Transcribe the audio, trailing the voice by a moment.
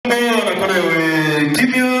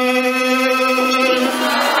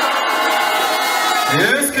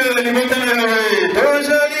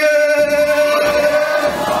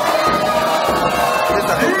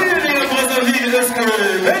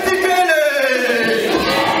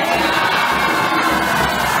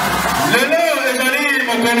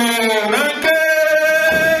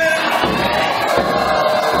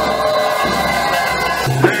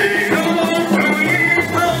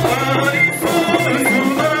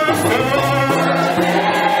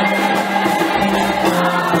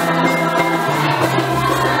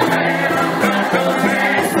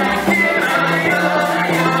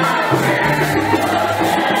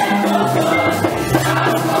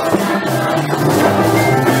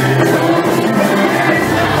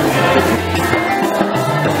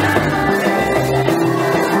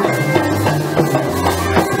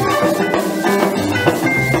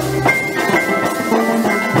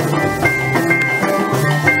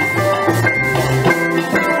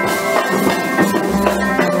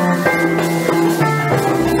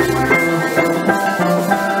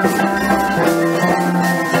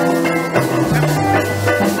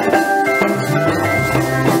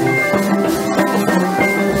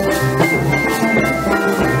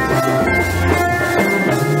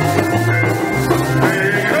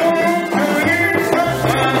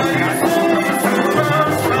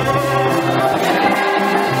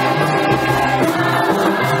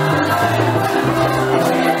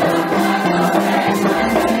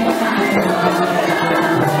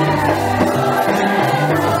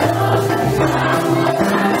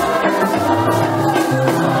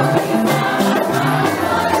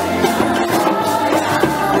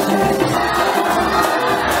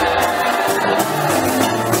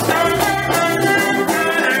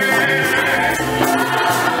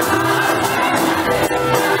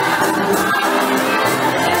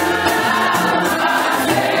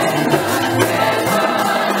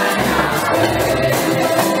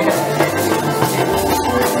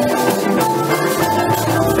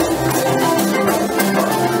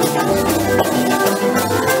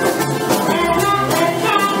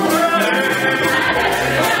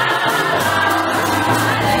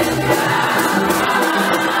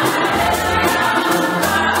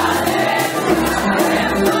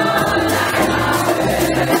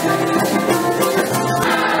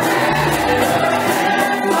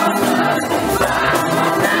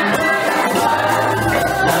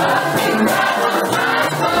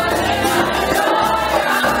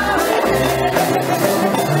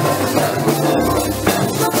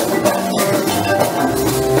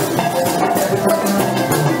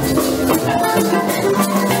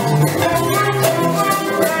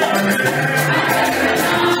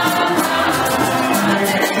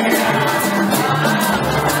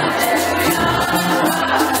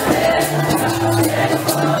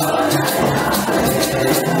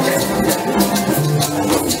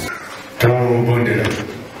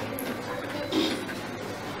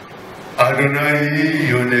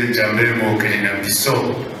jamais moqué na biso.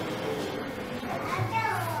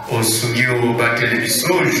 Au sougio battre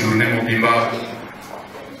biso, journée mobimba.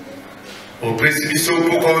 Au précipice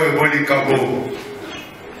pourquoi eboli kabo.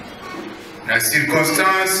 Na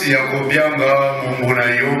circonstance ya kobianga mungu na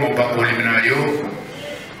yo, mopakoli na yo,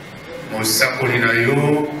 mosakoli na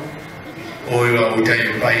yo, oyo autaye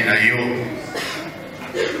pai na yo.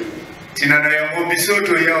 Tinana yango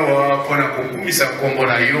bisoto yawa pona kukumisa kombo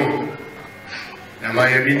na yo. Na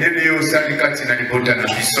mayebinene yo sali kati na libota na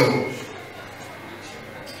biso.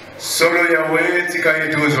 Solo yawe tika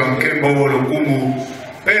yetu nkembo lokumu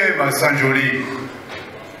pe masanjoli.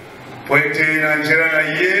 Poete na njera na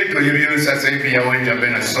ye to yebiyo sasa hivi yawe njambe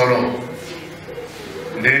na solo.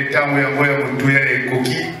 Nde tamu ya moya mtu ya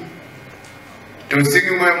ekoki.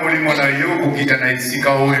 Tosingi moya mulimo na yo kukita na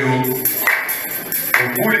isika oyo.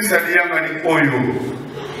 Okuli saliyanga ni oyo.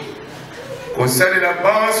 Kosale la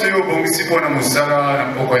base yo bongisi pona musala na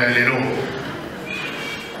poko ya lelo.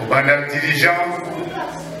 Kobanda dirigeant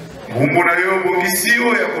Mumbo na yo bongisi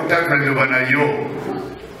yo ya kotaka liloba na yo.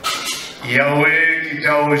 Yawe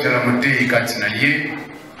kitao jala mutei kati na ye.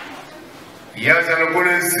 Yaza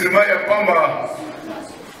lokona insirima ya pamba.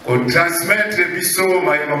 Ko transmettre biso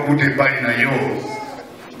mayema kute pai na yo.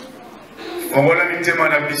 Kongola mitema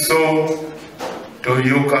na biso. To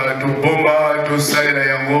yoka, to bomba, to sale la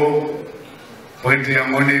yango. Poete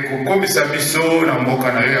yango ne kukomisa biso na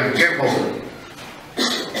mboka na yo ya nkebo.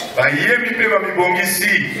 Baye mipe ba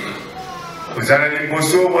mibongisi. Uzala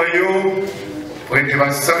liboso wa yo. Poete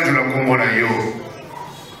basanjo la kombo na yo.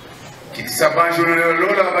 Kitisa banjo na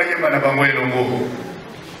lola bayemba na bango elongo.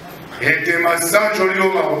 Ete masanjo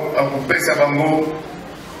liyo makupesa bango.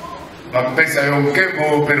 Makupesa yo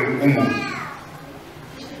nkebo pero kumu.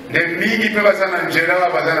 Ne mingi pe bazana njela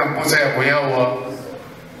bazana mposa ya koyawa.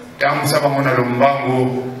 Tamu saba mona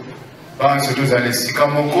lombango. Banso tuzale sika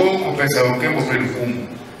moko kupesa yo nkebo pero kumu.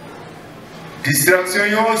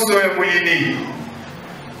 Distraction yonso ya muyini.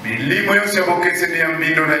 Milimo yonso ya bokese ni ya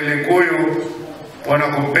mbindo na ilekoyo. Wana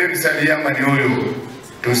kubebisa liyanga ni oyo.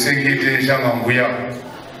 Tosengite janga mbuya.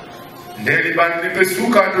 Ndeli bandipe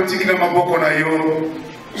suka totikina maboko na yo.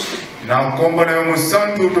 Na kombo na yo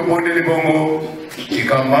musantu tobonde libongo.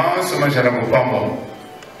 Ikamaso majara kupamba.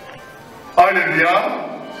 Hallelujah.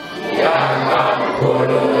 Yanga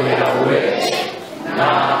mkono yawe. Na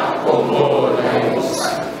kombo na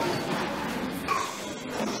yosa.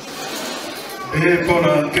 Et pour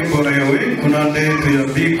la Kimboréoui, on a des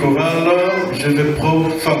théories chorales, je le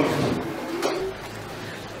profane.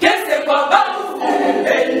 Qu'est-ce que quoi,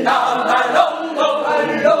 Benda, Malongo,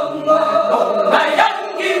 Malongo,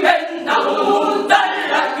 Mayangi, Menda,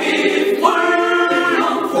 Mundalaki,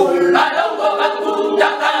 Full, Malongo, Makuta,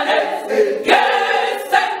 Kane, Qu'est-ce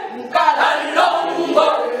que Kalongo,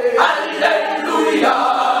 Alléluia.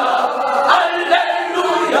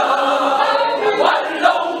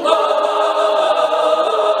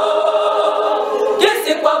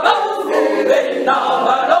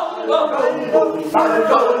 Malongo,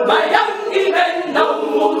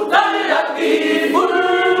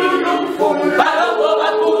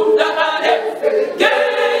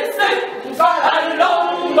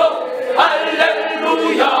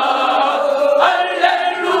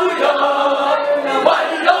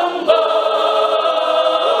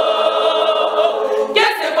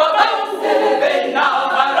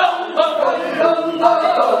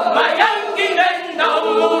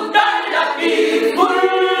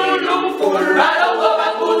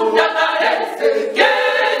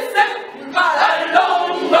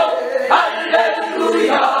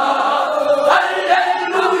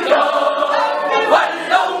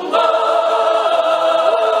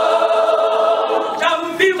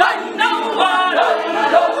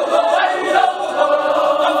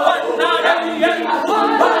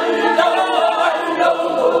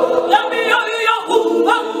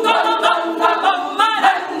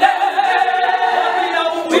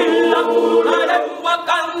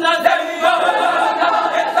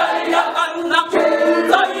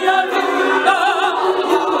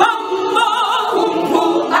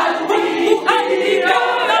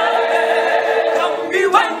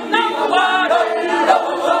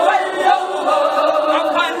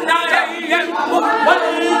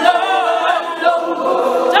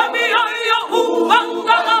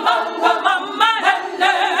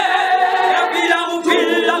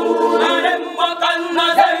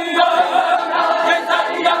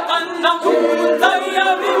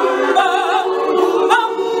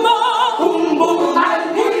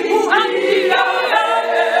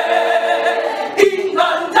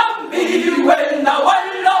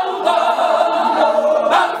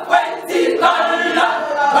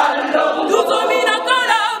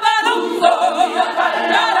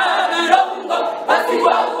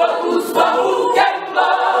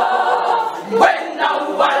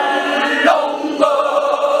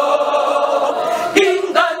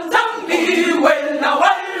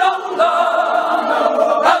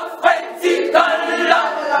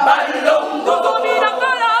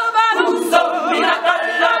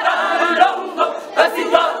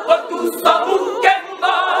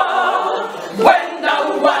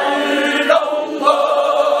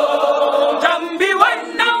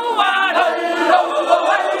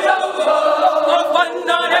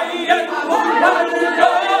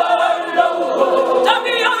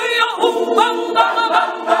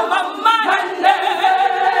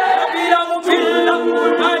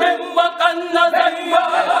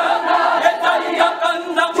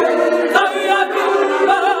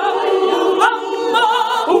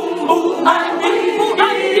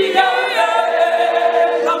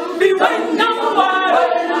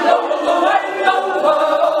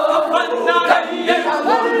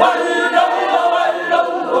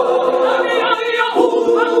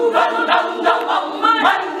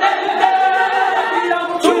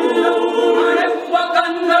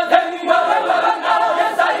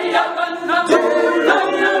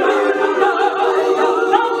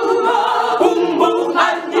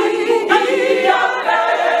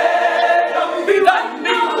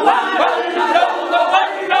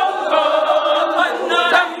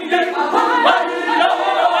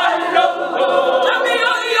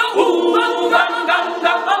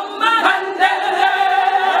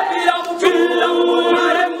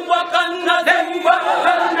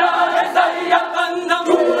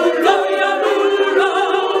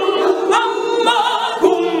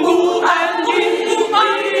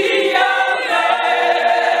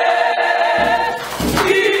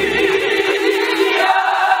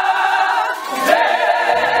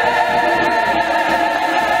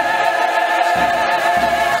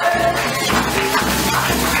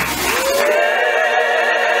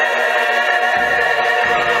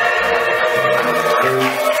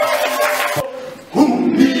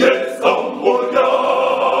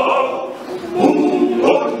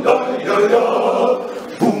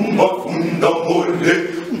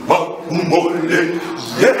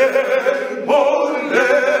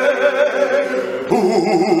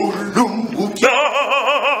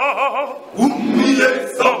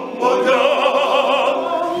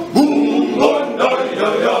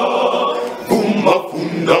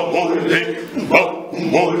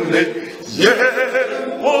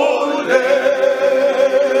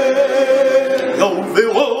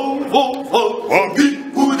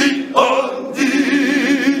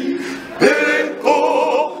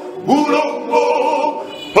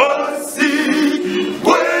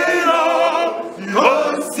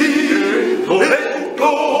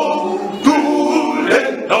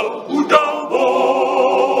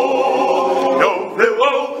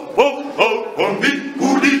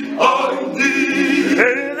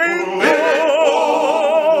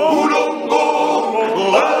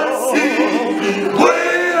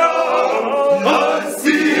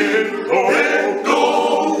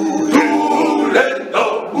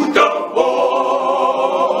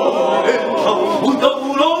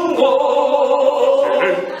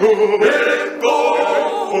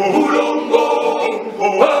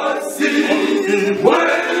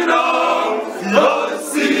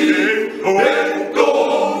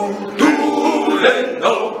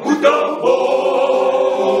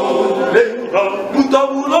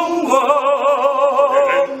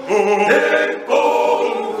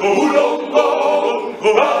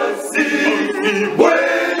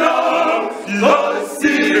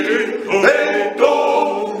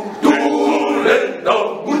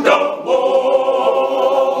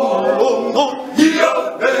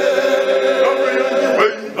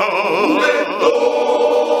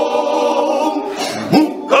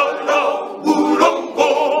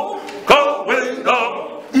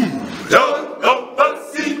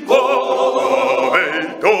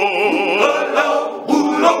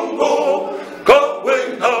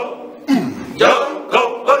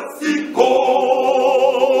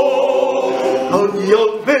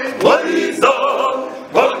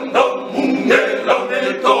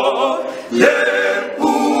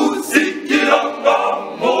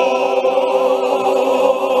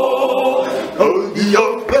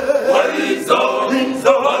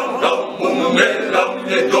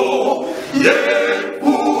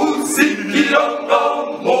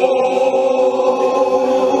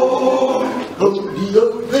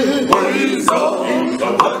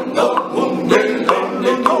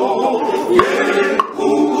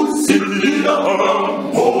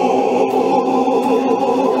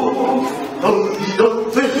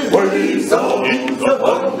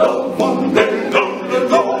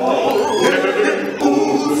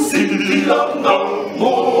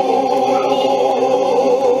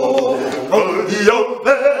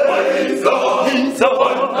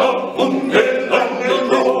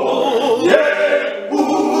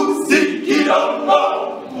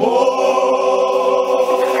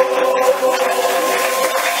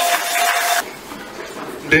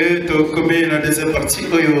 La deuxième partie,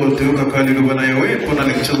 pour la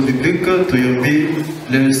lecture biblique,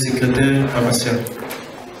 le secrétaire pharmacien.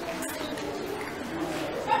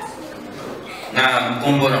 Na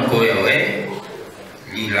kombo na koyawe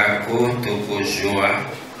lilako tokojoa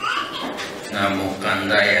na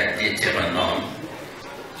mokanda ya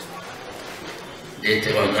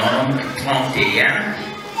Deutéronome 31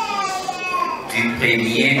 du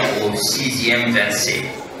 1er au 6e verset.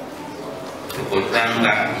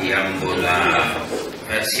 Tokotanga yambola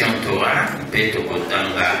version Torah, pe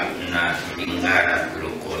tokotanga na lingara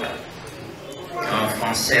lokola. En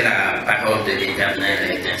français, la parole de l'Éternel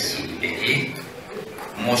est ainsi libérée.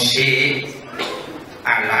 Moshe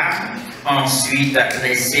alla ensuite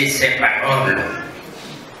adresser ses paroles,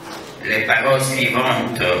 les paroles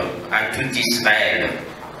suivantes à tout Israël,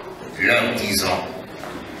 leur disant: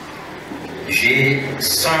 j'ai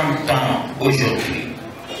 100 ans aujourd'hui.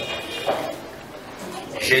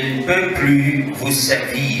 Je ne peux plus vous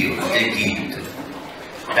servir de guide.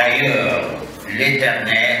 D'ailleurs,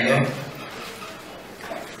 l'Éternel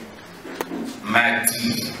m'a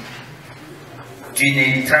dit: tu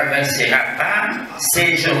ne traverseras pas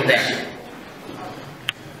ces Jourdains.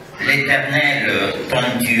 L'Éternel,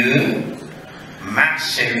 ton Dieu,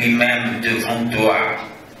 marche lui-même devant toi.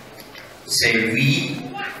 C'est lui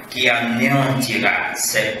qui anéantira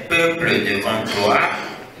ces peuples devant toi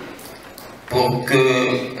pour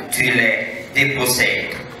que tu les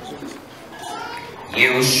dépossèdes.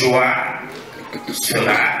 Yahushua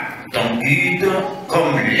sera ton guide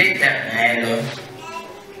comme l'Éternel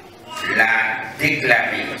l'a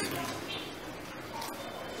déclaré.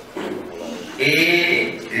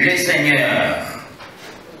 Et le Seigneur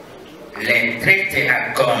les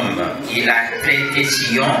traitera comme il a traité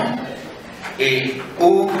Sion et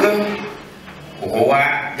Og, roi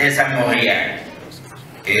des Amoréens,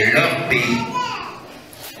 et leur pays,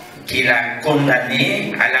 qu'il a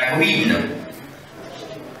condamné à la ruine.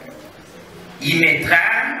 Il mettra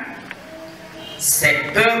ces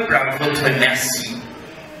peuples à votre merci,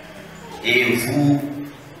 et vous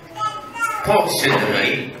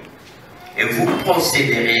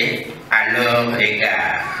procéderez à leur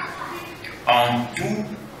égard, en tout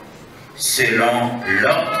selon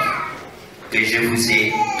l'ordre que je vous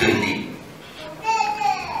ai donné.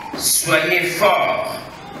 Soyez forts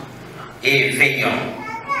et veillants.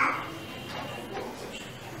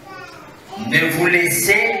 Ne vous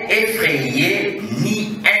laissez effrayer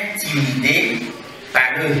ni intimider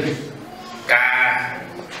par eux, car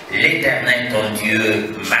l'Éternel ton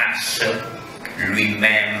Dieu marche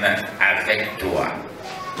lui-même avec toi.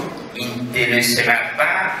 Il ne te laissera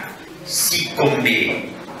pas succomber,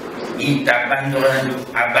 il ne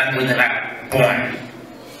t'abandonnera point.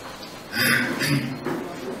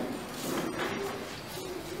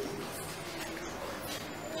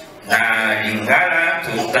 Na lingala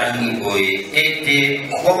totangi boye ete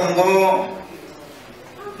Kongo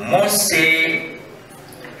Mose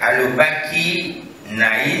alobaki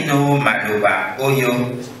na ino maloba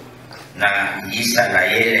oyo na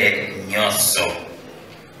Israele nyonso.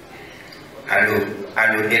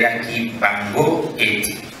 Alobelaki bango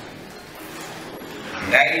ete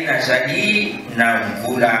ngai nazali na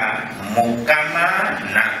mvula mokama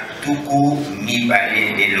na tuku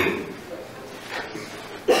mibale lelo.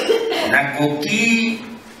 Nakoki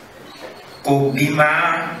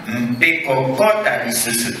kobima mpe kokota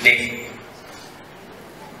lisusu te.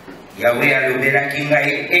 Yawe alobelaki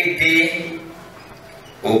ngai ete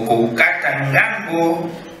okokata ngambo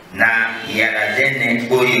na Yaradene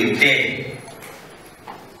oyo te.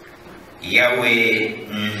 Yawe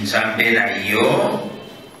Nzambe na yo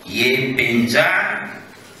ye penza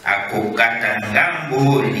akokata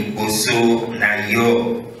ngambo liboso na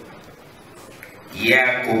yo.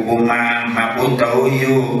 Ya koboma mabota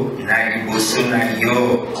oyo na liboso na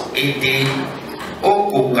yo ete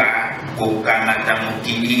okoka kokamata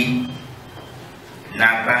mokili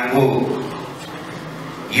na bango.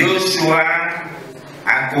 Yoshua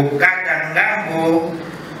akokata ngambo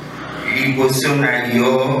liboso na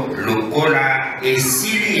yo lokola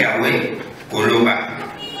esili Yawe koloba.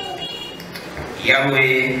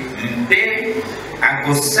 Yawe mpe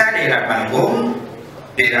akosalela bango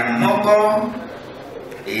pela moko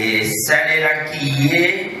esalelaki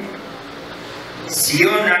ye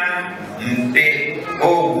Siona mpe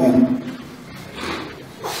Ogu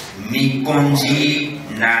mikonzi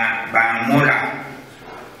na bamola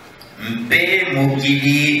mpe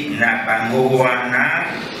mokili na bango wana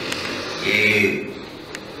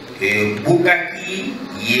bukaki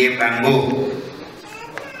ye bango.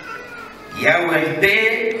 Yawe mpe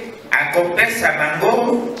akopesa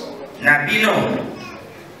bango na bino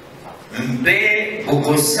mpe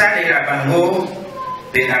okosalela bango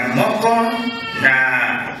pela moko na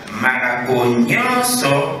malako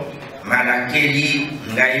nyonso malakeli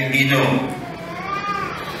ngai bino.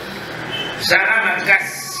 Zala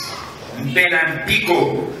makasi mpe na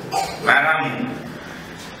mpiko malamu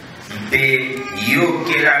mpe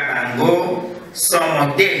yokela bango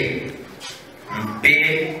somo te mpe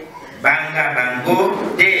banga bango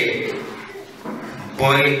te.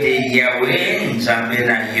 Po ete Yawe Nzambe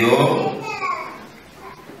na yo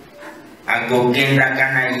akokendaka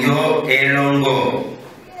na yo elongo.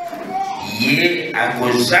 Ye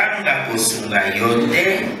akozanga kosunga yo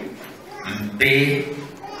te mpe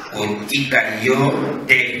kotika yo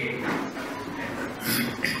te.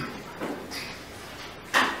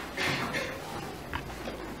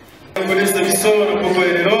 Connaissez biso na poko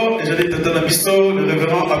elelo ezali tata na biso le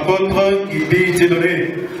révérend apôtre Ville de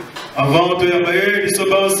Brazzaville. Avant de yambaye biso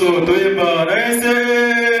baso toyeba naese.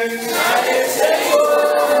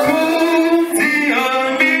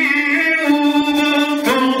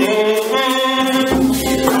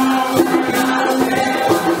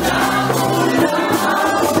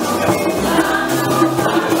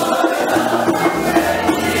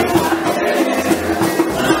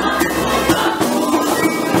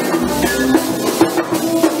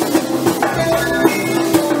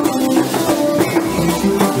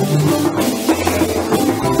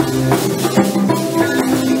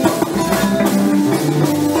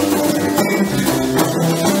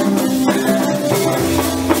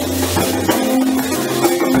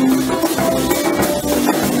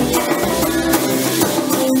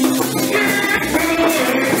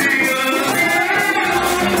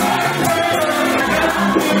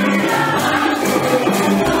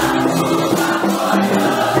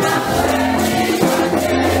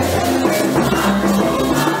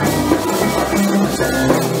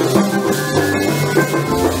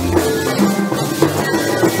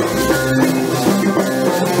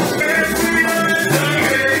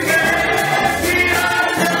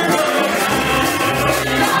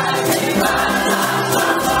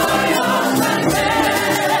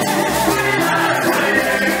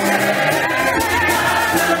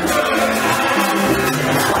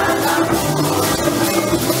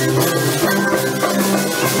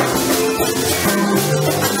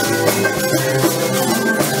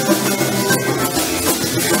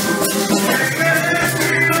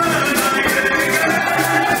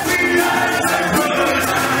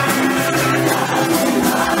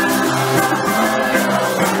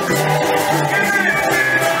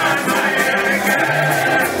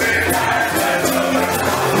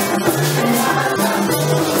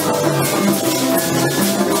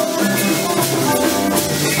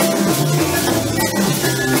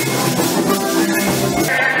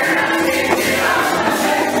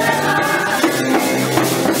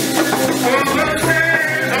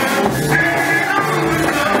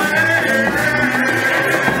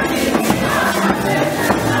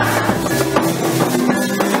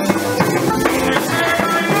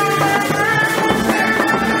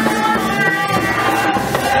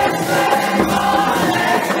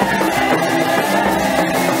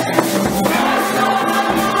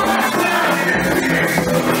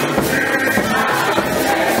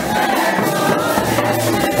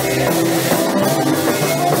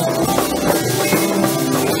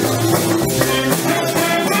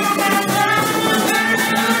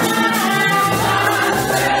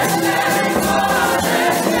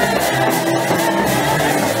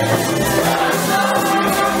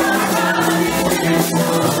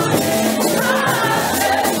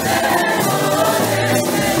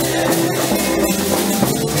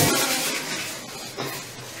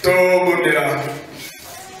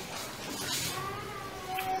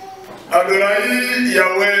 Adonai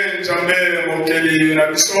Yahweh Nzambe mokeli na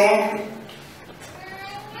biso.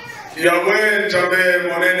 Yahweh Nzambe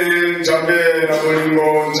monene, Nzambe na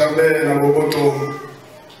bolingo, Nzambe na boboto.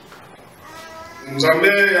 Nzambe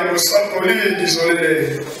ya mosakoli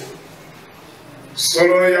Dizolele.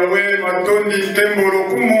 Solo Yahweh matondi tembo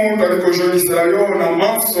lokumu tali kojolisela yo na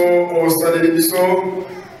maso osaleli biso.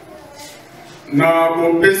 Na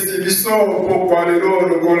bopesi biso pokwa lelo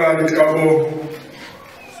lokola likabo.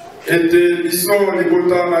 Ete biso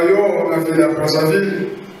libota na yo na Ville de Brazzaville.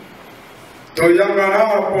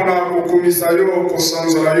 Toyangana pona kokumisa yo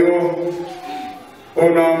kosanzola yo.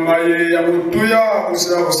 Ona maye ya mutuya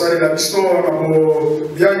kusela kosalela biso na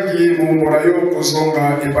biangi mumora yo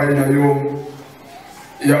kozonga epai na yo.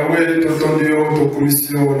 Yahweh totondi yo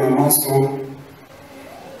tokumisi yo na maso.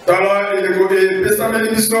 Tala eleko epesameli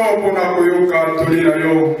biso pona koyoka toli na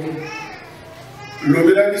yo.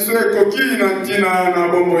 Lobela biso ekoki na ntina na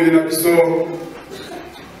bomoi na biso.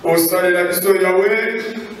 Osalela biso Yahweh.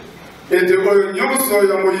 Ete oyo nyonso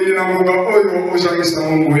ya moyini na monga oyo ojangisa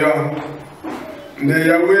mongoya. Nde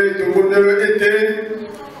Yahweh tokondelo ete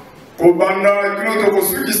kobanda kino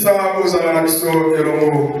tokosukisa kozala na biso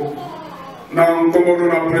elongo. Na nkombono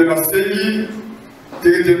na pule na sengi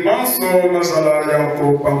tegete manso nazala ya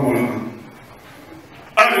kopambola.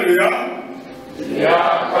 Alleluia.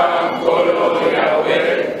 Yaka nkolo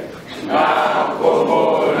Yahweh na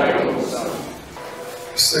nkombo na yomusa.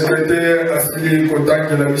 Secrétaire asili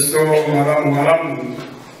kotangela biso malamu.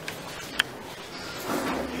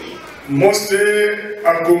 Mose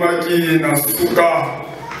akomaki na suka.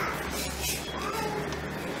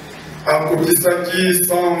 Akokisaki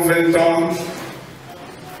 120 ans.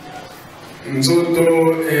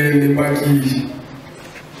 Nzoto elembaki.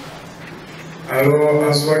 Alors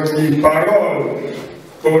azwaki parole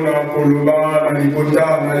pona koloba na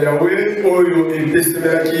libota na Yahweh oyo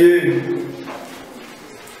epeselaki ye.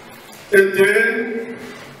 Ete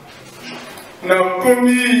na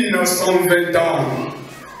komi na 120 ans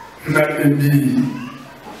na bebi.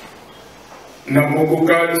 Na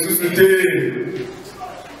mokoka lisusu te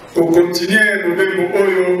kokontinue lobembo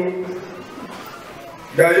oyo.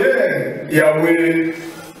 D'ailleurs, Yahweh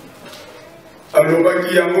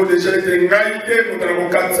alobaki yango deja ete ngai te moto na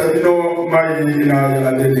kokatisa bino mai na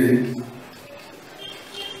yalandele.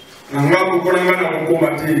 Na nga moko na nga na kokoma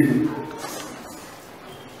te.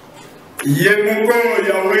 Ye moko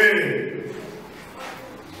Yahweh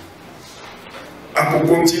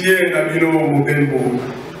akokontinue na bino mobembo.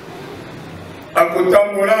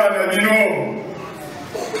 Akotambola na bino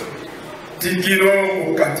tikino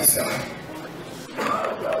kokatisa.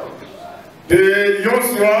 Et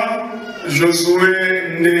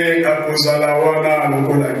Josué ne akozala wana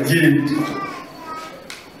lokola guide.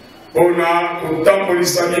 Ona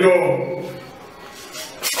kotambolisa bino.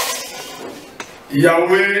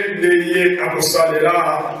 Yahweh ne ye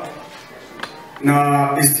akosalela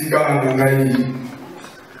na esika na ngai.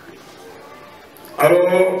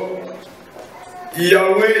 Alors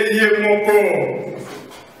Yahweh ye moko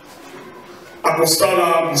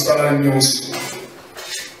akosala mosala nyonso.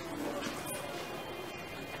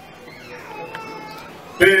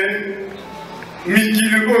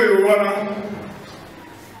 Mikili oyo wana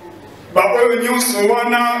ba oyo nyonso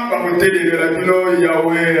wana bakotelemela bino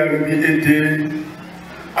Yahweh alobi ete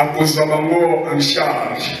akozwa bango en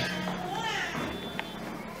charge.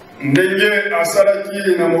 Ndenge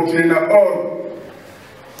asalaki na mokili na or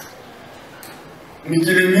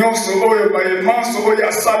mikili nyonso oyo bayemanso oyo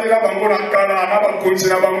asalela bango na kala na bakonzi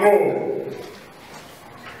na bango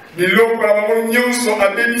biloko na bango nyonso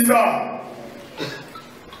abebisa.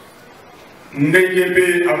 Ndenge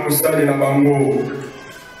mpe akosalela bango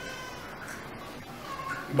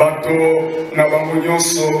bato na bango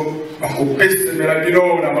nyonso bakopesemela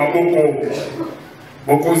bino na maboko.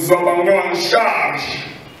 Bokozwa bango en charge.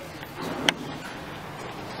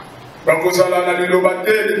 Bakozala na liloba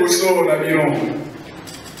te liboso na bino.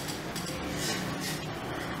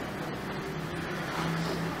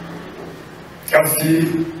 Kasi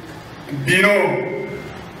bino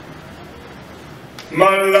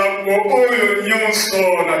malambo oyo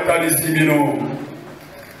nyonso natalisi bino.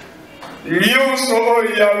 Nyonso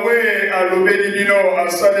oyo Yahweh alobeli bino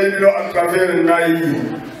asaleli bino à travers ngai.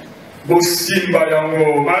 Bosimba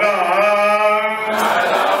yango malamu.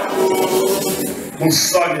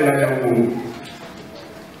 Bosalela yango.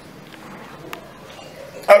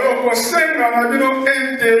 Alors kosenga na bino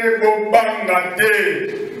ete bobanga te.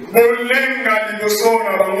 Bolenga liboso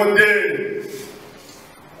na bango te.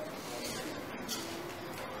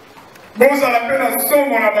 Bozala pe na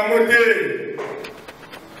somo na bango te.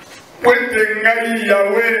 Po ete ngai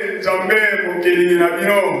Yahweh Nzambe mokeli na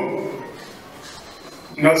bino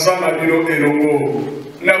nazana bino elongo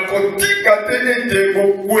nakotika te ete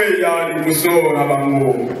bokweya liboso na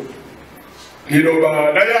bango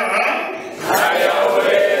liloba naya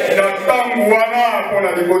na ntango wana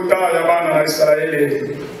mpona libota ya bana na Israele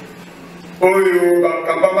oyo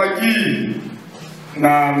bakambamaki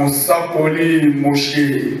na mosakoli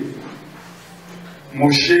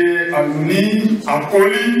Moshe aluni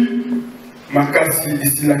akoli makasi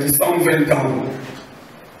isilaki 120 ans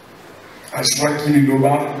azwaki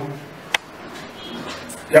liloba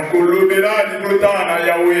ya kolobela libota na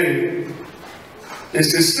Yahweh. Et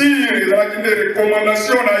ceci, il a dit des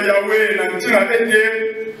recommandations à Yahweh, na ntina ete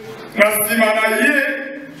na sima na ye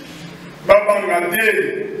babanga te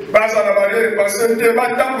baza na barrière passé te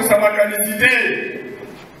batambusa makanisi te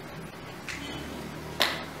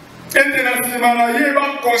ete na sima na ye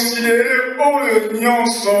baconsidere oyo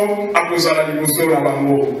nyonso akozala liboso na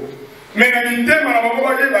bango me na mitema na bango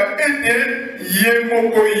bayeba ete ye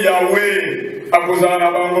moko Yahweh akozala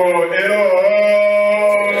na bango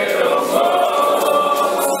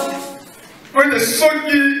Quand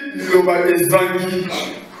soki loba ezangi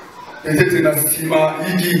peut-être na sima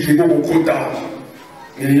yiki kiko kota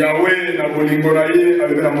mais Yahweh na bolingo na ye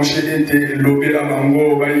avec na Moshe ete lobela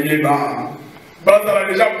bango bayeba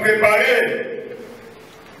bazala déjà préparé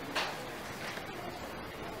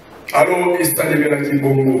alors estalebela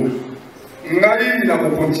kibongo ngai na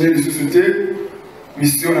continuer lisusu te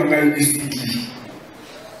mission na ngai esuki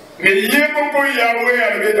mais ye moko Yahweh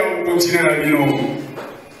avec na continuer na bino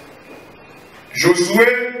Josué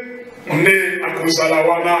né à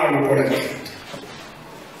Kozalawana le Corée.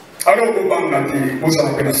 Alors au Bangladesh, vous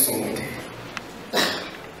avez la sonde.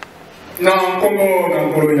 Na Congo,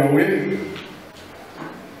 na Kolo Yahweh,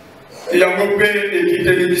 il y a un peu de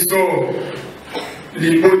quitter l'histoire,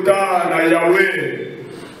 l'ibota na Yahweh,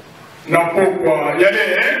 na pourquoi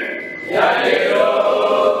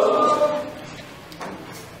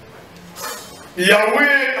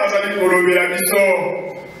Yahweh a zali kolobe la biso.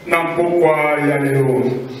 Na pourquoi il y a les lots.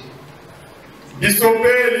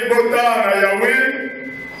 Bisopé, libota na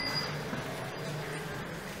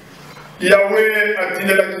Yahweh a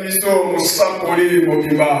tiré la commission au Sapoli, au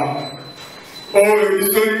Biba. Oh, le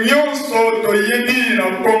bisognon sort de Yébi dans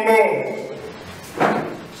le Congo.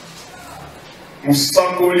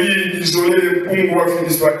 Sapoli, Dizolele Mp,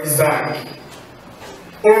 WAFIDUSWA Isaac.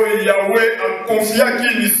 Oh, Yahweh a confié à qui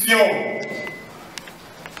mission.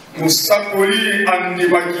 Musakoli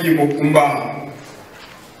andibaki mokumba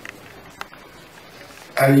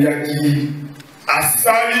ayaki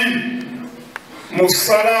asali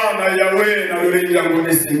musala na Yahweh na lolenge yango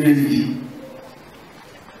esengeli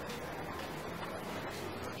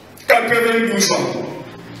 92 ans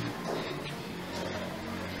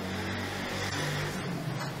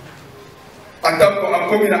atako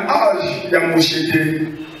akomi na âge ya moshete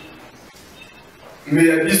me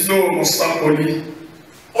ya biso musakoli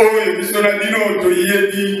oyo biso na bino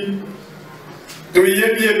toyebi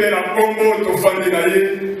ebe na Congo tofandi na ye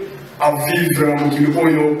à vivre na mokili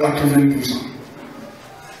oyo 92 ans.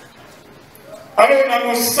 Alors na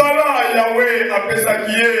mosala Yahweh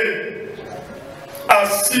apesaki ye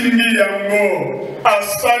asimbi yango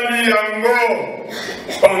asali yango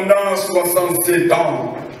pendant 67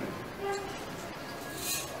 ans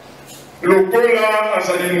lokola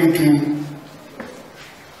azali mutu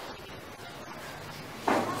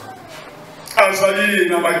azali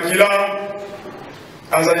na makila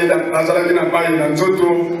azali na mai na nzoto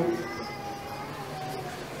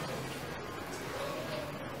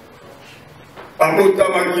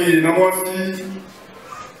abotamaki na mwasi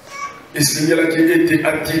esengelaki ete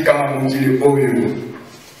atika mokili oyo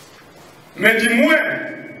mais du moins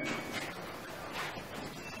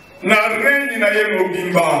na reni na ye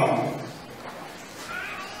mobimba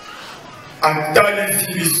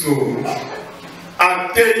atalisi biso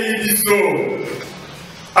atei biso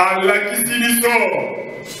alakisi biso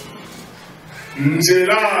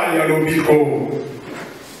nzela ya lobiko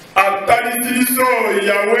atalisi biso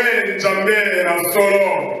Yahweh Nzambe na solo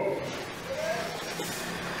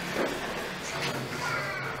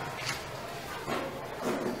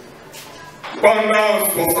pendant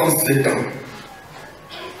 67 ans.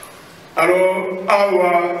 Alors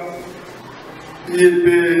awa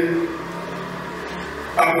yebe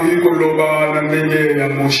akoyi koloba na ndenge ya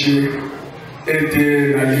Moshe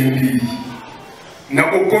ete na limbi na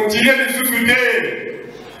kokontinue lisusu te.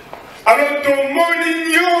 Alors tomoni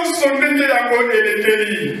nyonso ndenge yango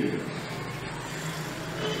elekeli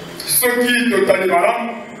soki totali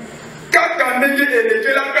malamu kaka ndenge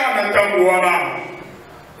elekelaka na ntango wana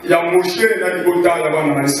ya Moshe na libota ya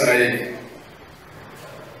bana na Israeli.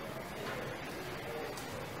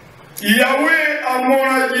 Yahweh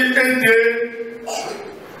amonaki ete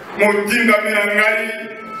motindami na ngai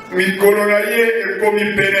mikolo na ye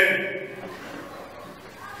ekomi pene,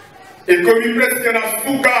 ekomi presque na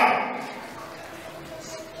suka.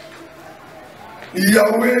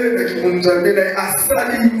 Yahweh Nzambe na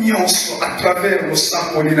asali nyonso à travers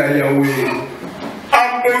mosakoli na Yahweh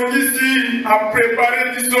abongisi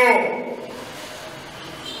aprepare biso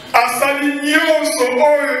asali nyonso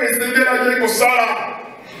oyo esengelaki kosala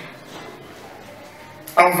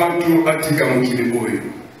avant tout atika mokili oyo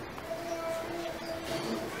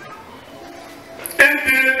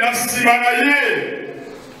ete na nsima na ye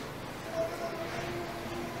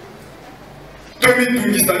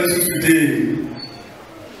tomitungisa lisusu te.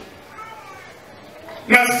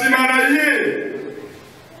 Na nsima na ye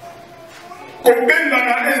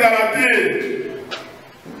kobendana ezala te.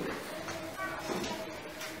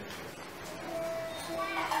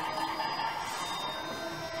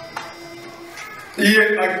 Ye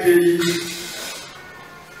akei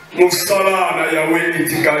mosala na Yahweh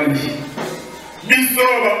etikali biso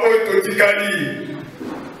baoyo totikali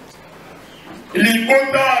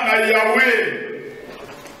libota na Yahweh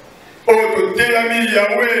oyo totelami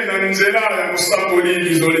Yahweh na nzela ya mosakoli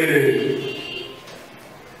Dizolele.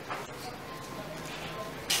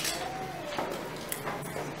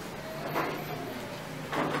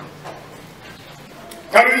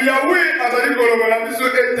 Kalo Yahweh azali koloba biso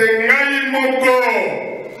ete ngai moko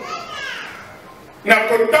na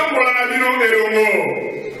kotambola na bino elongo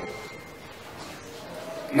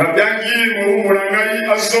na biangi mowumbu na ngai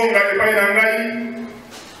azonga epai na ngai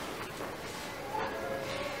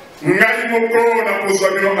ngai moko na kozwa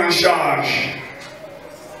bino en charge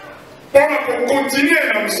mpona kokontinue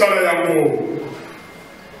na mosala yango.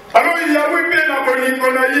 Alors Yahweh mpe na bolingo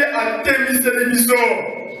na ye atemiseli biso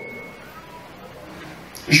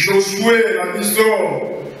Josué na biso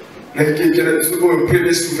na ekekela biso oyo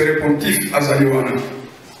premier souverain pontife azali wana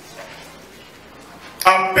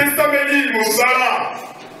apesameli mosala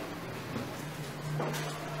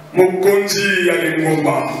mokonzi ya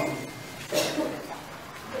lingomba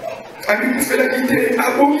alikufelaki te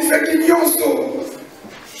abongisaki nyonso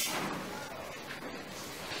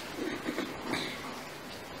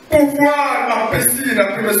pouvoir apesi na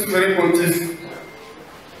premier souverain pontife.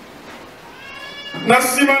 Na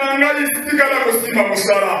nsima na ngai tikala kosimba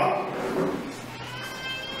mosala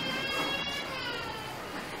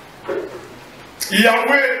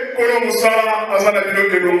Yahweh oyo mosala aza na bino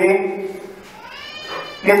elongo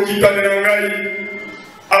mokitani na ngai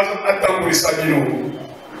atambolisa bino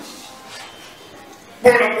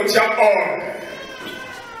mpona kotia ordre.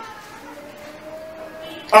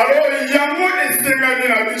 Alors yango esengami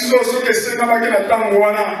na biso soki esengamaki na ntango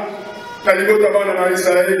wana na libota bana na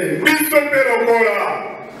Israeli biso mpe lokola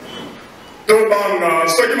tobanga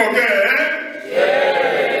soki moke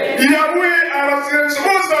Yahweh arasire biso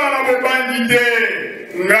bozala na bobangi te.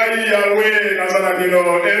 Ngai Yahweh naza na bino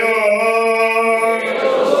elo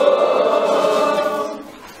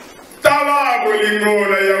tala bolingo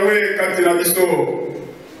na Yahweh kati na biso.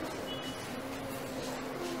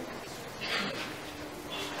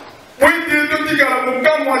 Pointe totikala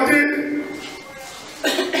mokamwa te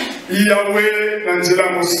Yahweh na nzela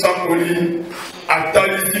mosakoli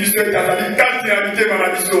atalisi biso ete azali kati na mitema na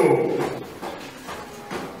biso.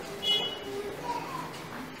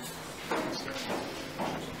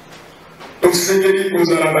 Tosengeli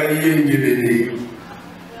kozala bayengebene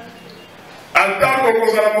atako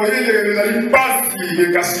kozala moyengebene ezali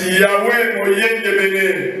mpasi kasi Yahweh moyengebene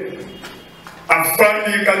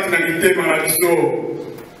afandi kati na mitema na biso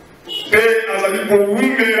mpe azali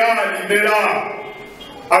kowumela libela.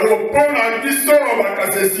 Alors pour la biso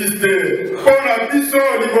bakasesiste pona biso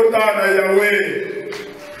libota na Yahweh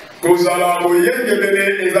kozala moyengebene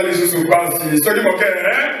ezali lisusu mpasi soki moke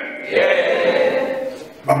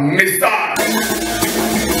ba message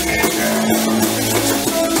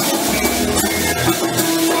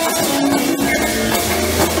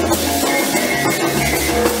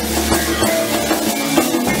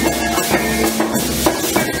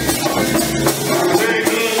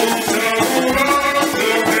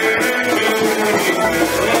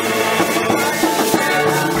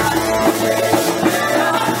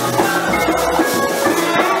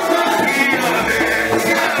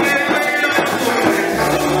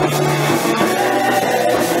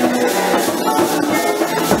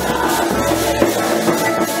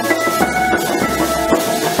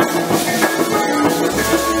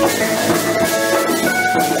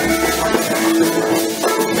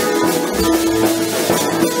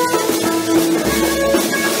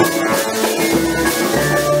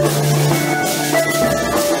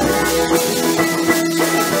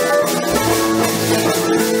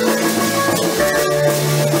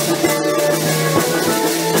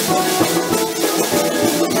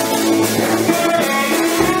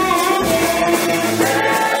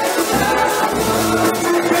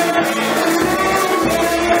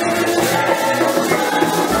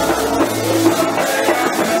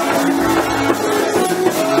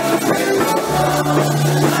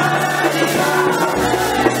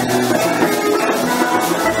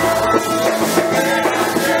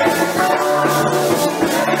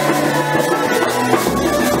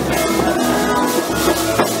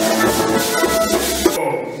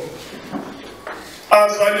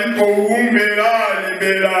koumbela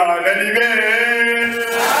libela na libere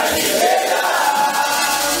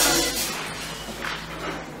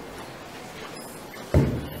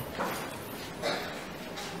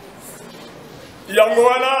yango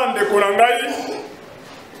wana ndeko na ngai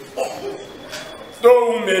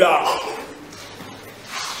toumbela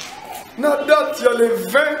na date ya le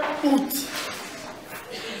 20 août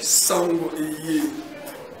sango eye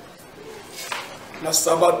na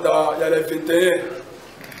sabata ya le 21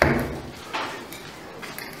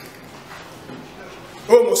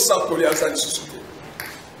 o mosakoli aza lisusu te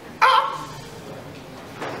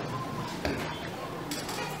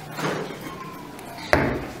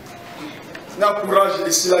na courage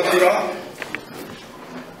esilatira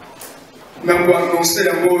nango annonce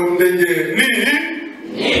yango ndenge nini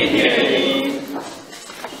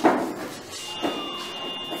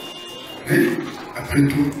après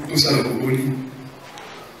tout ça la boboli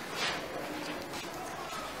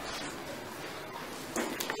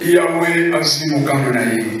Yahweh azwi mokano na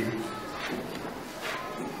ye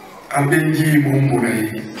abengi bombo na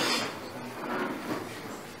ye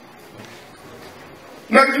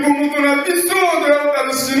na kibomoto na biso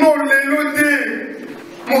toyoka sino lelo te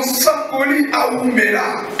mosakoli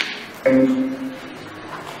awumela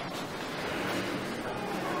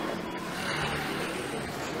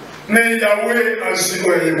me Yahweh azwi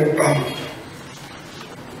oyo ye mokano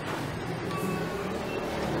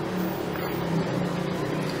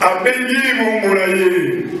abengi bombola ye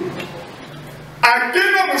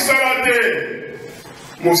akenda mosala te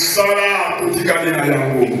mosala totikali na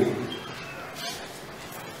yango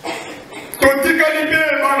totikali mpe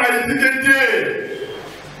bana etike te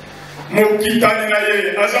mokitani na ye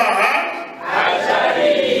aza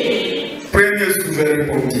premier souverain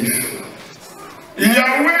pontife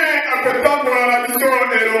Yahweh akotambola na biso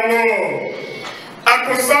elongo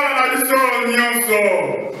akosala na biso nyonso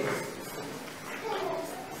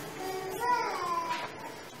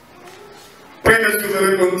premier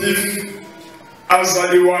souverain pontife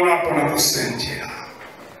azali wana mpona kosengela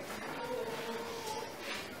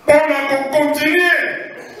mpona kokontinue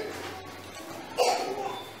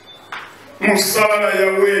mosala na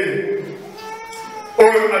Yahweh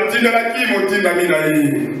oyo atindelaki motindami na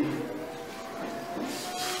ye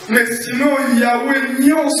mais sinon Yahweh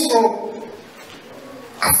nyonso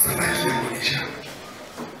asalaki yango deja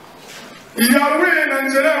Yahweh na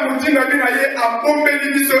nzela ya motindami na ye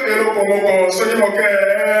abombeli biso eloko moko soki moke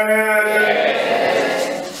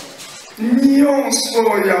nyonso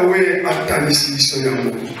Yahweh atalisi biso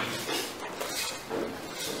yango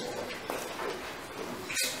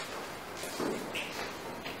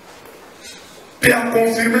mpe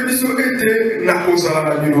akonfirme biso ete nakozala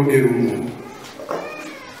na bino elongo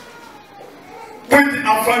po ete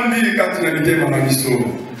afandi kati na mitema na biso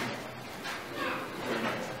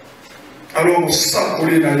alors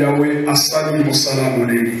mosakoli na Yahweh asali mosala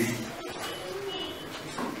monene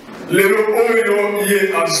lelo oyo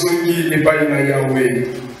ye azongi epai na Yahweh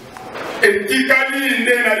etikali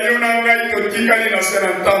nde na yo na ngai totikali na se na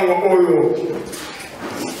ntango oyo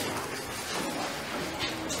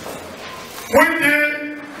po ete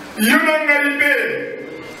yo na ngai mpe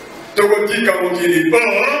tokotika mokili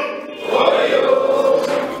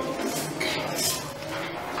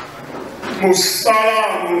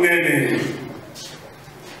mosala monene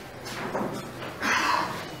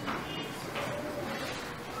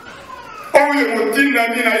oyo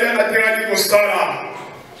motindami na ye atikali kosala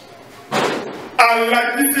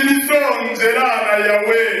alakisi biso nzela na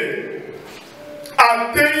Yahweh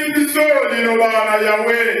ateli biso liloba na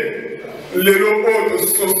Yahweh lelo oyo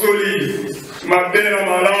tososoli mabe na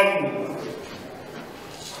malamu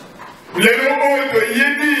lelo oyo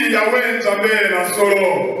toyebi Yahweh nzambe na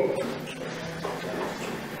solo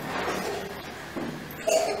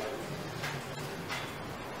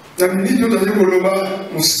na miniti tozali koloba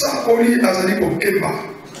mosakoli azali kokemba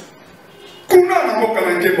kuna na mboka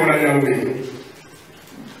na nkembo na Yahweh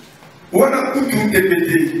wana kutu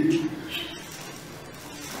tepete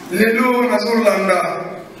lelo nazolanda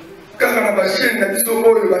kaka na bachaine na biso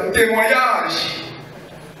oyo batémoignage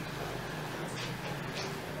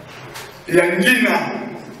ya ngina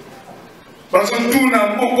bazotuna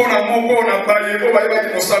moko na baye oyo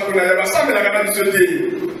bayebaki mosakoli na ye basambelaka na biso te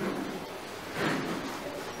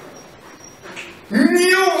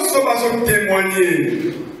nyonso bazotémoigne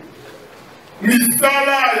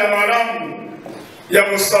misala ya malamu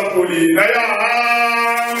ya mosakoli na ya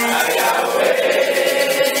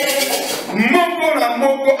moko na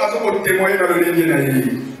moko azokotémoigne na lolenge na ye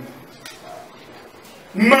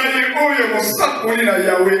maye oyo mosakoli na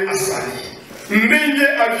Yahweh asali ndenge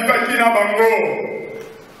avivaki na bango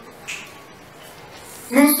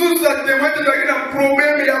Nous tous à témoin de un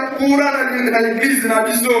problème et un courant dans l'église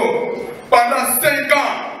pendant 5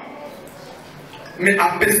 ans. Mais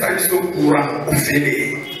après ça, ils sont courant au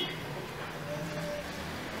fêlé.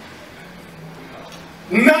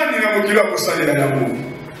 Nani na mokilo ya kosalela yango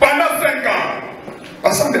pendant 5 ans.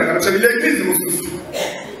 Basambelaka na l'église mosusu.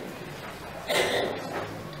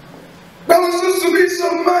 Bamosusu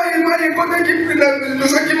biso mai ekotaki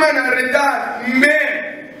tozwaki mai na retard. Mais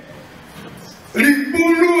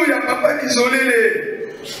libulu ya papa Dizolele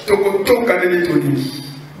tokotoka ndenge tolingi.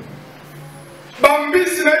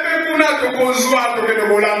 Bambisi na ebe kuna tokozwa tokende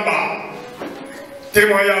kolamba.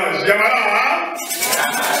 Témoignage ya malala.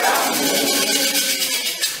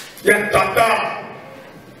 Ya tata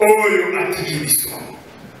oyo atiki biso.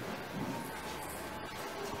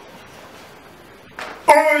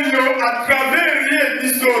 Oyo à travers rien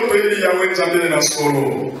biso toyebi Yahweh Nzambe na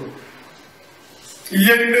solo.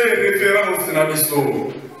 Yende référence na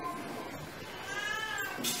biso.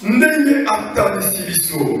 Ndenge atalisi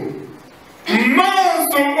biso.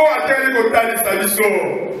 Manso o akeli kotalisa biso.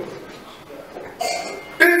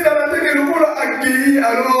 Et ça a été que le monde a accueilli,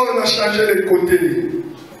 alors on a changé les côtés.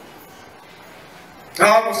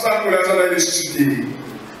 Ah, pour ça, pour les gens ressuscité.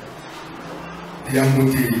 Et à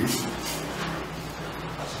monter.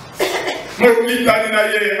 Mokita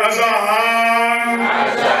Ninaye, Azan.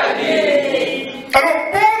 Alors,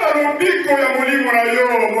 pour la lobiko ya molimo na yo,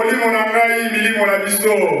 molimo na ngai, milimo na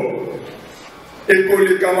biso. Et pour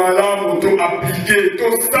les camarades, to appliquer, to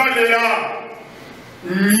salela.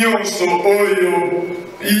 Nyonso oyo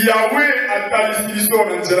Yahweh atalisi biso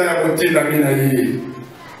na nzela ya kotinda mina ye.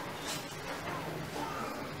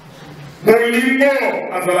 Bolingo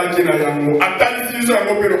azalaki na yango atalisi biso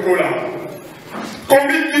yango mpe lokola.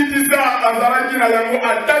 Komikitisa azalaki na yango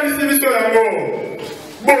atalisi biso yango.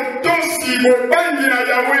 Botosi bobangi na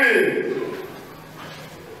Yahweh.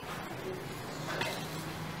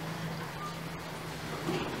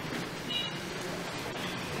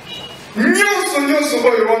 Nyonso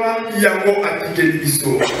oyo wana yango atikeli biso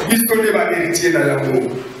nde baheritier na yango.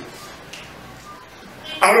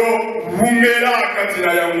 Alors bumela kati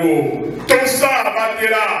na yango tosa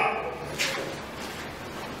batela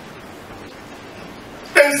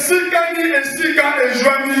esika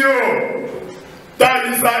ejwami yo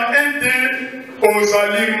talisa ete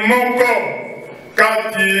ozali moko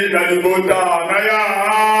kati na libota na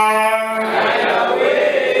Yahweh.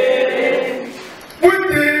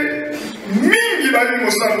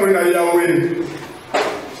 Mosango na Yahweh.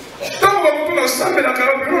 Tango bakuna sambela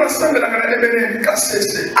kala pelo sambela kala ebene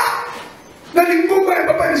kasese. Ah! Na lingomba ya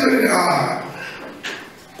papa Dizolele. Ah!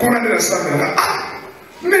 Kuna ndela sambela. Ah!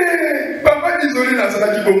 Mais papa Dizolele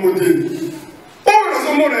azalaki bongote. Oh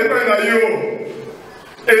nazomona epai na yo.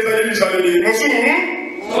 Ezali Dizolele.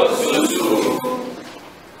 Mosusu.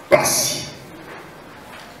 Basi.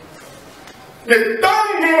 Le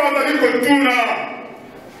tango azali kotuna.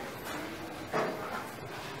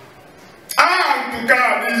 En tout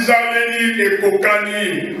cas, Dizolele ekokani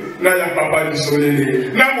na ya papa Dizolele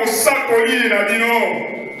na mosakoli na bino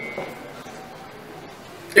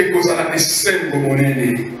ekozala esengo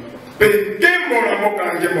monene mpe nkembo na mboka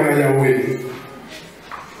na nkembo na Yahweh.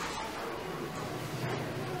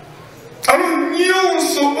 Alors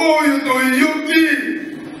nyonso oyo toyoki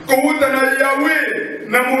kowuta na Yahweh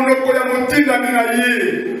na monoko ya motindami na ye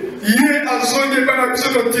azongi epai na biso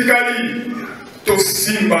totikali.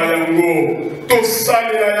 Tosimba yango,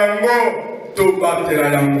 tosalela yango, tobatela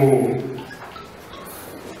yango.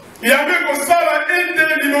 Yahweh kosala ete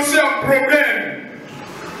liboso ya problème.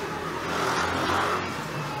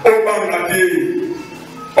 Obanga te,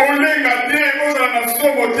 olenga te, ozala na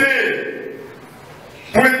somo te.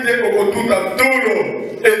 Po ete okotuta tolo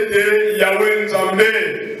ete Yahweh Nzambe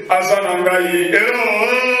aza na ngai.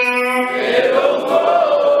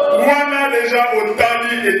 Wana deja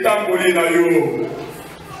otali etamboli na yo.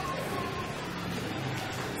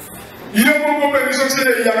 Yo moko peso se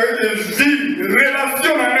Yahweh de vie,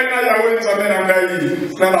 relation na ngai na Yahweh Nzambe na ngai.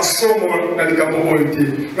 Na na somo na likambo oyo te.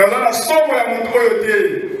 Na na somo ya moto oyo te.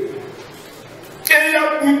 Eya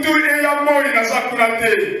kutu eya moi na sakuna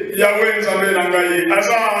te. Yahweh Nzambe na ngai.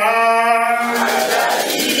 Aza.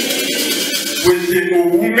 Wete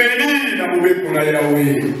oumeli na mobeko na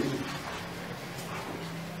Yahweh.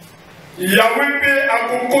 Yahweh pe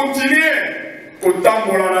akokontinue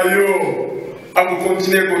kotambola na yo,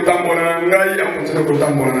 akokontinue kotambola na ngai, akokontinue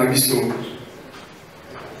kotambola na biso.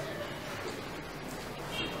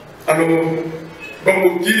 Alors,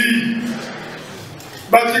 bamokili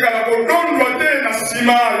batikala kodondwa te na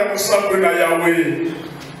nsima ya mosakoli na Yahweh.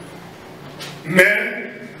 Mais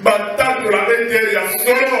batatola ete ya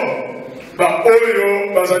solo ba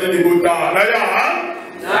oyo bazali libota na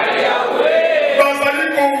Yahweh bazali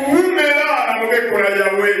koumela na mobeko na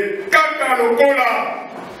Yahweh kaka lokola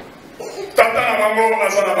tata na bango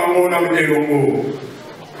azala bango na elongo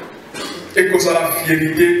ekozala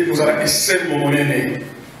fierté ekozala esembo monene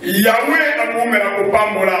Yahweh akoumela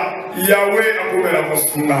kopambola Yahweh akoumela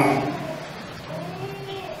kosunga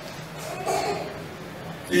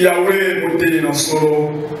Yahweh moteli na solo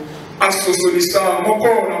asosolisa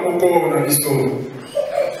moko na biso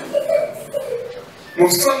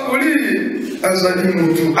mosakoli azali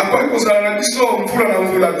mutu akoki kozala na biso mvula na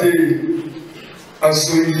mvula te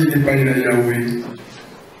azongi epai na Yahweh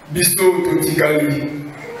biso totikali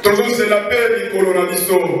tozozela mpe mikolo na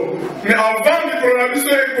biso mais avant mikolo na biso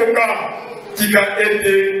ekoka tika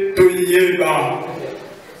ete toyeba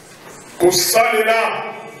kosalela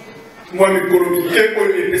mwa mikolo mike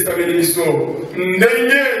oyo epesameli biso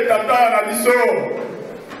ndenge tata na biso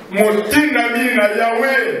motindami na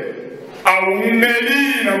Yahweh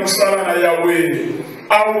awumeli na mosala na Yahweh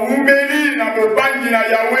awumeli na bobangi na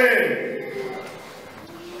Yahweh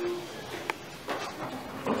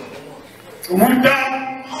wuta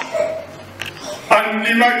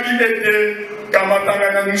andimaki ete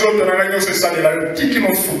kamatanga na nzoto na nyonso esalela yo kiki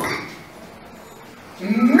mofuka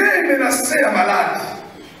meme na se ya maladi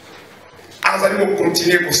azali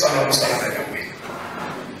kokontinue kosala na Yahweh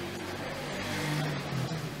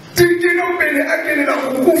tikino pene akende na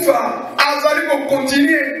kokufa azali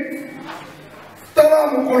kokontinue tala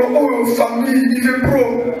mokolo oyo famille ive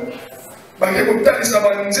pro bake kotalisa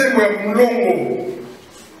banzembo ya mulongo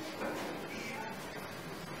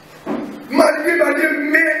malgré balie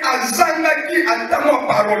me azangaki atamwa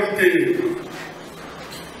parole te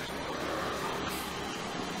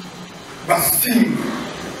bafini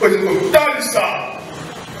oyo kotalisa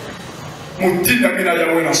motindami na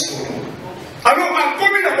Yahweh na solo alors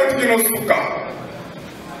akomi na kotiki na suka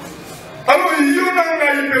alors yo na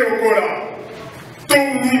ngai mpe lokola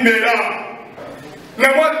towumela na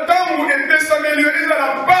matango epesameli yo ezala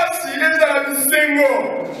pasi ezala bisengo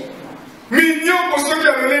minyoko soki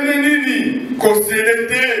ya lolenge nini kosele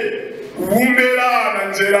te wumela na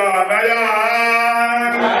nzela na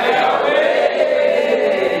Yahweh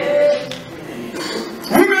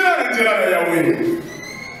wumela na nzela na Yahweh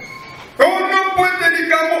ono poete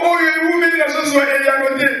likambo oyo ewumeli na zozwa eliano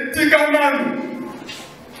te tika nanu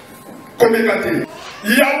komeka te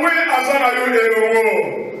Yahweh aza na yo elongo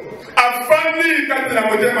afandi kati na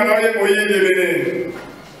motema na ye moyengelele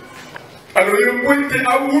alors yo poete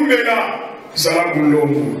awumela zala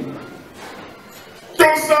mulongo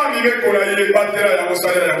tosa mibeko na ye batela ya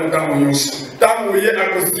kosalela ya motango nyonso ntango ye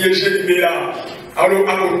akosiege libela alors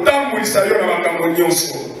akotambolisa yo na makambo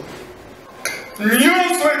nyonso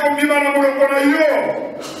ekobima na moloko na yo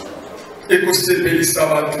ekosepelisa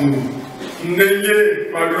bato ndenge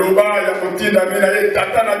maloba ya kotindami na ye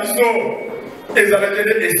tata na biso ezalaki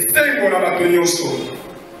nde esengo na bato nyonso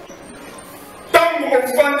ntango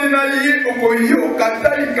ofandi na ye okoyoka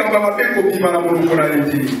ata likambo mabe ekobima na moloko na ye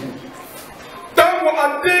te ntango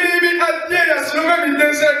atelemi ateya silonga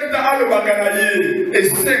midese kita alobaka na ye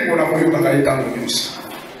esengo na koyokaka ye ntango nyonso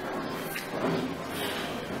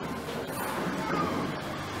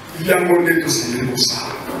yango nde tosengeli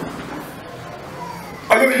kosala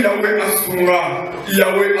alors Yahweh asunga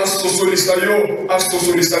Yahweh asosolisa yo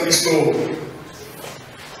asosolisa biso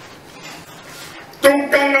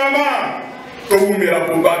tokangama towumela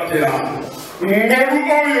kobatela ngolu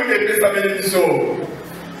oyo epesameli biso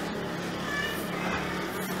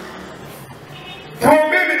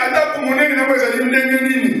probleme atako monene nango ezali ndenge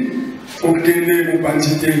nini okende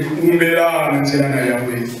mopanzi te umela na nzela na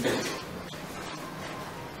Yahweh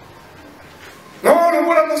non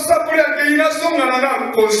lokola mosakoli akei nazongana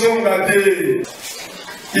na kozonga te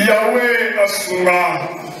Yahweh asunga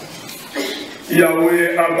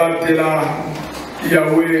Yahweh abatela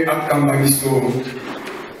Yahweh akamba biso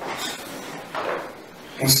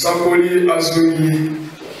mosakoli azongi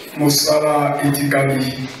mosala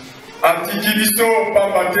etikali atiki biso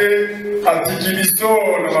pamba te atiki biso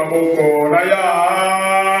na maboko na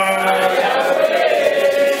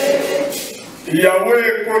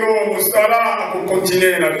Yahweh kolo mosala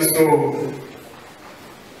akokontinue na biso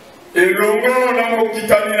elongo na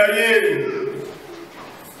mokitani na ye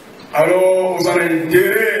alors ozala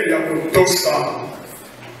intere ya kotosa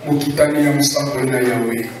mokitani ya mosakoli na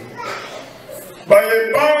Yahweh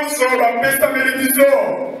bayebanso bapesameli biso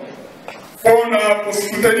mpona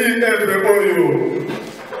kosoutenir evre oyo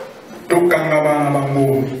tokanga bana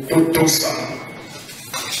bango totosa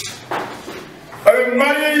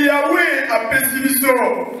maye Yahweh apesi biso biso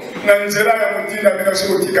na nzela ya motinda mena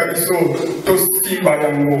sokotika biso tosimba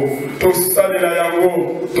yango tosalela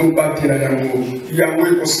yango tobatela yango yango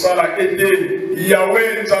ekosala ete yawe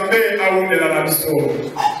nzambe awundela na biso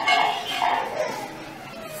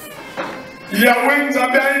yawe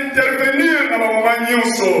nzambe aintervenir na bamoma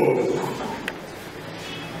nyonso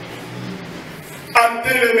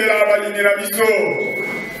atelemela balingi na biso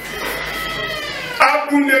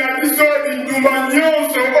abundela biso bitumba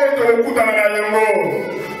nyonso oyo tokokutana na yango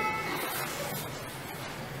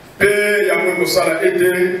mpe yango ekosala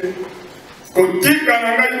ete kotika na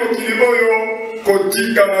ngai mokili oyo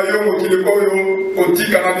kotika na yo mokili oyo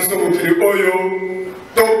kotika na biso mokili oyo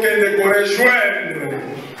tokende korejoindre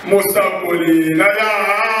mosakoli na ya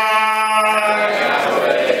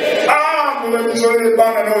biso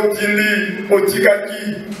ebana na otindi otikaki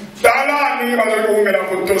tala ndenge bazali koumela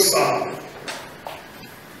kotosa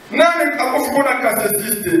nani akofi mpona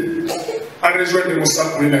kasesiste arejoindre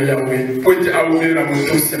mosakoli na yawe po ete aumeli na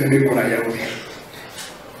motosi ya mimeko na yawe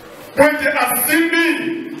po ete asimbi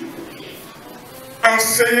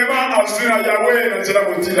enseignement azwi na yawe na nzela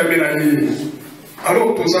motindami na ye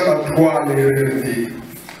alors toza na droit lerere te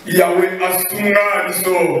yawe asunga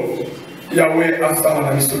biso yawe asala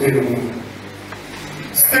na biso elongo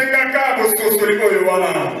sengaka bososoli oyo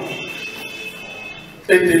wana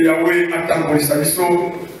ete yawe atambolisa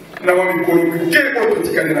biso na bamikolo mike oyo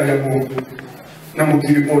totikali na yango na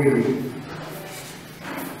mokili oyo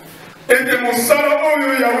ete mosala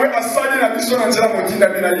oyo yawe asali na biso na nzela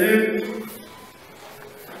motindami na ye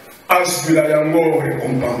azwila yango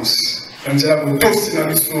récompense na nzela motosi na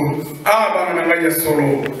biso abana na ngai ya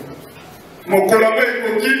solo mokolo yango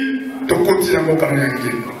ekoki tokoti yango kana ya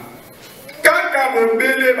ngelo kaka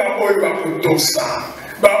bobele baoyo bakotosa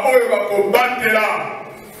baoyo bakobatela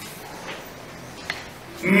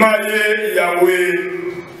maye yawe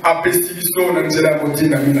apesi biso na nzela ya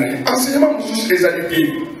motindami na ye enseignement mosusu ezali te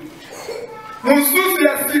mosusu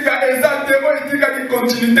ya sika eza te oyo etikaki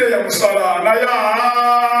continuité ya mosala na ya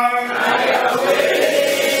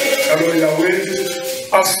alors yawe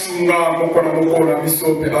asunga moko na moko na biso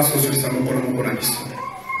mpe asosolisa moko na moko na biso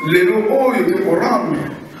lelo oyo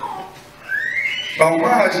tokorendre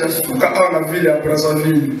bahommage ya suka awa na ville ya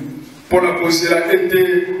Brazzaville mpona kozela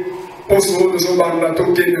ete poso oyo tozobanda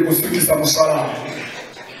tokende kosukisa mosala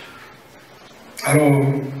alors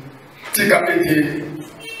tika ete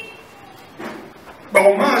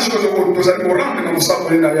bahommage oyo tozali korendre na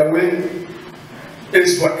mosakoli na yawe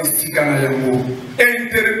ezwa esika na yango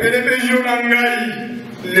interpele mpe yo na ngai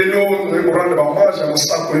lelo tozali korendre bahommage ya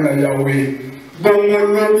mosakoli na yawe bongo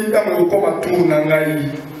lobi ntango ekokoma tour na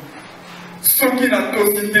ngai soki na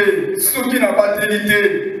tosi te soki na bateli te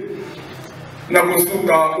na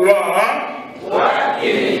kosuka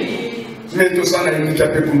me tozala elikya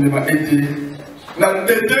mpe kondima ete na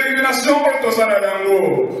détermination oyo tozala yango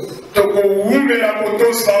tokowumela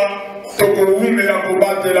kotosa tokowumela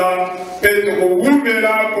kobatela mpe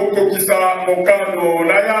tokowumela kokokisa mokano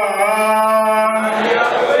na ya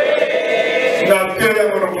na pie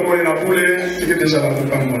yango na komone na bule tike deja na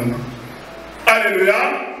kopangwana alleluya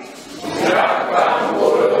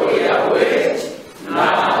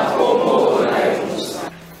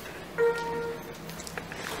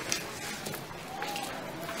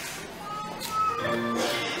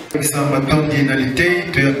ma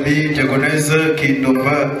tondinalité, tu as mis diagonèse qui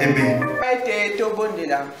doit aimer.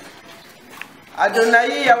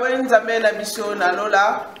 Adonai yawe nzambe na biso na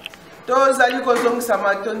lola tozali kozongisa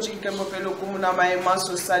matonji nkembo pe lokumu na mayema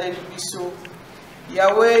sosale biso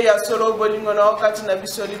yawe ya solo bolingo na wakati na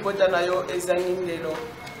biso libota na yo ezangi ndelo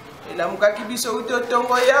elamukaki biso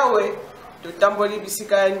utotongo yawe totamboli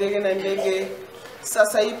bisika ya ndenge na ndenge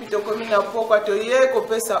sasa yipi tokomi na pokwa toye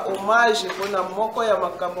kopesa hommage mpona moko ya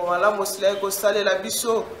makambo malamu osila ekosalela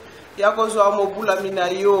biso ya kozwa mobulami na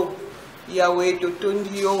yo yawe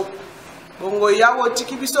totondi yo bongo yawe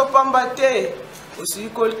otiki biso pamba te osili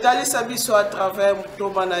kotalisa biso à travers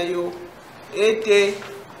motoma na yo ete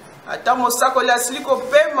ata mosakoli asili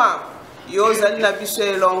kopema yo ozali na biso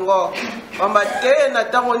elongo pamba te na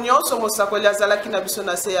ntango nyonso mosakoli azalaki na biso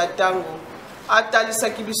na se ya ntango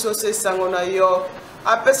atalisaki biso se sango na yo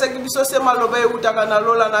apesaki biso se maloba eutaka na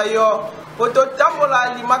lola na yo po totambola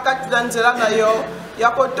alima kati na nzela na yo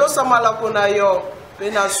ya kotosa malako na yo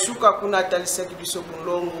mpe na suka kuna atalisaki biso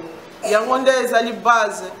bolongo yango nde ezali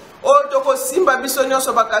base oyo tokosimba biso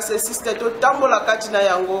nyonso bakasesiste totambola kati na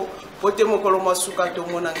yango po te mokolo masuka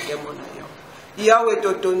tomona nkembo na yo yawe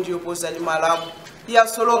totondi yo mpo ozali malamu ya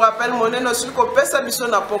solo rappel monene osili kopesa biso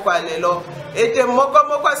na poko ya lelo ete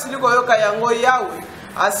moko asili koyoka yango yawe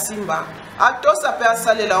asimba atosa mpe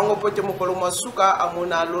asalela yango po te mokolo masuka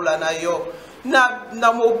amona alola na yo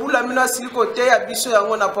na mobula mina siliko te ya biso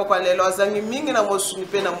yango na pokwa lelo azangi mingi na mosuni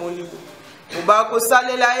pe na molibu oba ko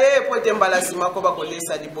salela ye po te mbala sima ko ba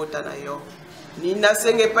kolesa libota na yo ni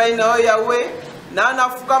nasenge pai na yo yawe na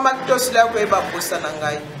nafuka makitosila ko eba posa na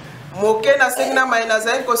ngai moke nasengi na mai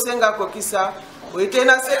nazali kosenga kokisa oite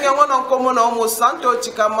nasengi yango na nkombo na omo santo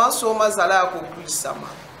tika manso mazala ya kokulisama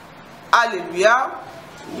Alléluia.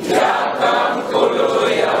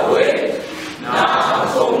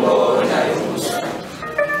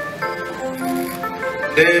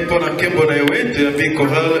 Et pour la Kembo Yahweh, de la vie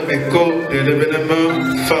chorale, écho de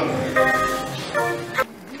l'événement femme.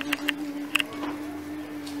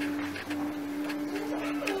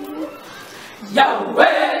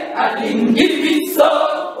 Yahweh alingi biso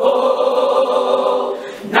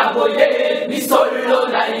naboye bisolo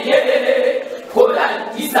na ye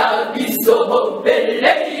kolakisa biso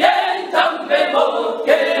mobele ye nzambe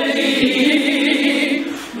mokeli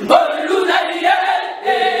ngolu na ye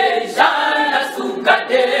eja na suka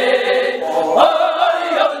te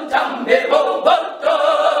oyo nzambe boboto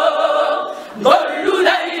ngolu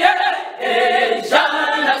na ye eja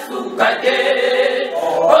na suka te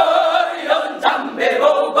oyo nzambe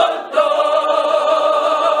boboto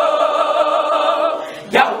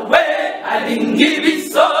Yahweh alingi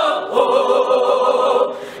biso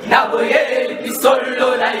naboye bisolo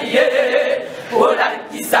na ye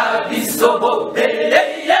olakisa biso bobele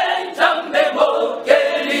ye nzambe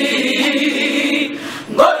mokeli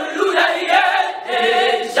ngolu na ye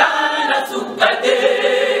eja na suka te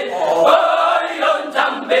oyo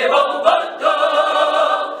nzambe boboto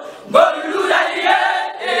ngolu na ye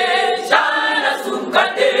eja na suka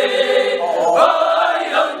te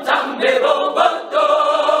oyo nzambe boboto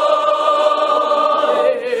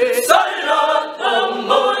solo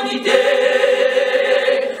tomonite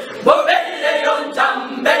bobele yo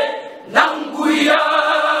nzambe nanguya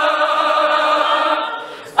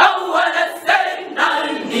awana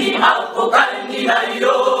senani akokani na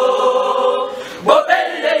yo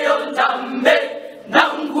bobele yo nzambe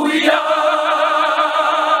nanguya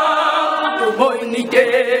tomonite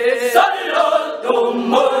solo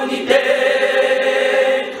tomonite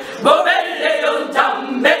bobele yo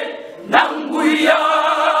nzambe nanguya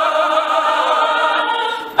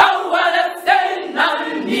awana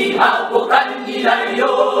senani akokani na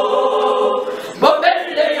yo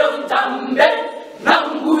bobele yo nzambe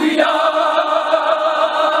nanguya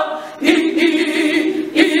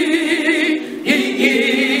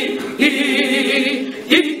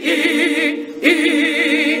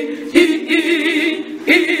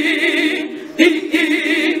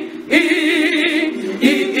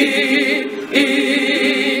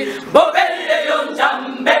bobele yo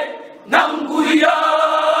nzambe nanguya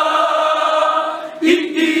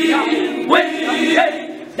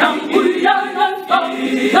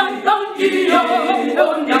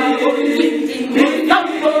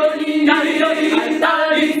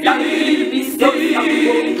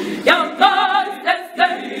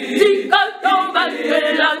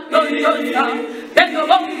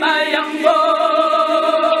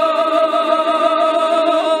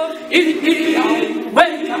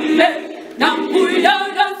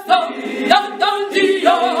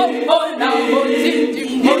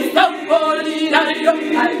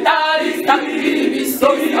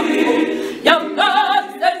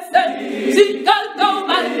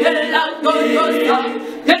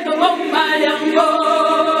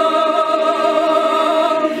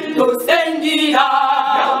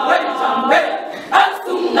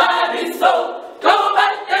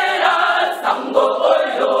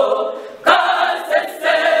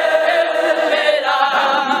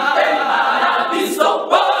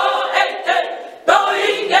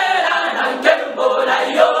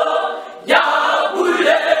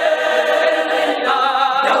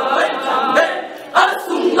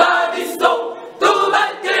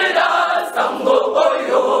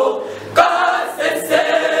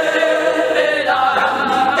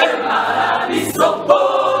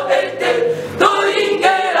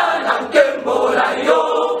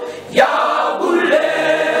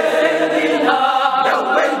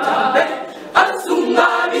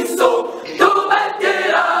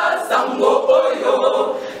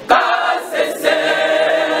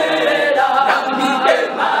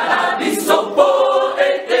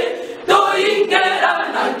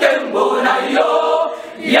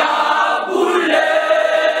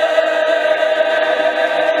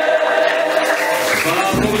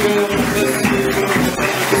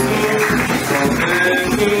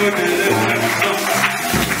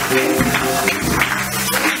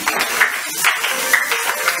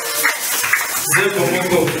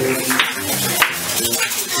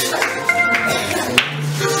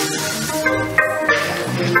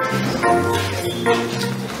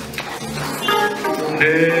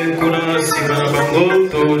kuna sima bango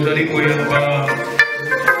tozali koyamba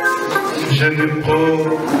jeune pro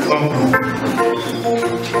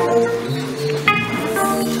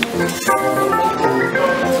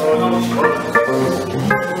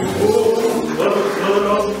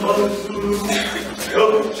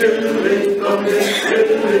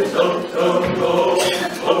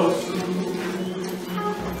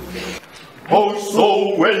Oso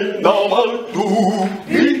wenda matu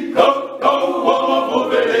ikakawa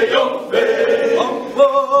mabele yombe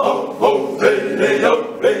mabele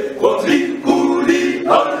yombe kwa likuli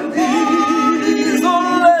andi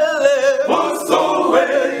zolele oso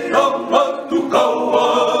wenda matu kawa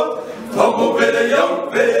mabele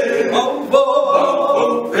yombe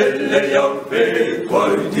mabele yombe kwa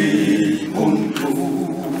limundu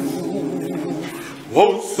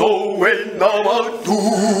oso wenda matu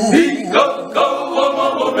ikakawa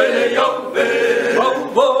mabele yombe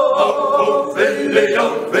mabele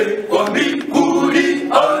yombe kwa likuli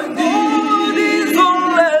andi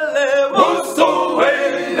zolele oso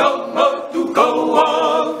wenda matu kawa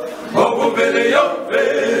mabele yombe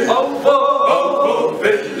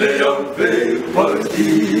mabele yombe kwa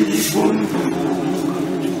limundu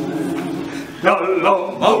yalla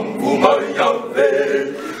mambu mayombe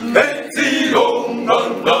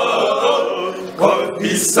Metilonganda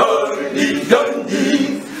Kabisani Yandi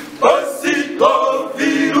Pasita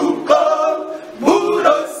Viruka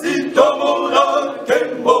Murasita Mona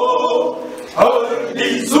Kembo Hardi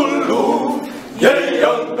Zulu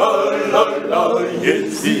Yeyangalala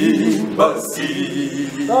Yezi Basi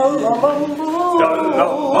Yalla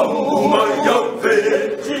Mambu Mayave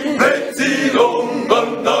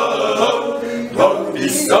Metilonganda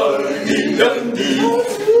Kabisani Yandi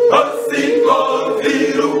Pasita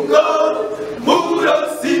Viruka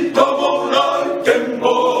Murasita Mona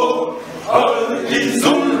Kembo Hardi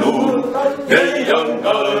Zulu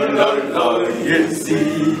Yeyangalala Yezi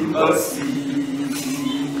Basi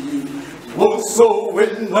Oso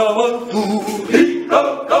wena matu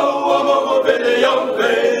ikakawa mabele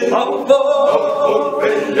yombe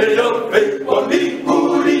mabele yombe kwa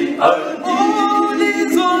mikuri andi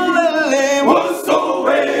zolele oso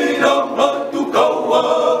wena matu kawa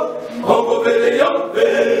mabele yombe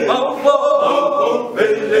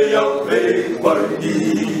mabele yombe kwa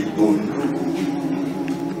limundu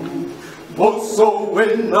oso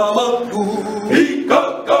wena matu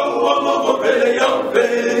ikakawa mabele yombe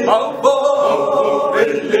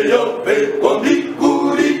mabele yombe kwa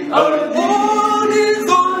mikuri andi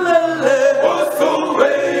zolele oso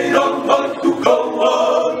wena matu kawa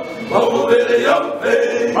mabele yombe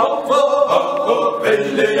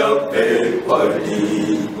mabele yombe kwa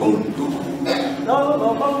limundu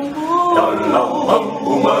yalla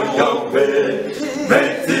mambu mayombe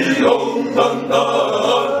metilonganda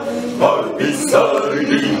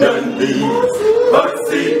Marbisari Yandi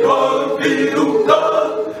Masika Viruka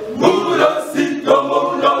Murasita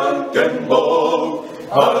Mona Kembo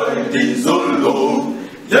Hardi Zulu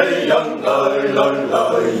Yeyangalala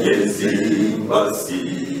Yezi Basi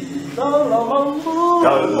Yalla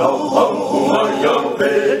Mambu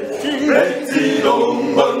Mayombe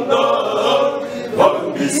Metilonganda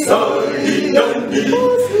Marbisari Yandi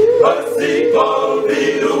Masika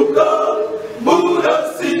Viruka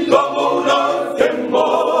Murasita Mona Kembo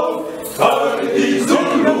Hardi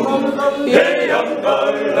Zulu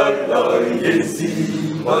Yeyangalala Yezi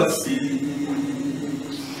Basi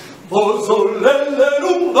Bozolele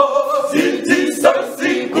Lunga Siti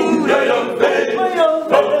Sasi Kuya Yambe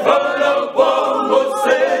Papara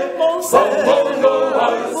Wamose Samono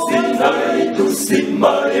Asina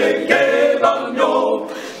Itusima Yeke Banyo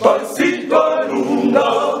Pasita Lunga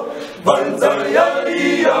Banzaya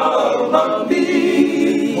Iya Mami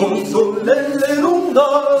Bozolele Lunga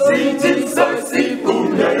Siti Sasi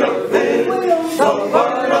Kuya Yambe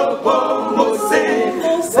Papara Wamose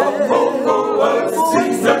Samono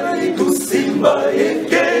Asina Itusima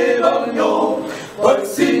Yeke Banyo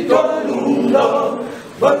Pasita Lunga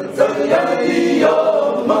Banzaya Iya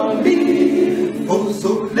Mami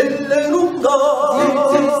Bozolele Lunga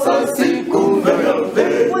Siti Sasi Kuya Yambe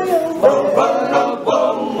Papara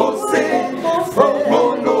Wamose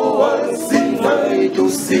Samono Asina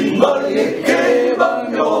Itusima Yeke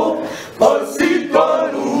Banyo Pasita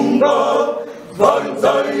Lunga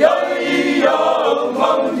Banzaya Iya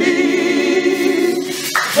Mami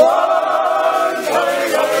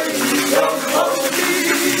Banzaya Iya Mami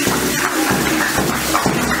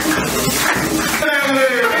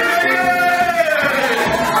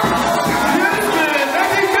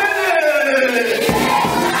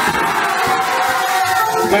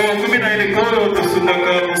kumi na ile kolo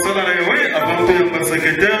tosungaka mosala na yewe avant toyamba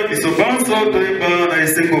secrétaire biso banso toyemba na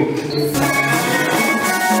esengo.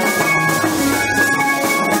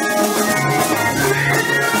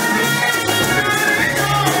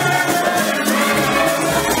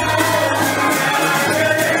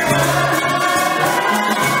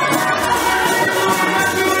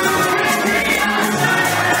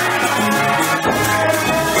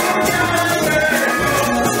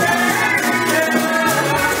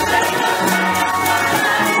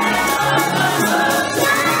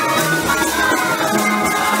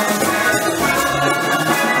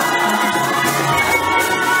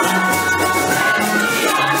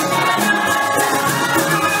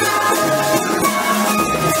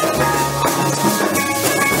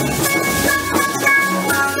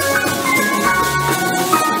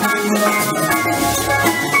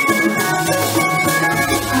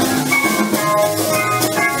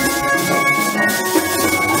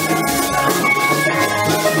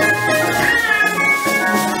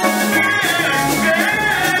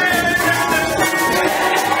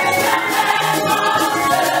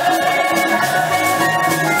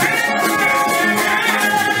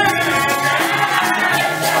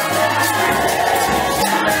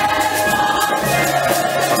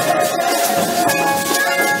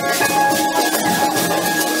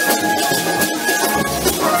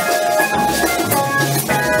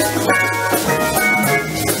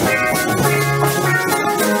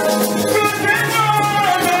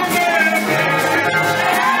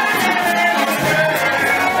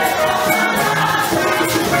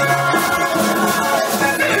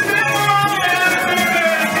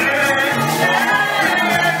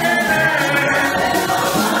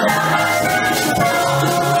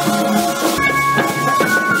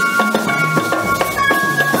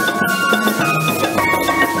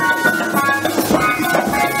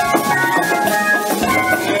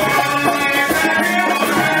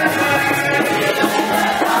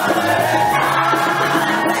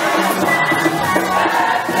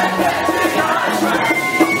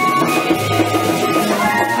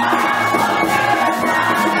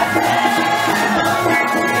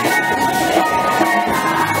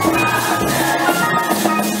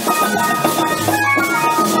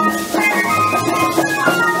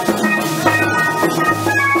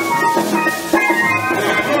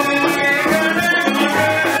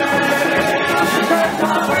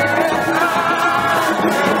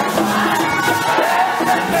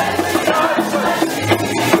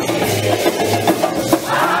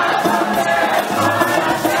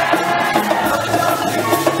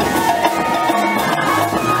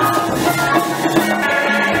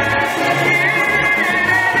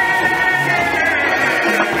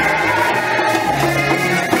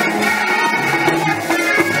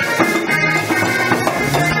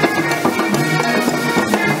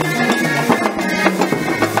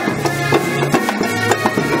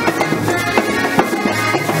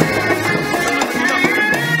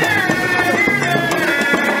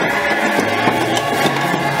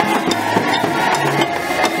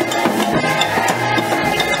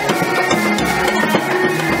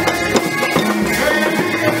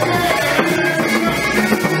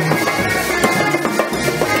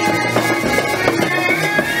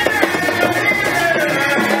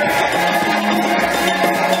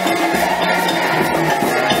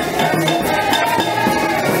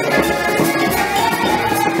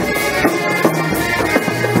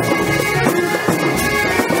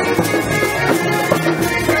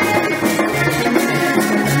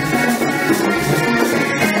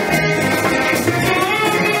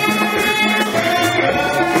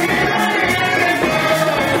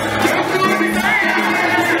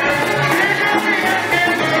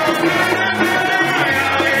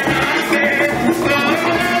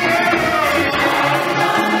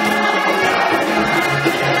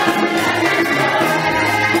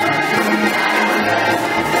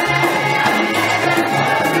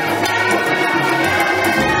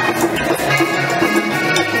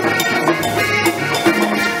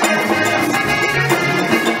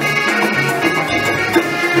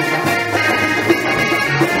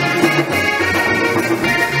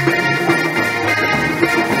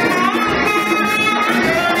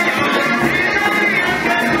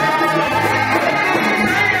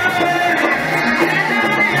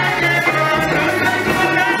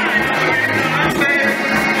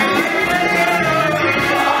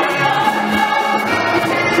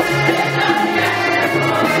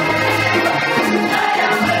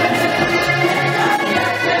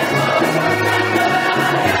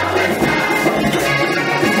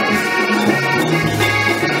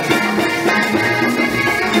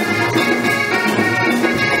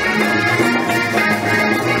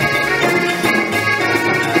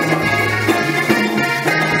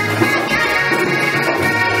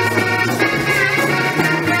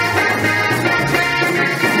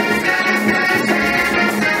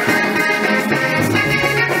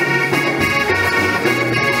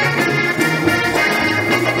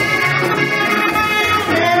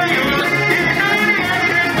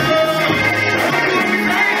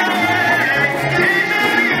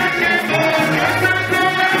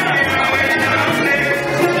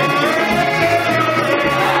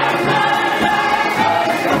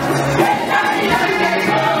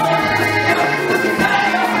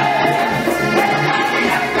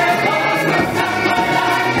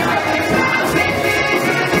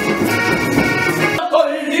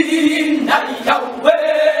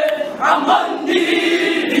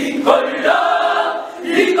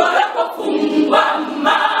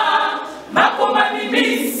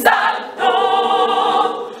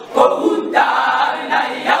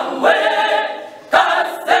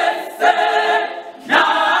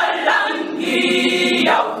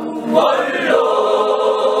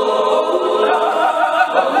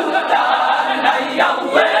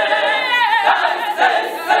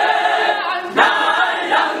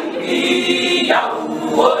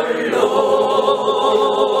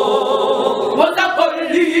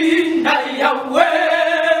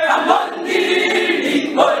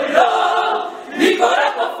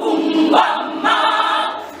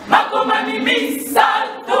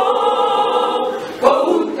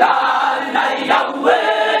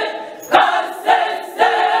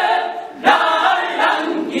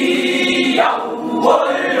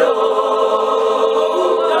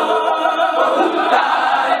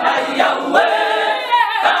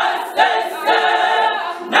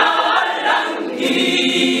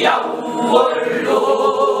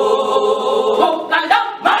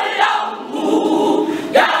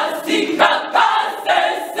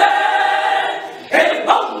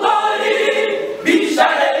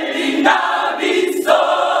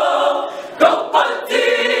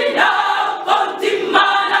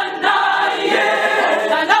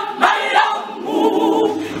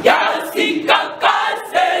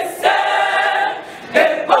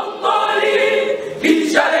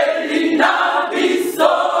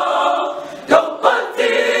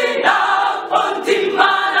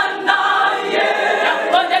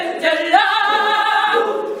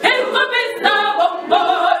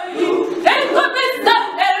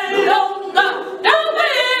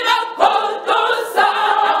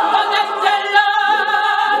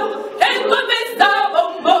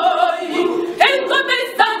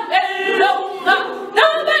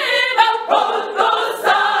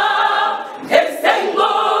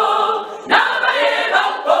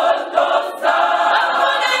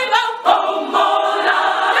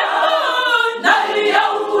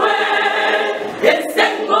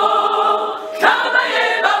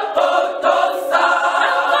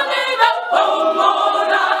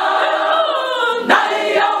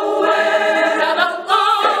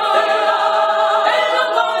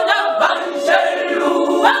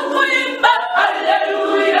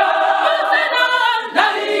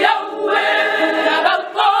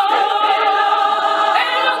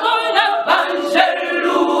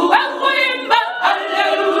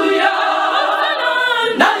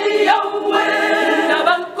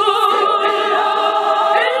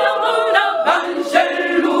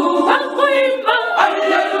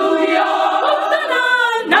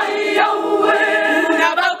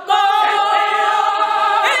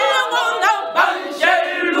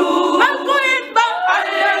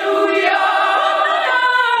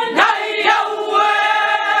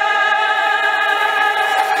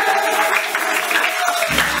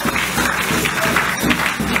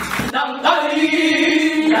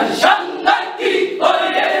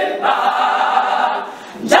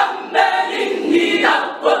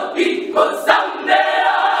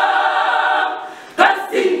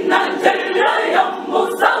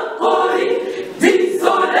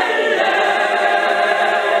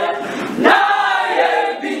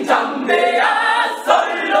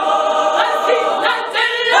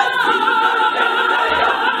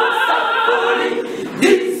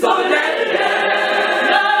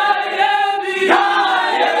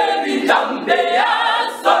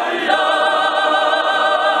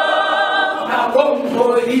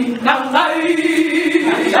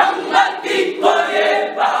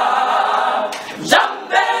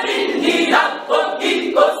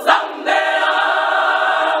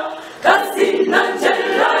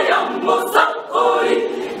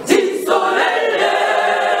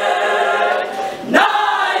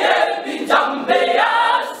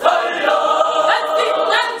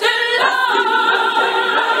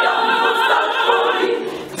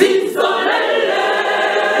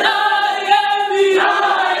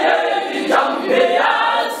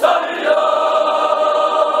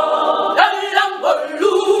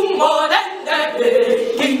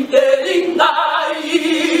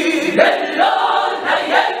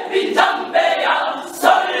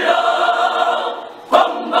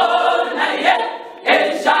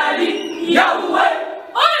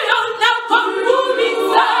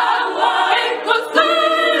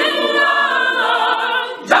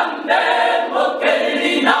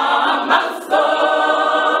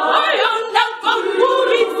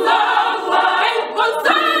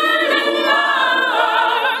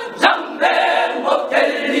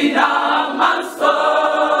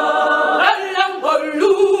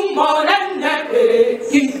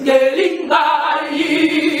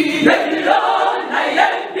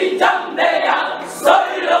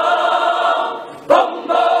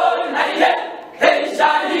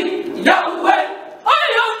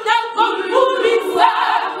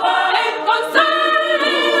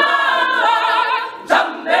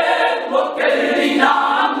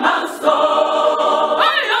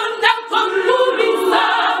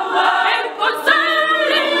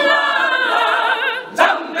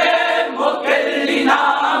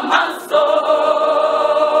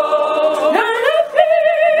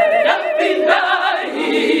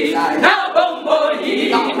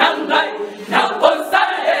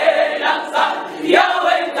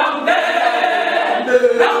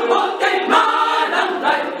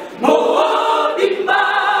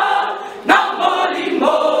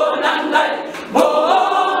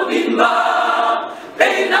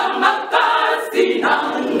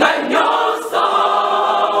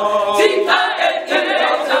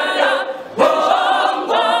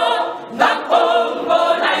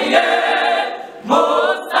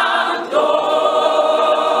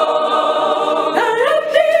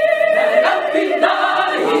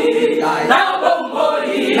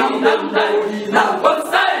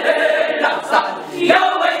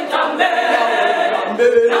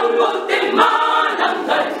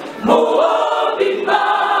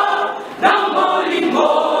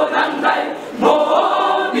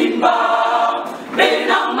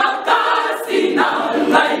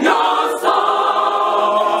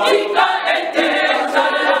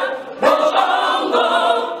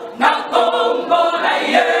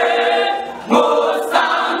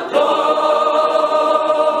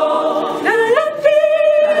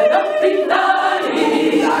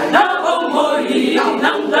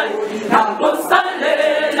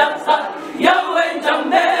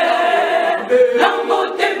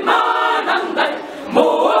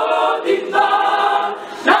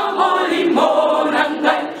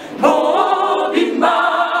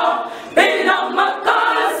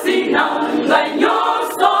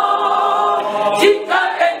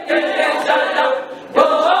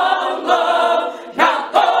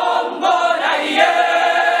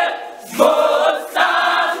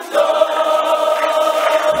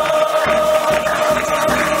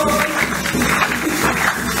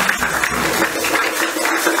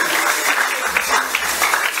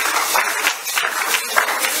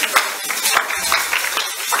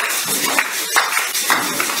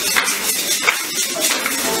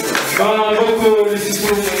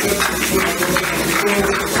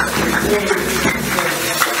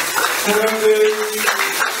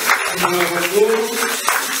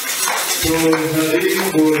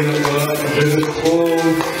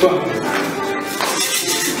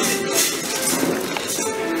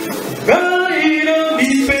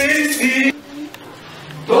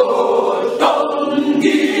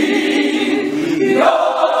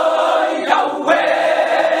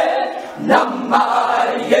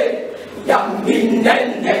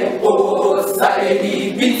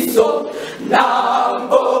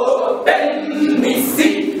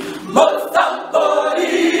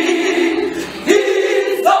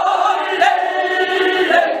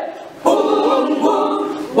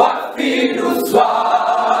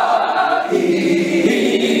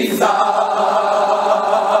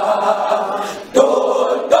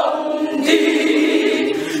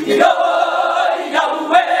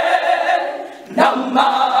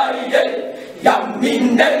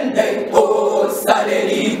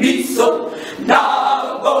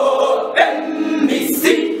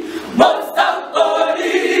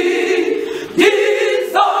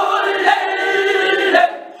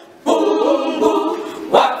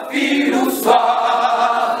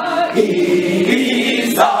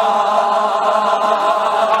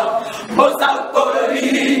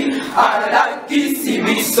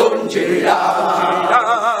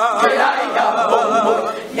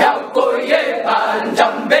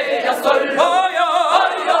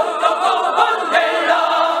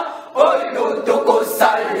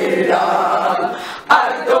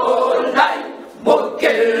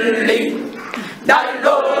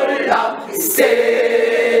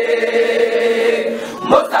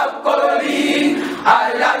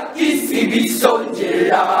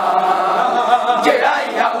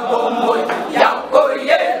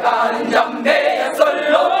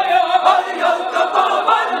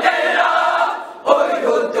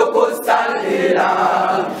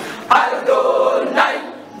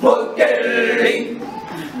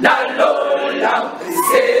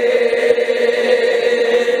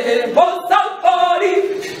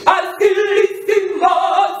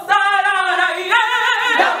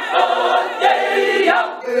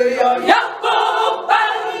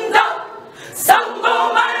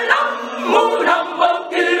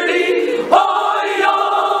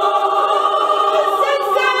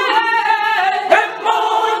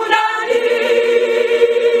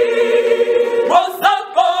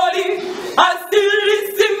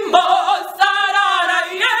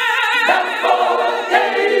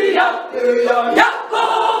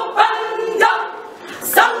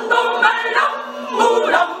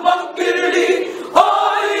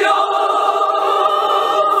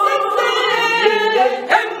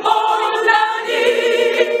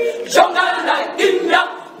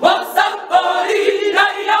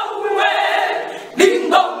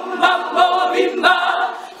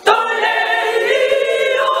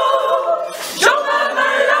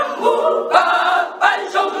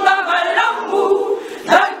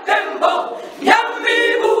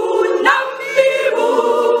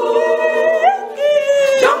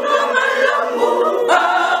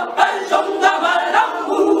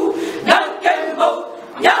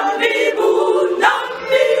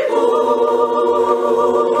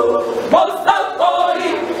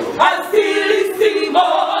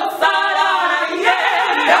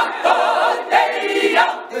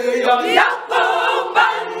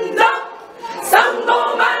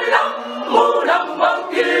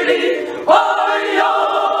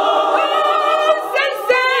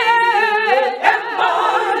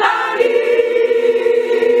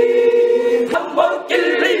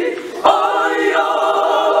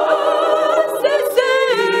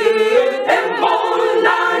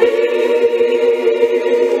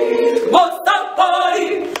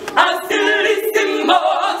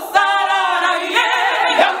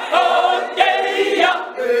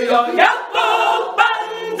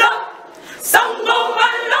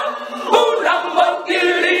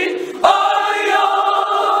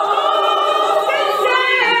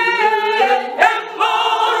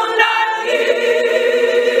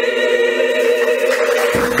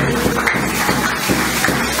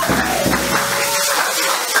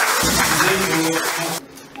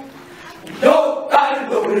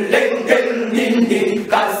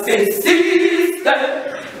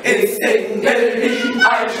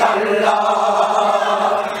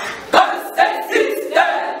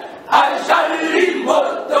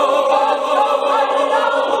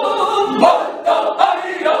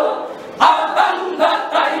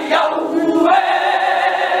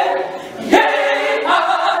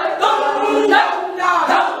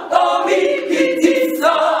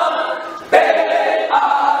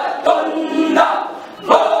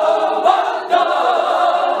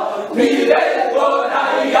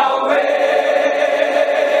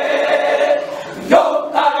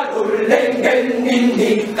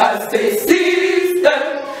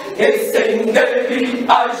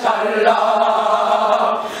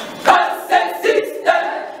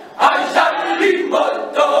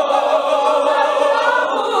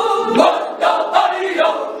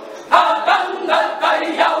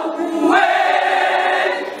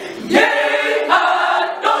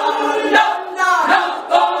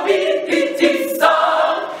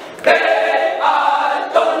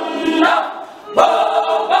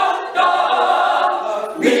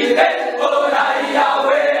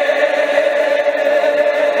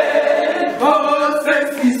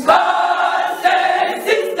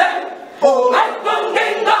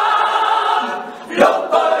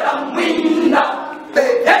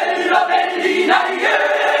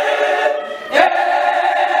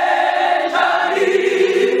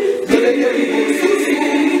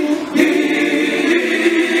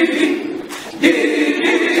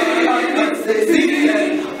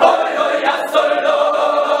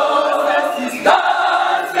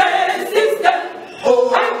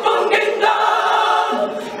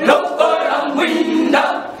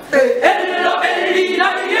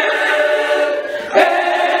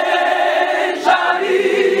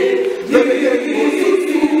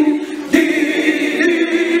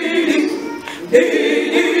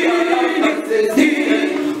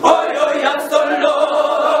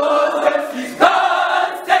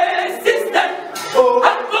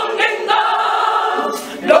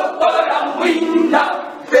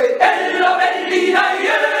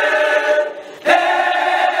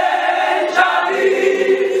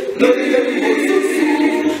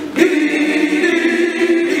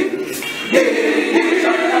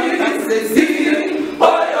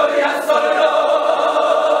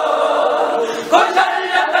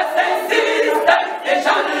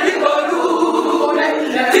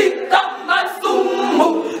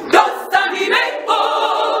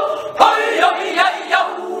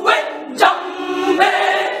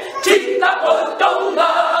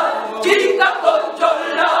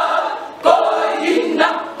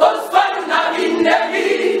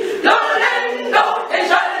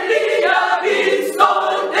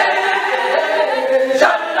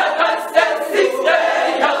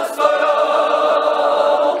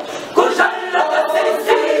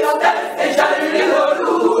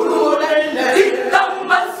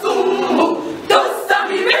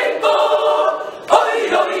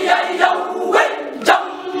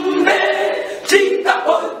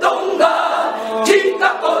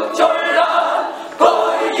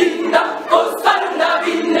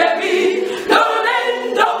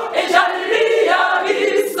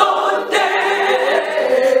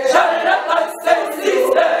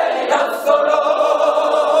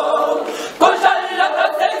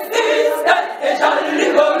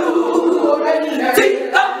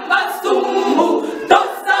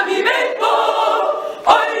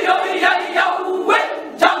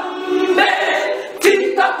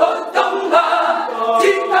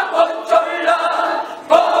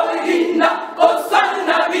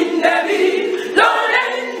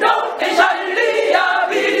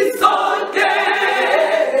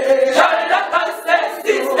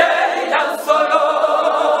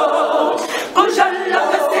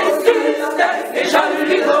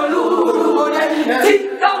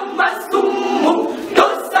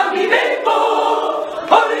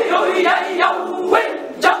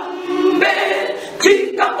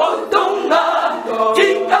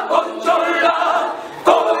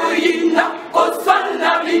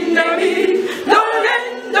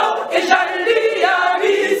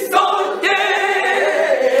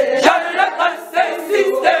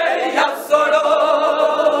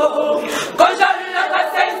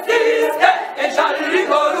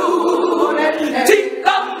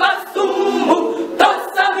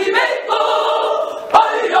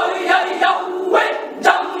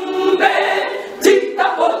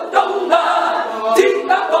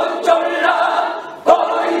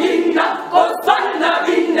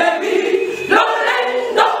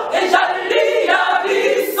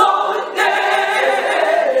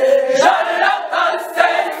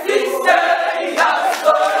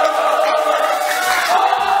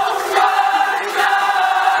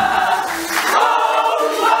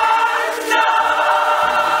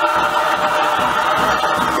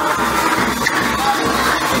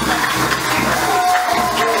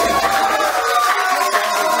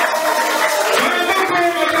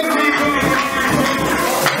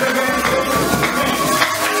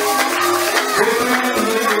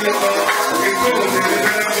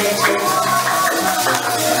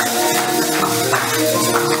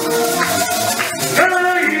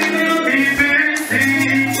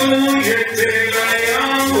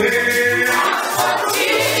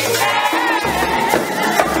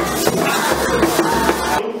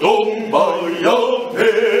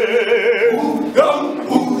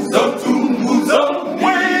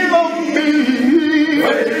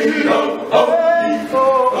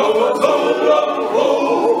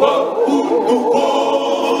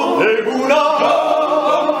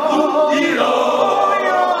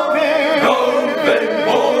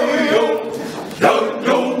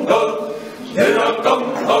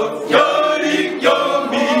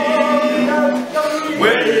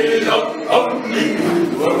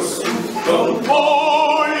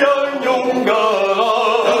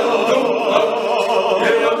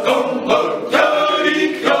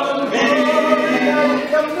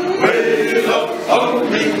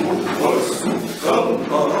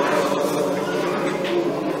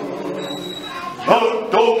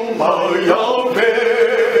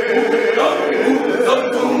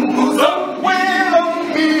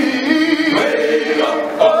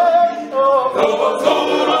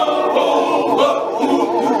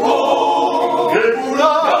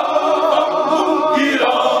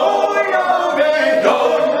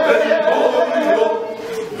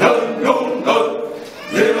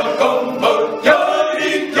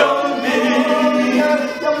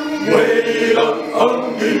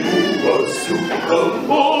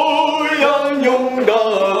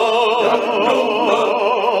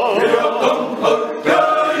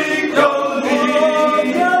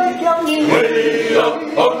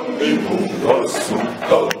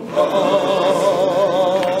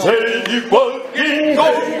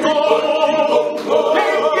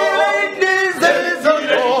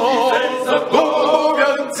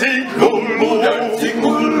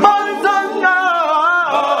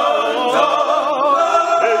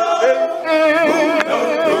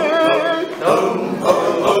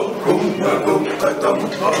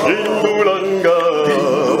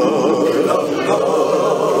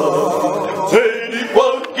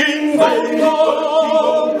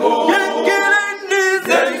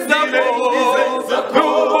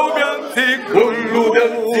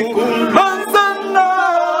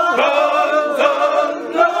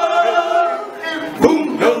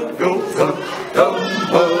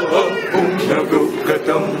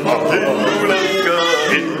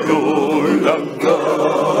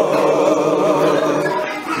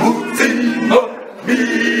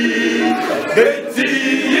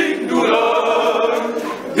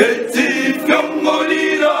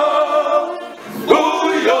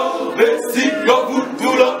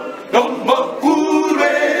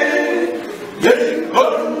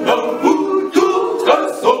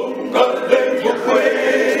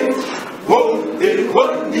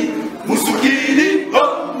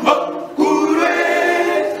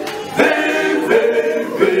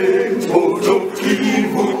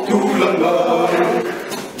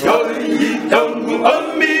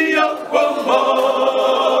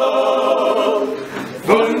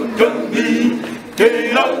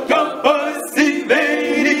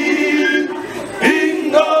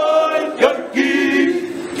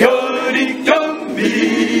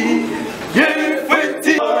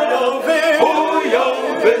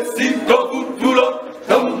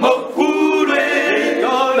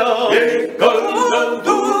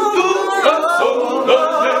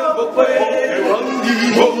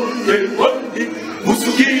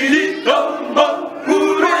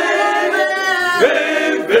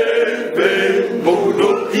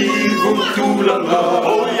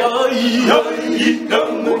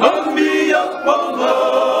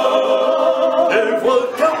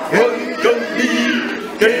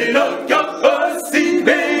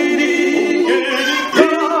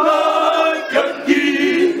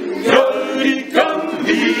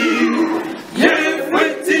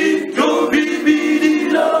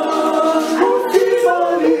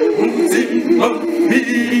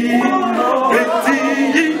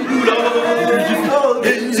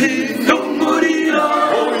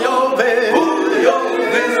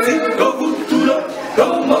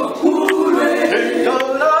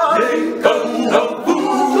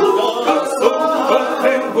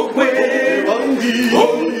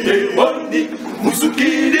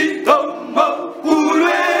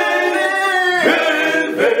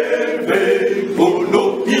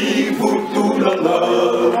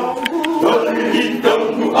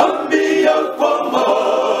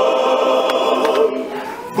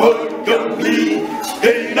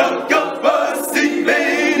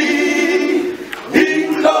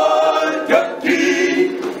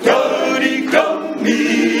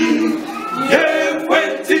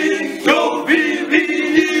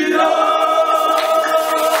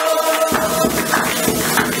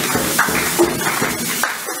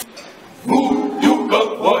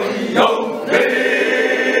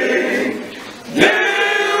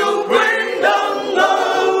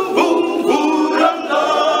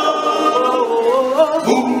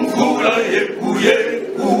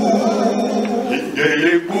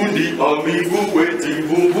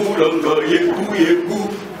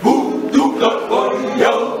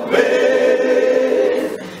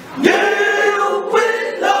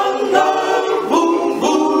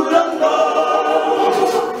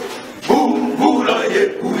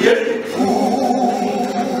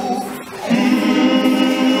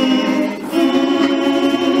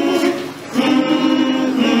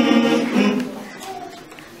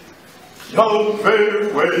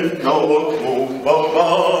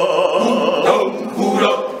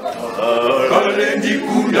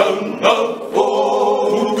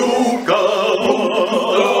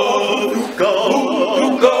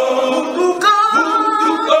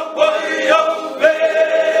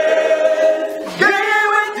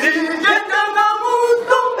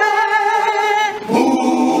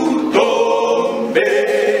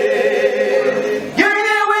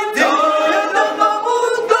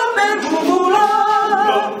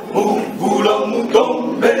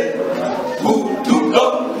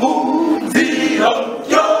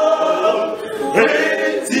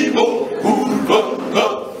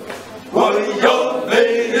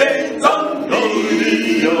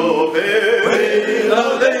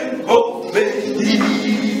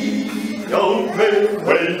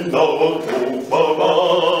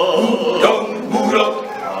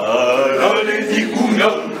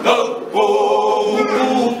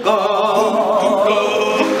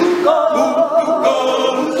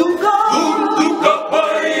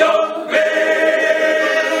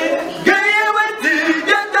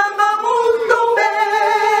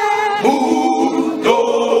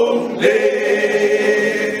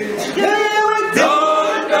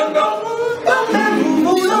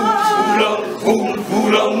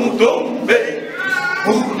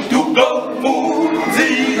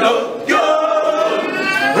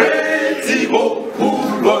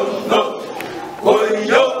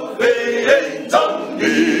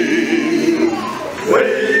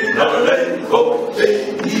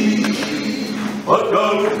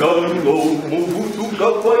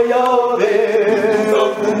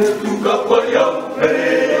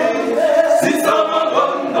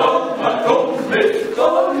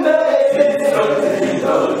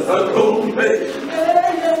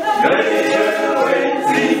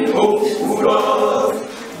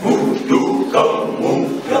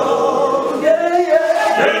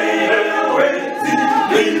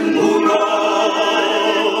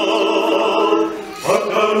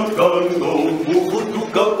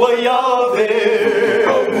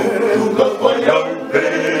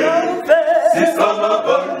 Si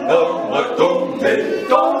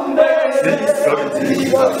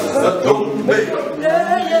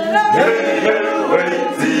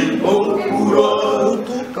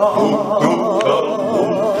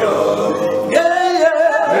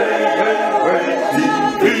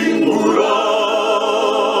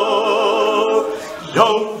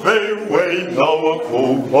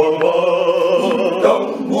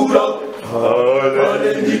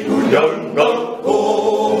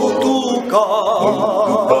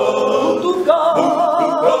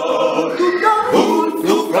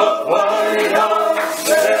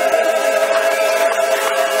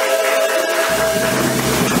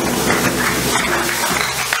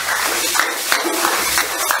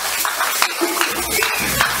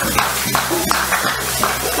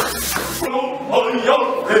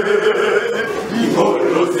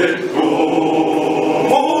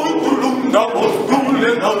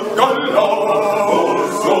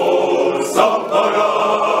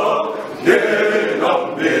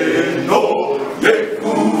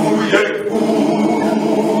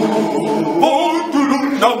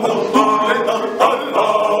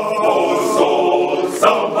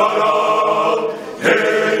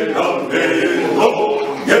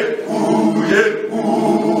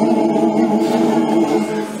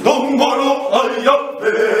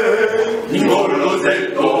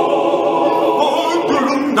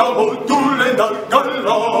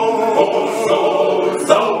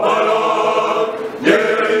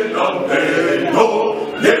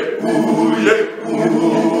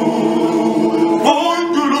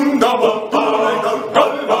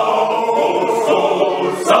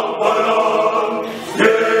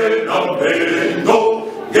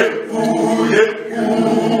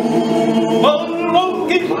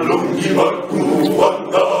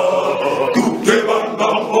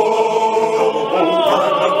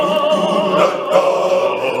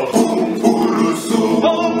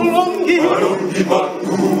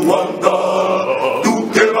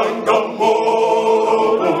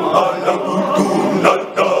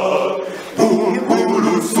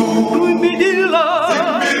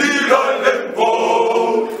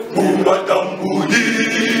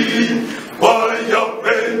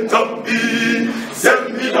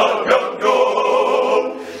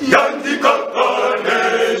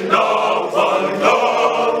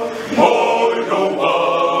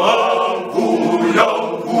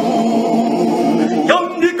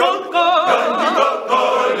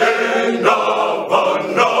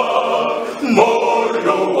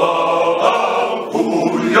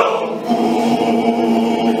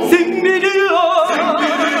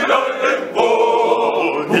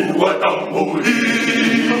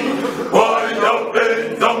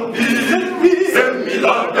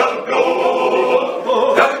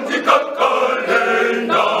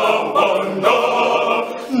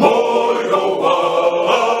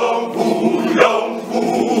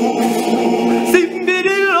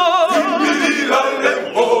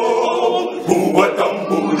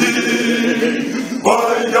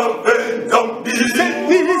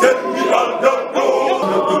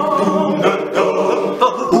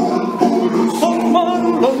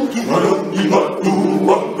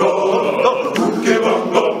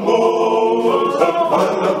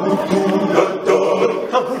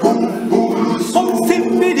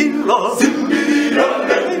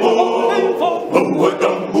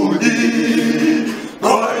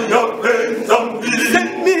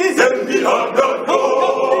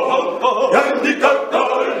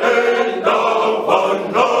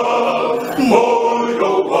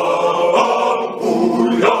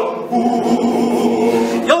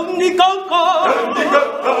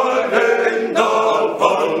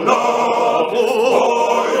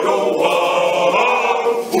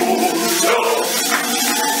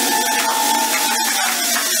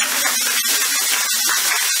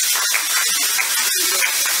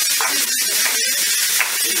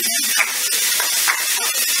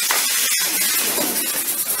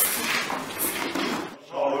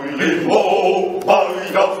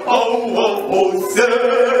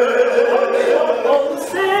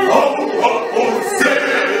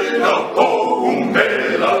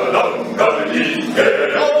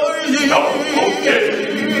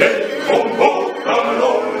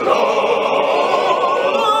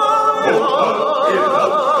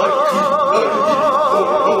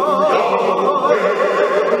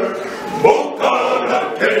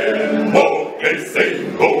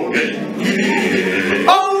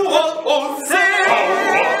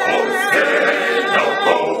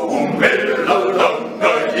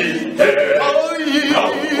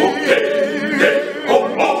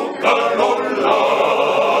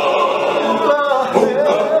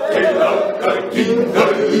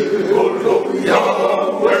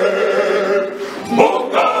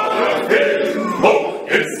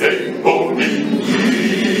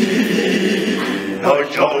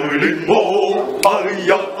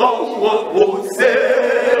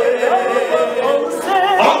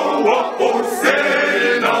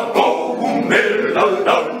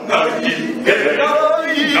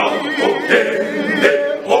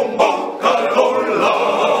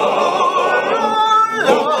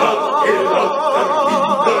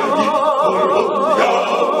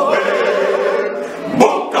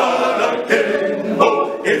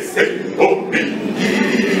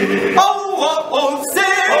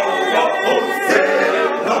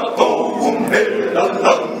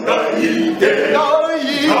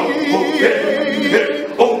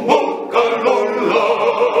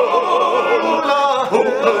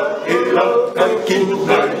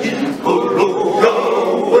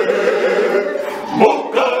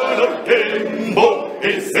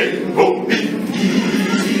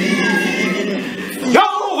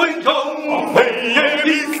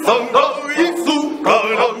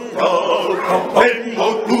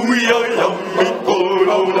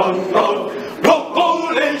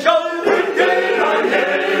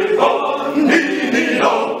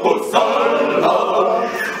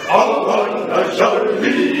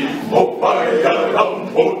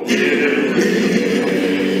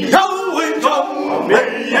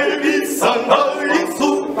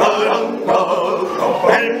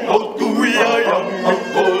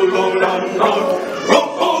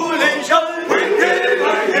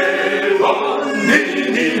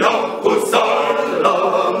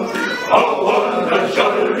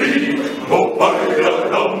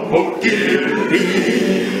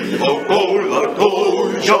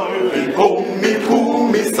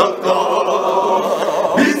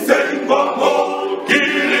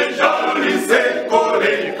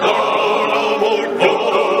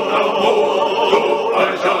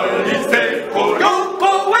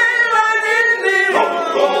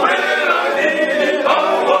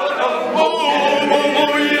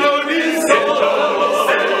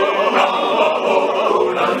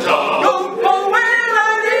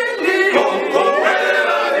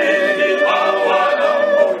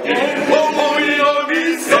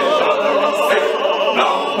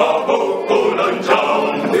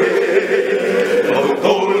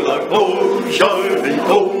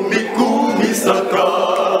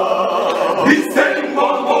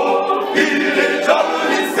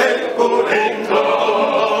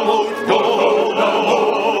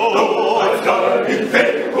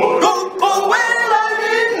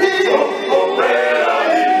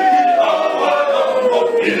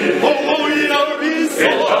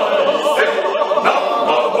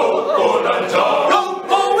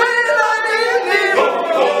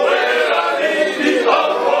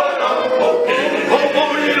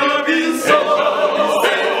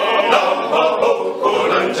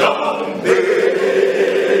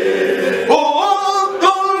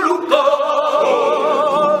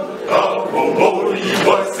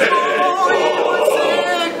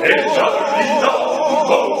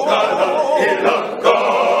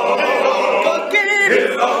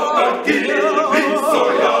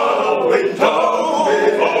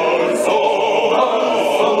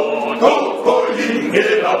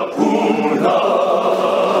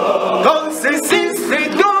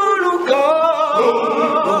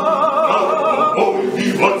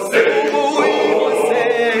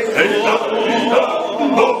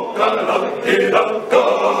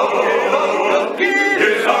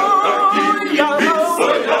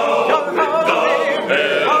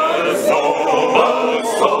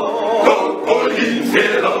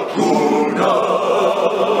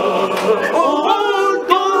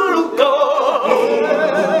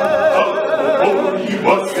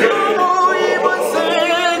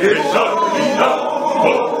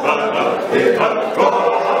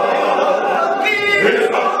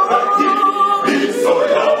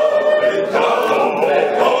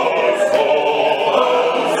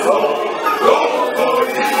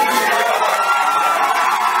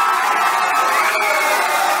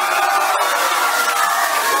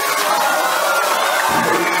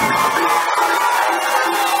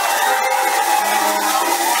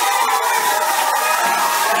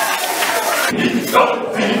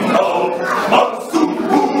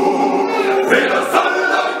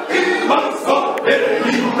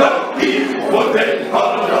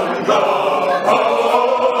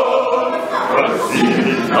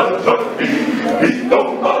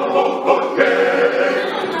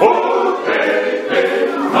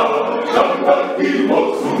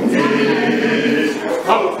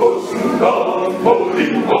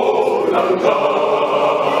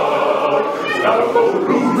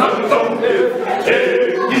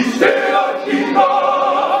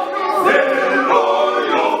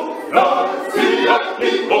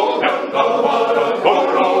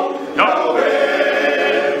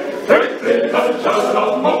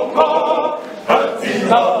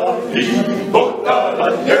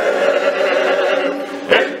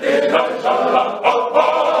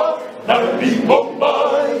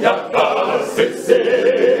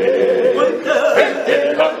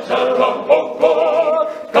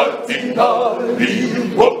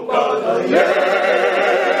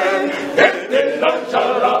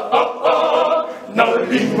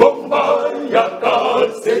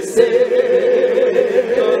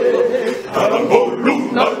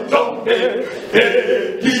Luna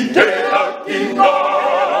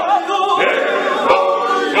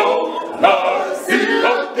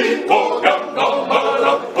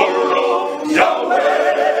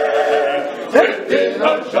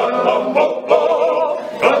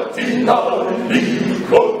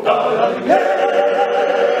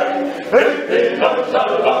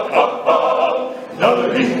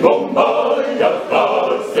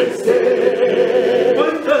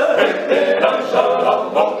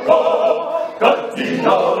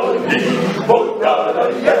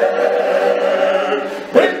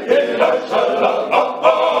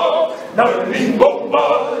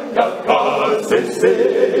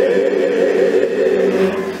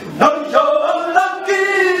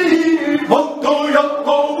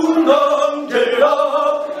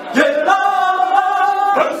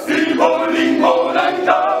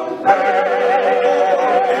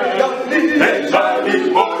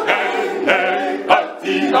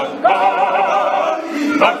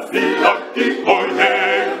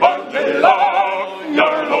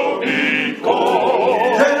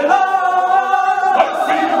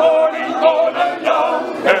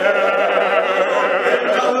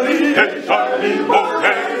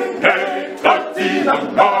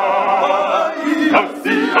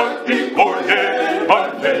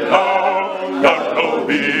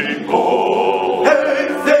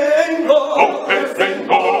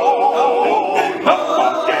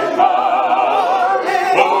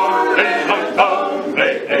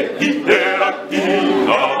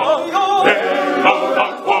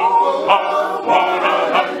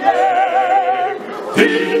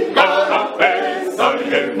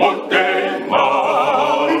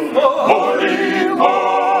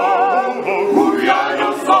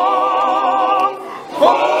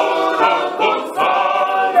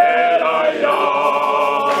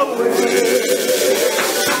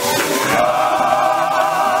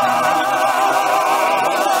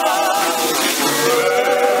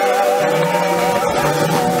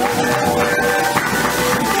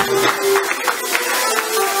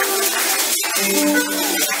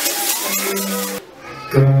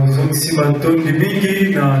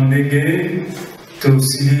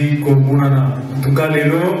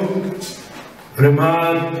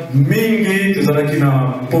Vraiment, mingi tuzalaki na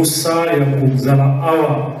posa ya kozala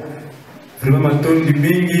awa. Vraiment matondi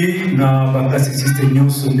mingi na bakasisiste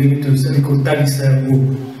nyonso ndenge tozali kotalisa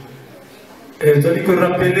yango. Tozali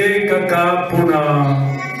korapele kaka mpona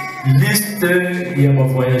liste ya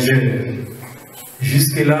bavoyageurs.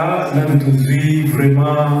 Jusque là, nous tozwi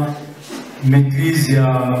vraiment maîtrise ya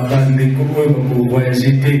bandeko oyo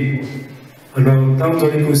bakovoyage. Alors, tant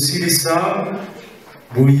tozali kosilisa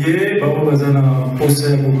boye bao bazana posa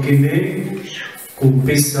ya kokende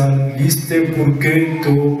kopesa liste pour que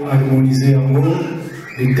to harmoniser yango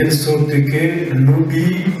de telle sorte que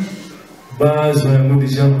lobi bazwa yango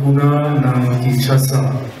déjà kuna na Kinshasa.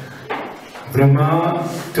 Vraiment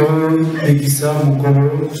to ekisa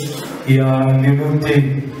mokolo ya lelo te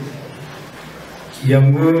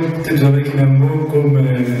yango te tozalaki nango comme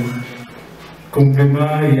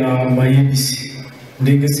complément ya mayebisi.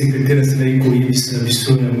 Ndenge secrétaire asilaki koyebisa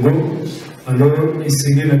biso yango, alors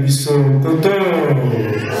esenge na biso koto.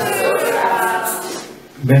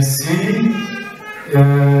 Merci.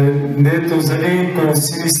 Nde tozali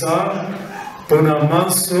kosilisa mpona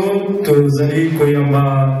manso tozali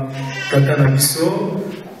koyamba kaka na biso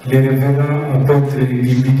le révérend apôtre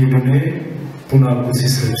Ville de Brazzaville mpona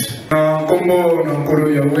kosilisa biso. Na nkombo na nkolo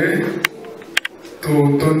Yawe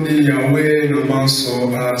totondi Yawe na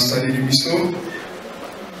manso asaleli biso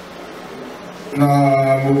na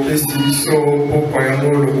bopesi biso pokwa yango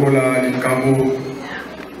lokola likambo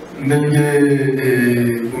ndenge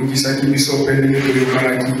ebongisaki biso mpe ndenge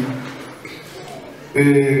toyokalaki mpe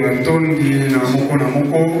matondi na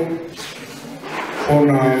moko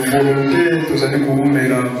mpona volonté tozali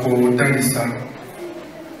kowumela kotalisa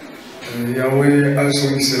Yawe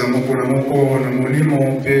azongisela moko na molimo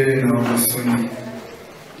mpe na mosoni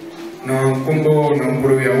na nkombo na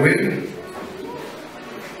nkolo Yawe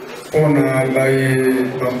mpona baye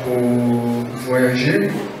bakovoyage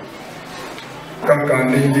kaka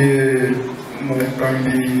ndenge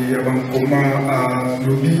mokambi ya bankoma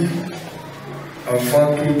alobi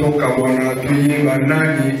avatu tokabwana toyeba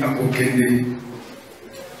nani akokende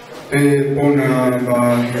mpe mpona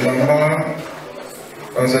bilamba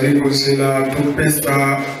bazali kozela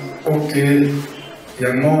topesa oke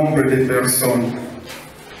ya nombre de personnes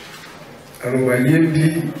alo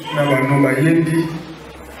bayembi na bano bayembi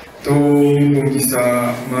to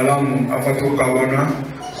bongisa malamu afa tokabwana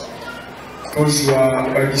tozwa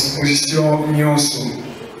badisposition nyonso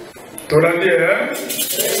tolandi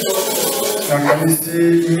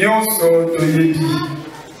nakanisi nyonso toyebi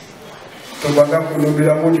tobanda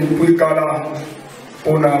kolobela mo depuis kala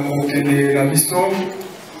mpona kokende na biso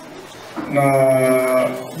na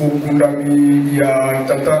bokundami ya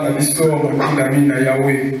tata na biso mokindami na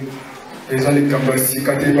yawe eza likambo ya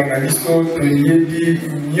sika te bana biso toyebi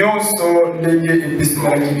nyonso ndenge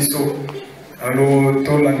epesemelaki biso alo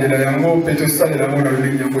tolandela yango mpe tosalela yango na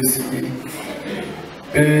lolenge yango esiki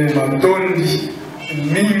mpe matondi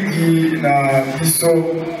mingi na biso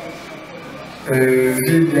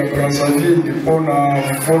ville ya Brazzaville mpona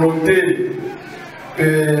volonté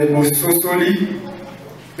mpe bososoli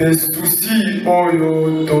mpe susi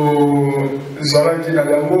oyo tozalaki na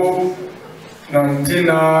yango na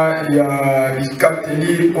ntina ya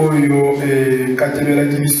bikateli oyo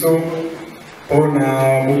ekatelelaki biso mpona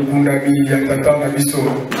bokundami ya tata na biso.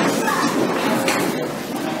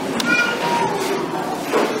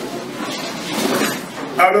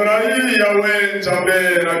 Adonai Yawe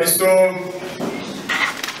Nzambe na biso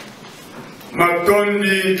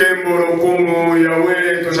matondi kembolo kumu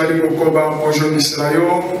Yawe tozali kokoba mojondisela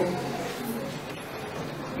yo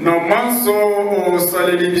na manso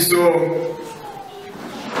osaleli biso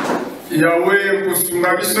Yawe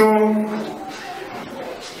kosunga biso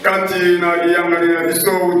kati na liyangani na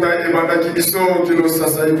biso uta ebandaki biso kino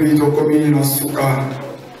sasa hivi tokomi na suka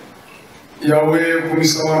Yawe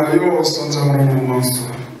kumisama na yo sanzamana na manso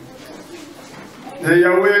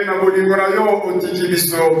Yawe na bolingo na yo otiki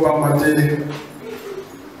biso pamba te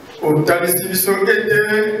otalisi biso ete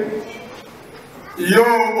yo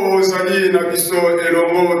ozali na biso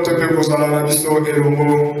elongo to mpe kozala na biso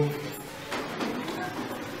elongo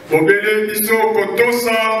obele biso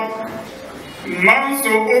kotosa manso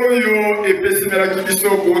oyo epesemelaki biso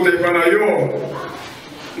kouta epa na yo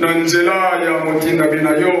na nzela ya motindami na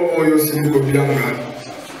yo oyo osili kobianga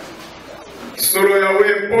solo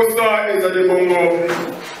Yawe posa ezali bongo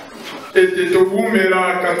ete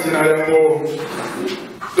towumela kati na yango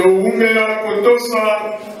towumela kotosa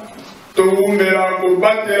towumela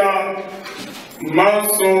kobatela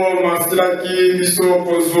manso masilaki biso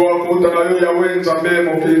kozwa kouta na yo Yawe Nzambe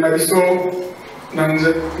mokili na biso na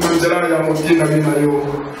nzela ya motindami na yo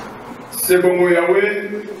se bongo Yawe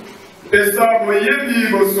pesa boyebi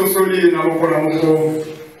bososoli na moko na moko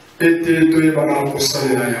ete toyebana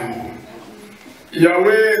kosalela yango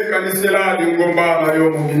Yawe kanisela lingomba na yo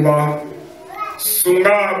mobimba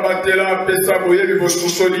sunga batela pesa boyebi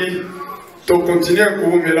bososoli to continue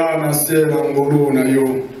kuumela na se na ngolu na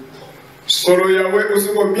yo solo Yawe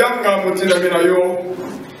osiko bianga motindami na yo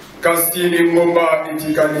kasi lingomba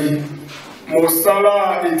etikali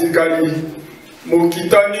mosala etikali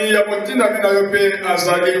mokitani ya motindami na yo mpe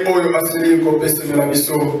azali oyo asili kopesemela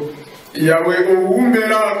biso Yawe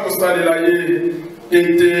oumela kosalela ye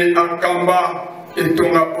ete akamba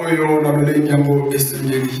etonga oyo na lolenge yango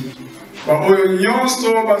esengeli baoyo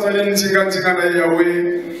nyonso bazali nzinga na Yawe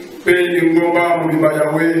mpe lingomba mobimba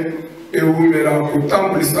Yawe eumela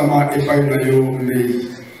kotambulisama epai na yo mbei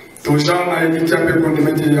toja na elikya mpe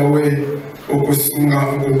kondimete Yawe okosunga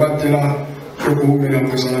okobatela okoumela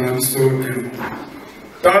kozala na biso elo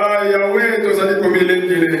tala Yawe tozali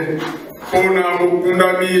komilengele mpona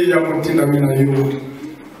bokundami ya motindami na yo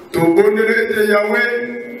tobondele ete Yawe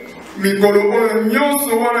mikolo oyo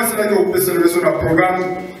nyonso wana esilaki kopesela biso na programe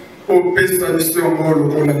opesa biso yango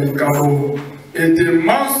lokola likabo ete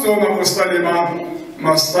manso makosalema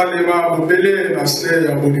masalema bobele na se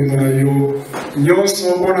ya bolingo na yo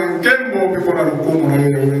nyonso mpona nkembo mpe mpona lokumu na yo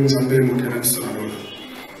Yawe Nzambe mokili na biso na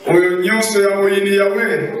lola oyo nyonso ya moyini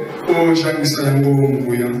Yawe ojangisa yango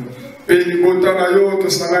nguya mpe libota na yo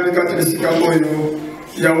tosangani kati lisika oyo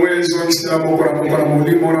Yawe ezongisela moko na moko na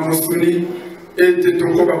molimo na mosuni ete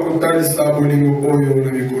tokoba kotalisa bolingo oyo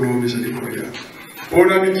na mikolo ezali koya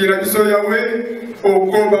mpona mikili na biso Yawe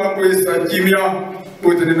okoba koyesa kimia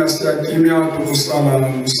po ete na se ya kimia tokosala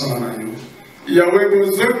mosala na yo Yawe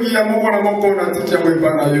bozongi ya moko na moko na tiki yango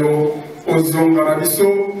epa na yo ozonga na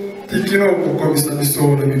biso tikino okokomisa biso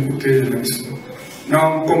na mikuke na biso na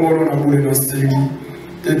nkombolo na bule na sengi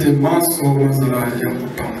tete manso mazala ya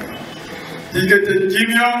kopanga tikete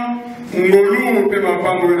kimia ngolu mpe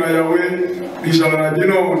mapambo na Yawe bijala na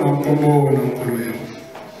bino na nkombo na nkolo yo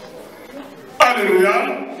Alleluya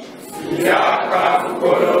yaka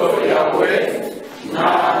nkolo Yawe na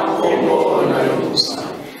nkombo na yo musa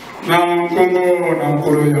na nkombo na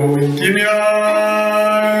nkolo Yawe kimia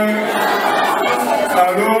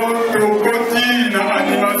alo tokoti na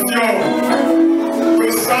animation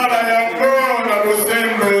tosala yango na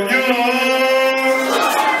bosembo nyo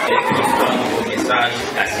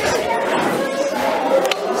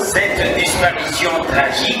cette disparition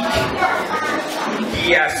tragique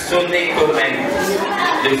qui a sonné comme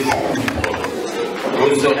un de foudre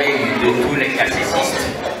aux oreilles de tous les catéchistes,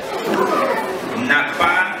 n'a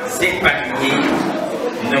pas épargné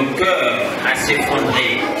nos cœurs à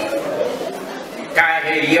s'effondrer, car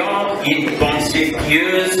ayant une pensée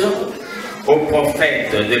pieuse au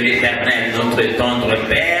prophète de l'Éternel, notre tendre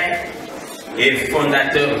Père, et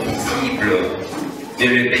fondateur visible de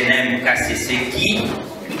l'EBNM KCC qui,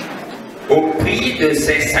 au prix de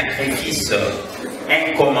ses sacrifices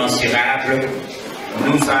incommensurables,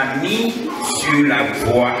 nous a mis sur la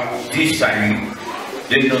voie du salut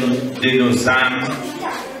de nos âmes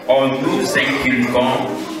en nous inculquant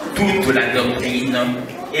toute la doctrine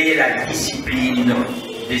et la discipline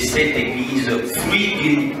de cette Église, fruit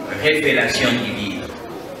d'une révélation divine.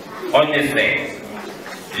 En effet,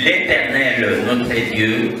 l'Éternel, notre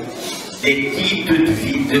Dieu, de qui toute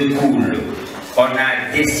vie découle, on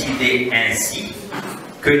a décidé ainsi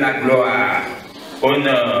que la gloire,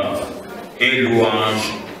 honneur et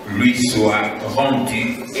louange lui soient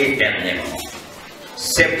rendues éternellement.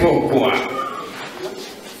 C'est pourquoi,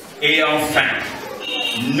 et enfin,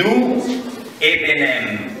 nous,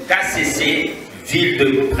 MPUNGU KCC, Ville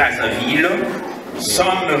de Brazzaville,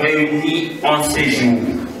 sommes réunis en séjour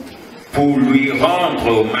pour lui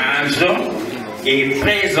rendre hommage et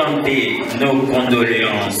présenter nos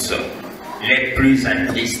condoléances les plus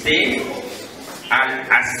attristées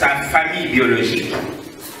à sa famille biologique,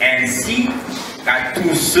 ainsi qu'à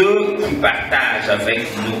tous ceux qui partagent avec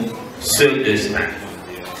nous ce destin.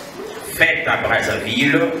 Fête à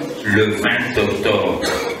Brazzaville le 20 octobre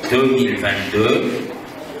 2022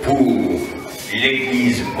 pour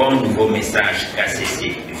l'Église Bon Nouveau Message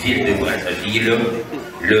KCC Ville de Brazzaville,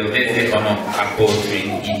 le révérend apôtre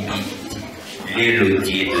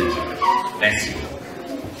l'élodier de Dieu. Merci.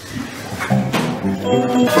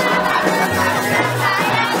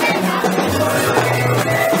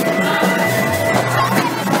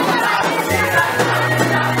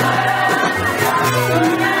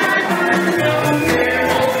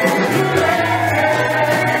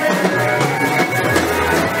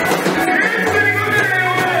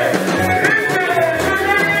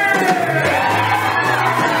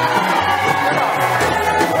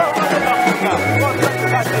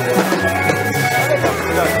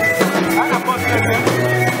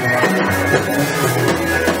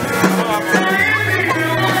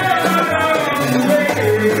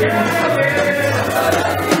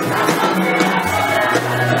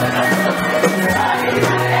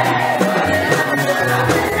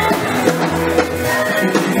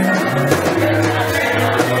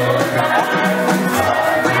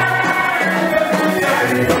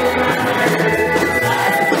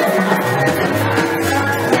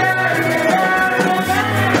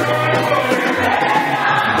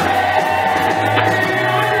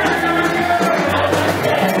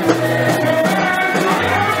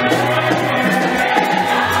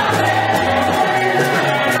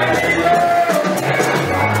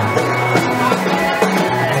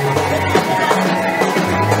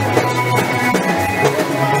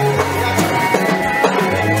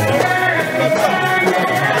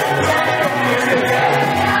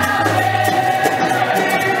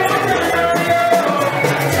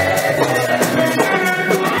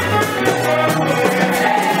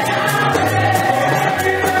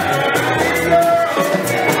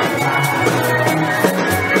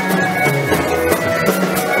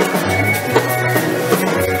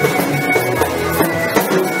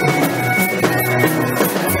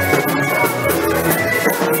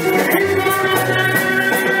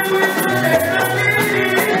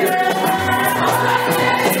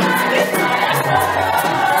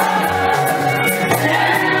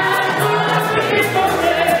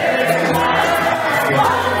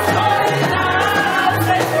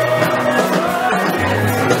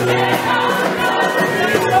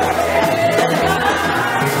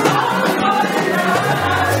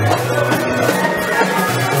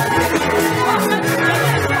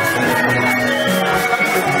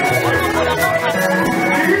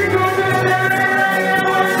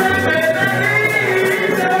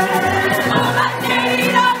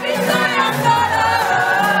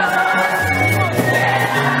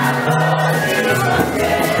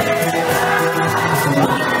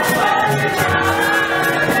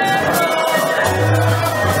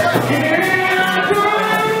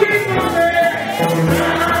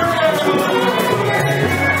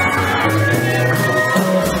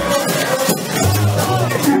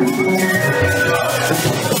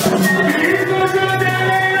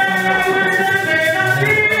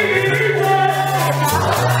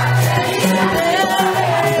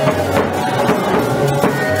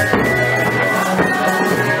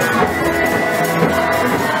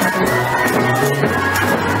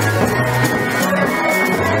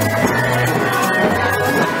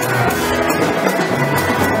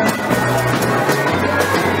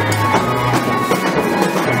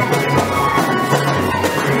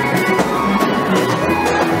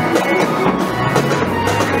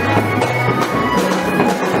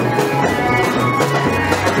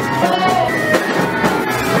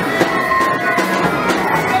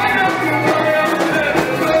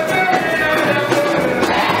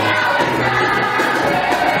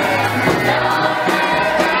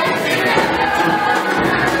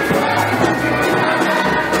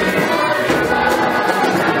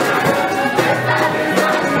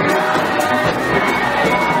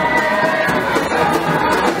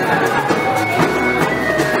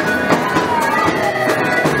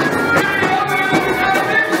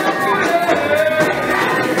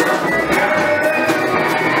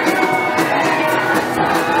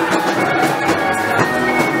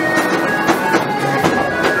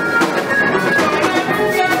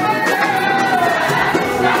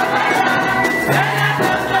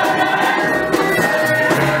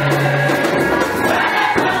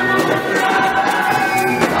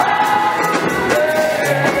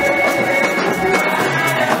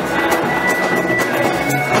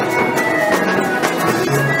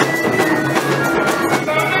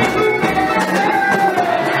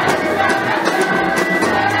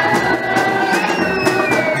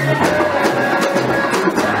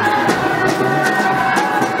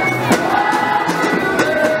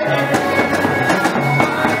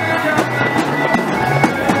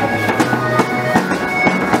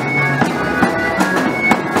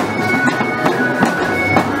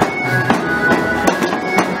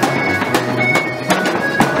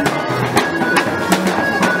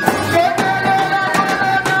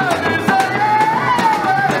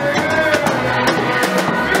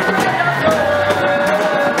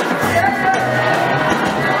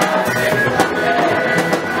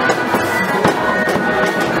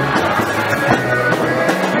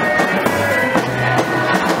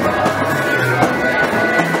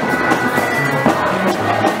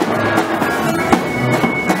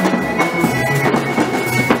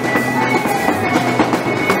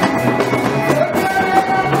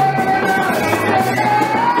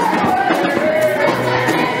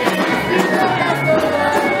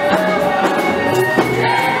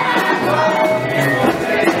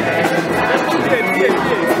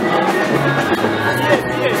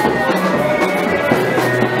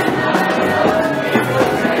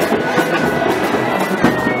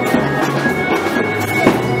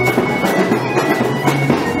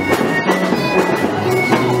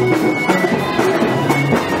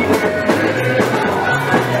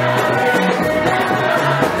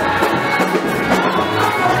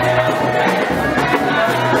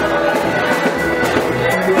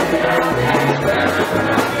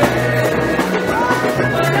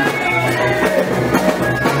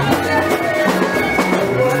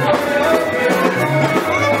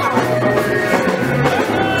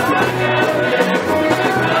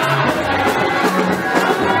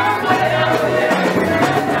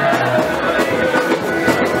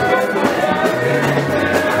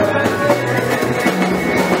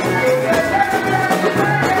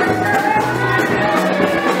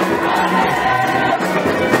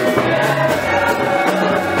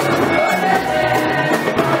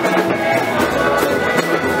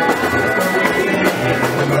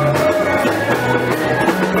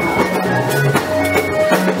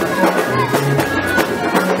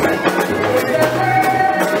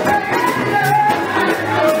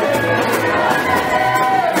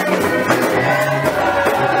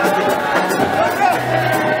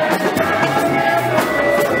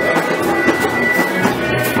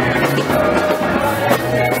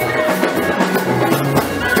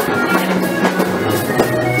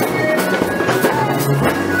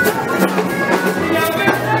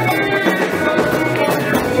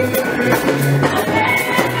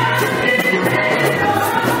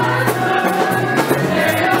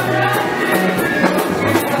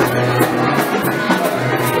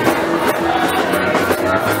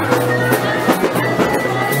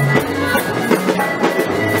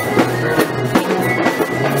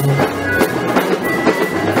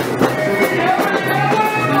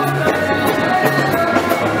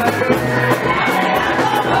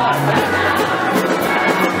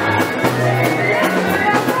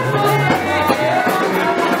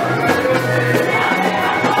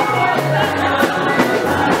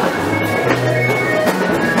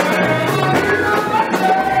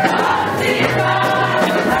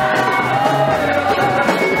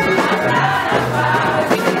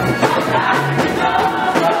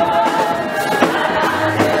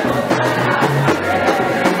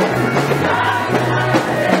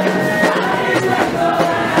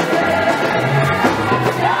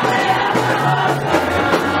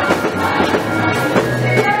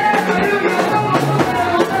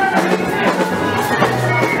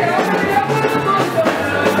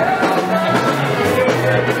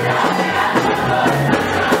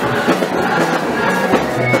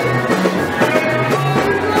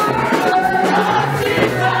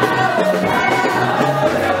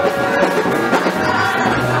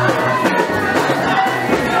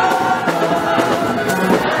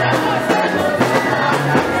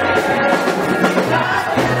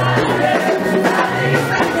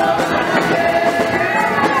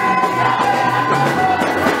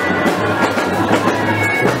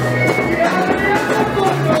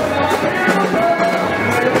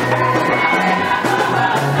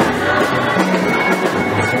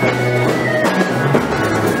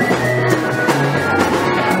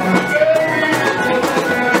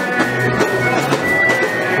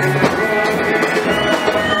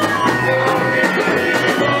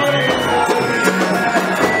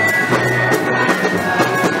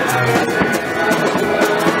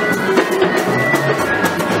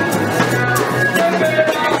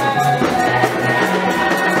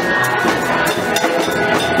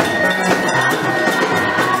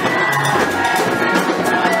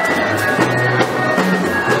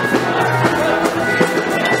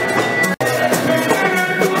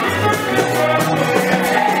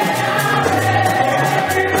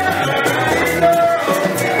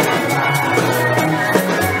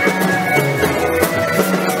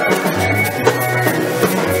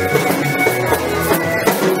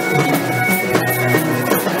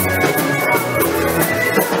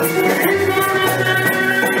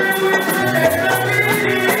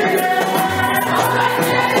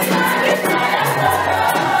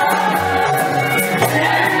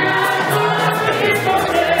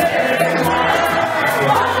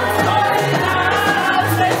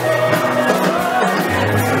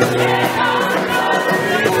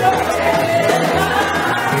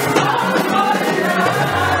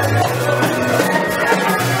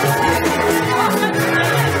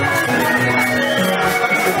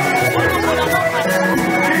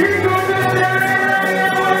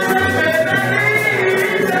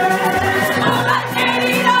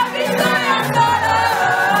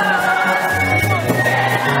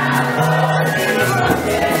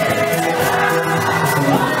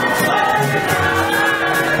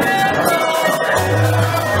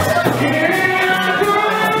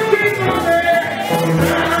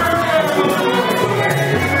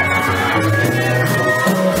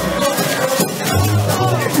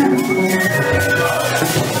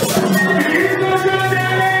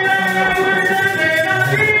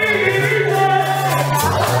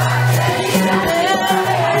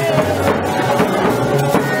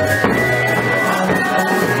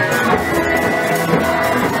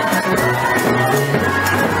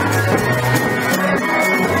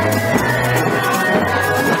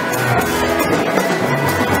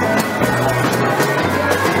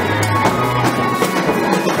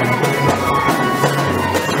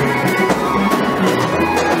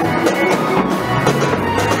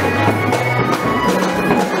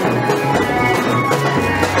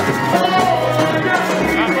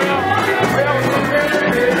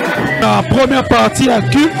 première partie à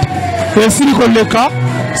culte et si le cas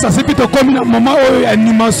ça c'est plutôt comme un moment où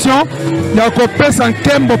animation il y a coupé sans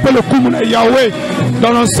kembo pour le coup Yahweh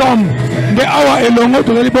dans l'ensemble de awa et longo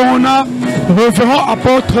to dali bona référent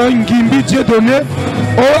apôtre Ngimbi Dieu donné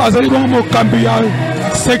au azali bon mo kambia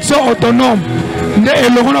section autonome de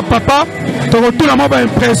elongo na papa to retourna mo ba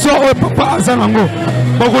impression au papa azanango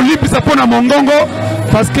boko lipisa pona mongongo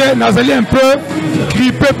parce que nazali un peu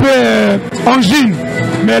grippé peu angine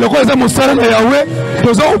mais le quoi ça mo sala na Yahweh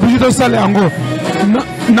tozo obligé de sala yango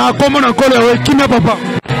na komo na kole Yahweh kimia papa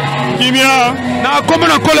kimia na komo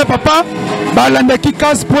na kole papa balanda ki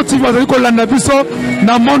cas sportif bazali ko landa biso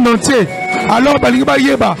na monde entier alors balingi ba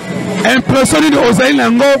yeba impressionné de ozaï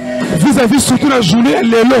nango vis-à-vis surtout la journée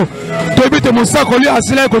lelo tobite mosakoli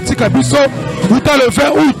asila ko tika biso uta le 20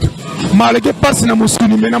 août malgré passe na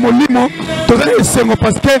musuni mais na molimo tozali esengo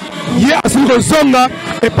parce que ye asili ko zonga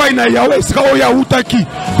et pas ina Yahweh sika oya utaki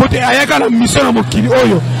pote ayaka na mission na mokili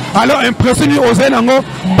oyo alors impressionné ozaï nango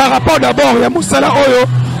par rapport d'abord ya musala oyo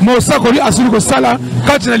mosakoli asili ko sala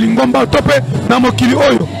kati na lingomba tope na mokili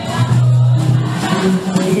oyo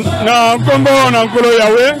na nkombo na nkolo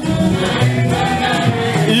Yahweh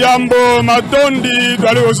yambo matondi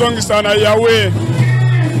twali kozongisa na Yahweh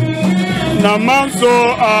na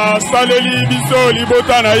manso asaleli biso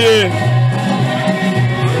libota na ye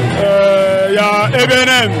ya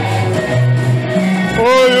ebenem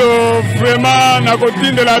oyo vraiment na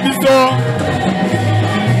kotindela biso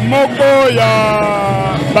moko ya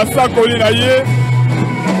basakoli na ye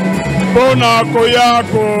mpona koya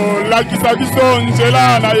kolakisa biso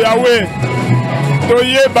nzela na Yahweh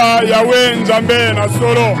toyeba Yahweh nzambe na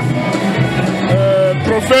solo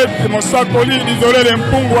prophète mosakoli Dizolele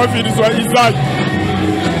Mp WAFIDUSWA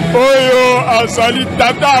oyo azali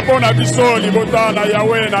tata mpona biso libota na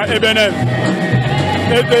Yahweh na ebenem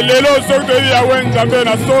ete lelo soki toyebi Yahweh nzambe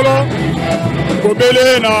na solo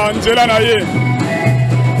kobele na nzela na ye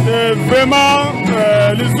vraiment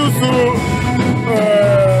lisusu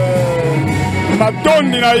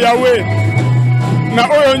matondi na Yahweh na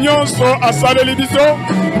oyo nyonso asaleli biso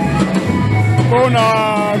mpona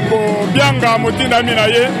kobianga motindami na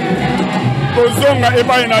ye kozonga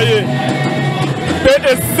epai na ye mpe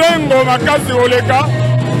esengo makasi koleka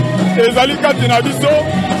ezali kati na biso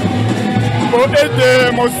po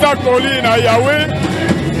ete mosakoli na Yahweh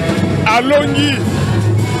alongi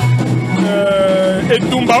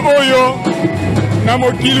etumba oyo na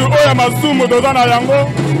mokili oyo ya masumu toza na yango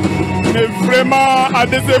mais vraiment à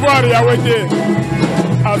décevoir Yahweh te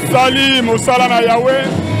asali mosala na Yahweh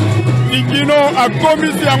tikino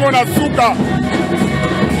akomisi yango na suka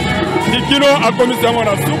tikino akomisi yango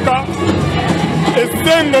na suka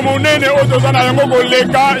esengo monene oyo toza na yango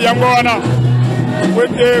koleka yango wana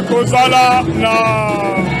wete kozala na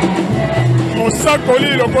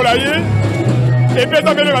mosakoli lokola ye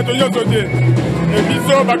epesa mbele bato nyonso te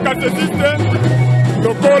ebiso bakatesiste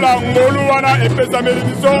lokola ngolu wana epesa mbele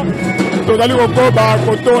biso tozali kokoba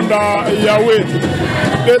kotonda Yahweh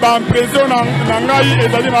mpe baimpression na ngai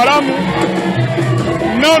ezali malamu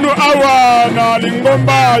nanu awa na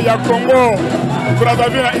lingomba ya Congo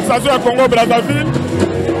Brazzaville na station ya Congo Brazzaville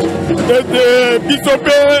ete biso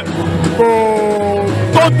mpe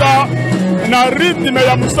kokota na rythme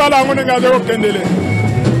ya mosala yango ndenge azali kokendele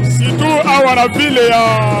surtout awa na ville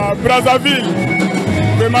ya Brazzaville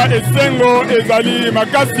vraiment esengo ezali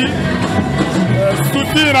makasi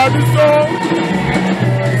souci na biso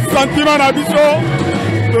sentiment na biso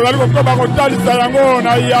tozali kokoba kotalisa yango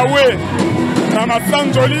na Yahweh na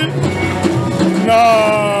masanzoli na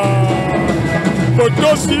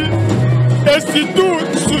kotosi et surtout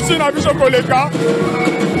souci na biso koleka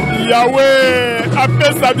Yahweh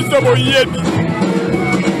apesa biso boyebi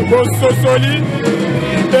bososoli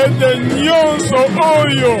ete nyonso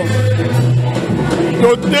oyo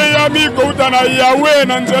toteyami kouta na Yahweh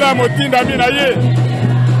na nzela ya motindami na ye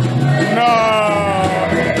na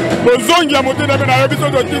bozongi ya motindami na ye biso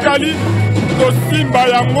totikali tosimba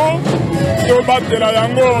yango tobatela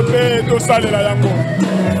yango mpe tosalela yango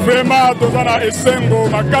vraiment toza na esengo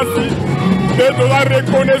makasi mpe toza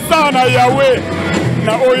reconnaissant na Yahweh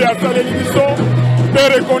na oyo asaleli biso mpe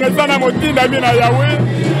reconnaissant na motindami na Yahweh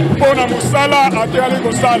mpo na mosala atekali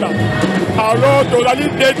kosala alors tozali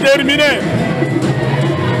déterminé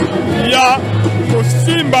ya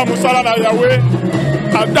kosimba mosala na Yahweh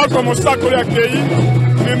atako mosakoli akei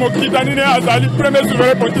me mokitani ne azali premier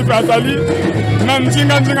souverain pontife azali na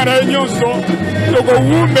nzinga na ye nyonso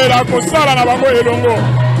tokowumbela kosala na bango elongo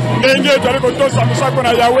ndenge tozali kotosa mosako na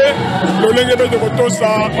Yahweh lolenge mpe tokotosa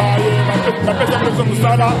bapesa biso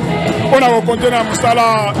mosala mpona kokontinue na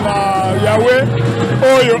mosala na Yahweh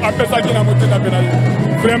oyo apesaki na motinda mpe na ye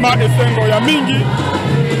vraiment esengo ya mingi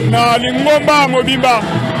na lingomba mobimba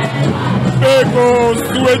pe ko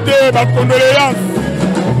souhaiter ba condoléances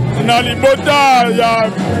na libota ya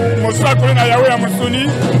mosakoli na yawe ya mosuni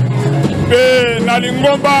pe na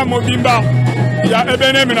lingomba mobimba ya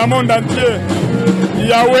ebenem na monde entier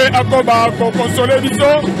yawe akoba ko consoler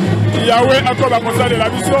biso yawe akoba kosalela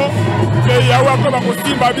biso pe yawe akoba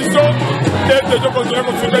kosimba biso et de continuer à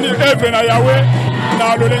soutenir œuvre na yawe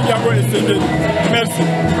na lolengi yango esengeli. Merci.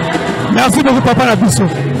 Merci beaucoup papa na biso.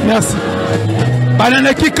 Merci.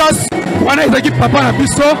 Banana kikas wana ezaki papa na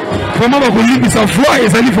biso vraiment bakolibisa voix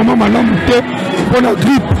ezali vraiment malamu te pour la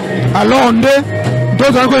grippe. Alors on est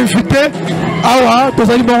deux ans invité awa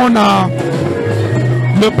tozali bongo na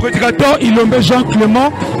le prédicateur Ilombe Jean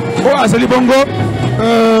Clément o azali bongo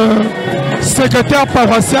secrétaire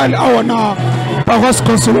paroissial awa na paroisse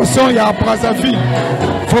Consolation ya Brazzaville.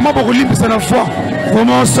 Vraiment bakolibisa na foi.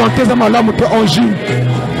 Vraiment santé za malamu te angine.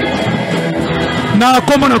 Na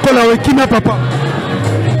comment on a la kimia papa.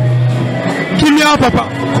 Kimia papa.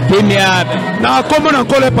 Kimia. Na comment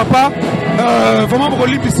on a papa. Vraiment pour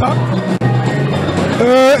libisa.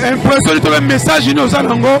 Impression de un message nous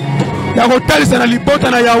anango. Ya hotel c'est na libota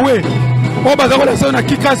na Yahweh. On va avoir la na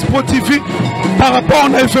Kika Sport TV par rapport à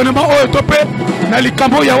l'événement au topé na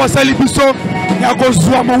likambo ya wasali biso ya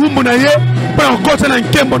kozwa mohumbu na ye pe encore na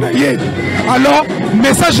nkembo na ye. Alors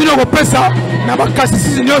message nous repesa na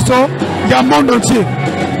bakasisi nyoso ya monde entier.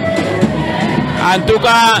 En tout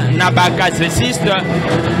cas na bakasisiste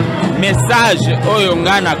message oyo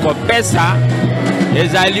ngana kopesa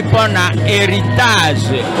ezali pona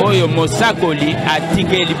héritage oyo mosakoli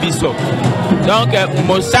atikeli biso. Donc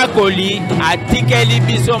mosakoli atikeli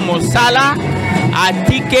biso mosala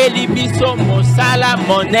atikeli biso mosala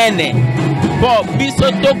monene. Bon,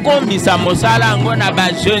 biso tokombisa mosala ngo na ba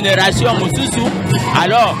génération mosusu.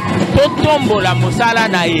 Alors totombo la mosala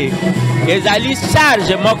na ye. Ezali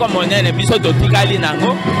charge moko monene biso totikali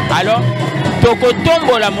nango. Alors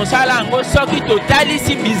tokotombo la mosala ngo soki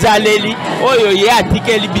totalisi bizaleli oyo ye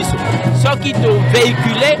atikeli biso. Soki to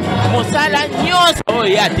véhiculer mosala nyonso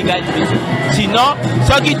oyo ye atikeli biso. Sinon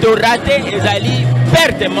soki to raté ezali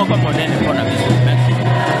perte moko monene pona biso.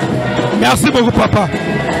 Merci beaucoup papa.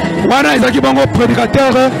 Wana ezaki bongo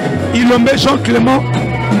prédicateur Ilombe Jean Clément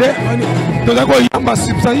de la Goyamba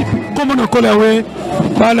Sipsaï comme on a collé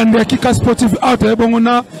balande Kika sportif out bongo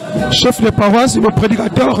na chef de paroisse le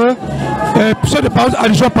prédicateur chef de paroisse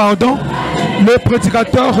adjoint pardon le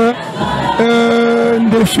prédicateur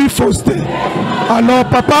de fille Faustin. Alors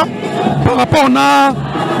papa par rapport à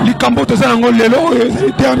likambo tozango lelo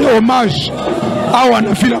dernier hommage awa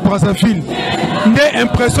na ville de Brazzaville. Des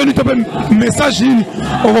impressions du message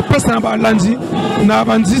européen na balandi na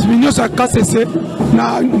 10 millions à KCC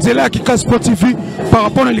na nzela Kika sportif par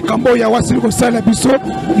rapport à likambo ya wasili ko sala biso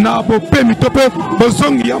na bope mitope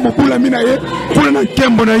bozongi ya mobula minaye pour na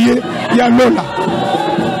kembo na ye ya lola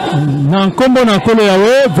na nkombo na kolo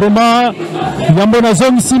yawe vraiment yambo na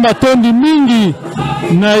zongi si matondi mingi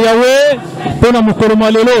na yawe pona mokolo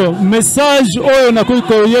malelo message oyo na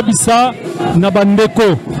koyiko yebisa na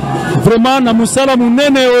bandeko vraiment na musala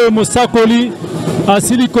munene oyo mosakoli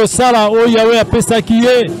asili kosala oyo yawe apesaki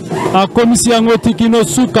ye akomisi yango tikino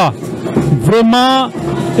suka vraiment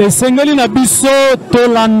esengeli na biso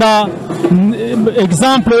tolanda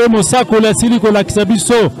exemple oyo mosakoli asili kolakisa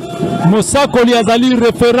biso mosakoli azali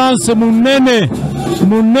référence munene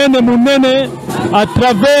à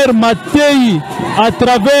travers Matei à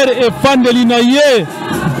travers efandeli na ye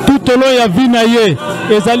tout au long ya vie na ye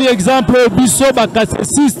ezali exemple biso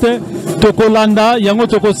bakasesiste tokolanda yango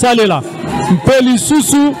tokosalela mpe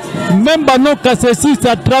lisusu même bano kasesiste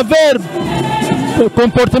à travers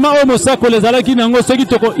comportement oyo mosakoli ezalaki nango soki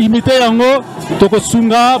tokoimite yango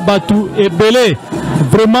tokosunga batu ebele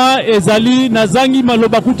vraiment ezali nazangi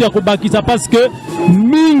maloba kutu ya kobakisa parce que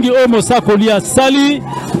mingi oyo mosakoli asali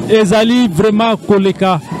ezali vraiment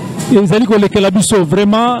koleka ezali kolekela biso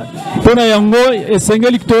vraiment pona yango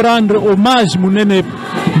esengeli to rendre hommage munene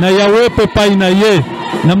na yawe pe pai na ye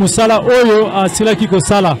na musala oyo asilaki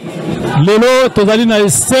kosala lelo tozali na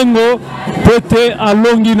esengo pete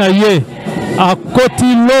alongi na ye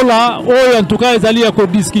akoti lola oyo en tout cas ezali ya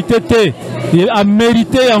kodiscuter te a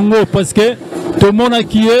mérité yango parce que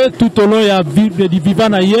tomonaki ye tout au long ya vivant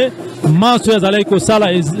na ye maso azalaki kosala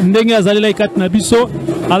ndenge azalelaki kati na biso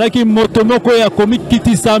alaki moto moko ya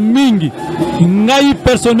komikitisa mingi ngai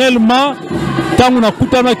personnellement tangu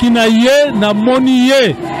nakutanaki na ye namoni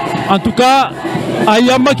ye en tout cas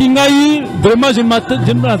ayambaki ngai vraiment je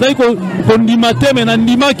nazali kondima te me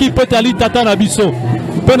nandimaki pete ali tata na biso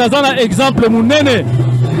mpe naza na exemple munene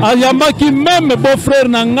ayambaki même beau-frère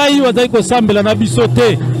na ngai wazali kosambela na biso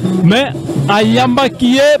te mais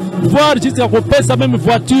ayambaki ye voir jusqu'à kopesa même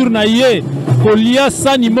voiture na ye kolia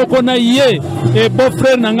sani moko na ye et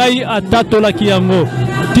beau-frère na ngai atatolaki yango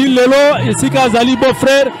ti lelo esika azali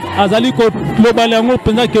beau-frère azali kolobala yango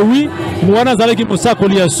mpenza ke oui wana azalaki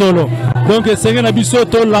mosakoli ya solo donc senge na biso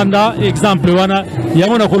tolanda exemple wana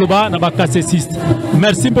yango na koloba na bakasesiste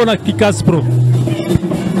merci mpona Kikas Pro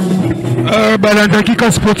balanda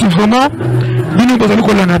Kikas Pro vraiment bino bazali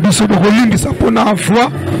kolanda biso bakolimbisa mpona foi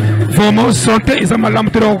vraiment santé eza malamu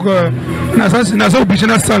te donc naza obligé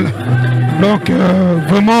na sala donc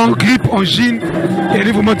vraiment grippe angine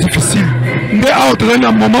est vraiment difficile nde awa tozali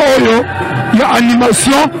na moment oyo ya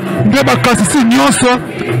animation nde bakasisi nyonso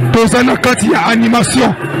tozali na kati ya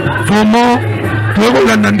animation vraiment toyei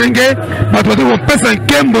kolanda ndenge bato bazali kopesa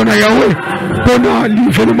nkembo na yawe mpona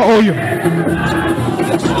livelema oyo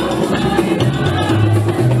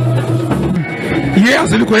ye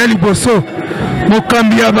azali koya liboso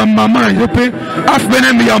mokambi ya bamama yo mpe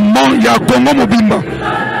afbenem ya Congo mobimba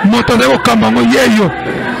moto azali kokamba yango yeyo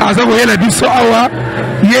aza koyela biso awa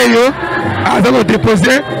yeyo aza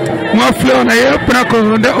kodepose mwa fleur na ye mpona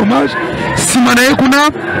korende hommage nsima na ye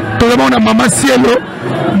kuna tozali na mama Cielo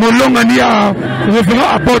molongani ya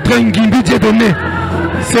révérend apôtre Ngimbi Dieudonné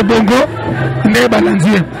c'est bongo nde balandi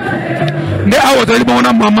ye nde awa tozali bongo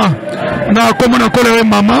na mama na kombo na nkolo ye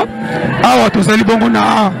mama awa tozali bongo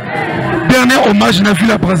na dernier hommage na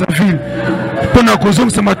ville de Brazzaville mpona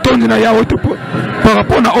kozongisa matondi na yawe par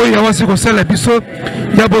rapport na oyo yawe asi kosala biso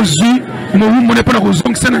ya bozwi mowumone mpona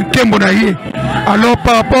kozongisa na nkembo na ye alors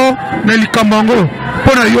par rapport na likambo yango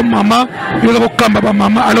mpona yo mama yo oza kokamba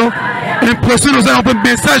bamama alors impression oza na mpe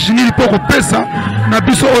message nini mpo kopesa na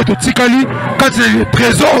biso oyo totikali kati na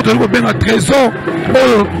trésor oyo tozali kobenga trésor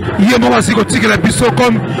oyo ye moko asi kotikela biso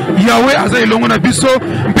comme yawe aza elongo na biso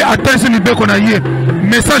mpe atanisi mibeko na ye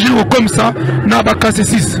message nini kokomisa na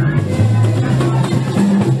bakasesisi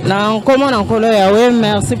na nkomo na nkolo yawe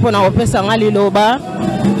merci mpona kopesa nga liloba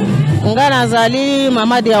nga nazali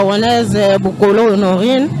mama diaronese Bukolo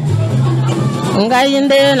Honorine ngai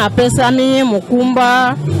nde napesami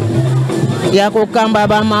mokumba ya kokamba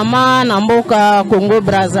bamama na mboka Congo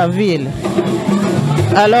Brazzaville.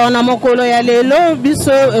 Alors na mokolo ya lelo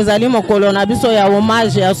biso ezali mokolo na biso ya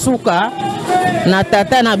hommage ya suka na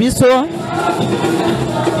tata na biso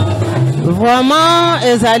vraiment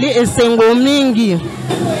ezali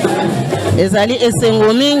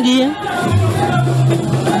esengo mingi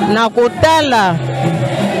na kotala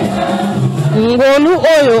ngolu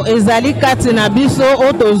oyo ezali kati na biso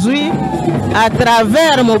otozwi à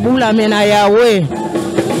travers mobula mena yawe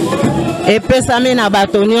epesami na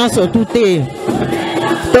bato nyonso tute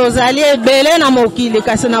tozali ebele na mokili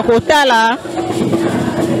kasi na kotala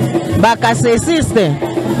bakasesiste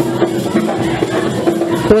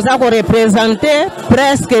toza korepresente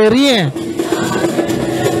presque rien.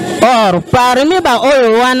 Or parmi ba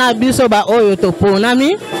oyo wana biso ba oyo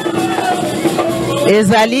toponami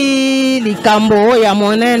ezali likambo ya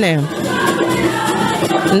monene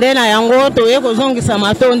nde na yango toye kozongisa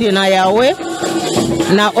matondi na yawe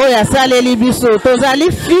na oyo asaleli biso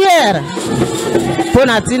tozali fier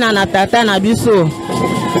mpona ntina na tata na biso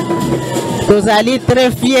tozali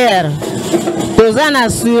très fier toza na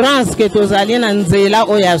assurance ke tozali na nzela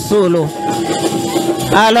oyo ya solo.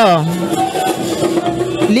 Alors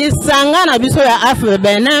lisanga na biso ya afre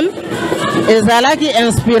benem ezalaki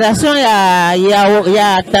inspiration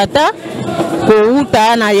ya tata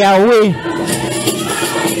kouta na yawe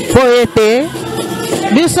po ete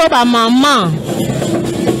biso ba mama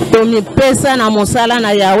tomipesa na mosala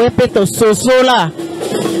na yawe pe tososola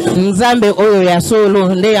nzambe oyo ya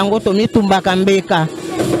solo nde yango tomitumbaka mbeka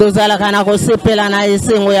tozalaka na kosepela na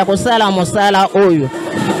esengo ya kosala mosala oyo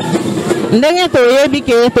ndenge toyebi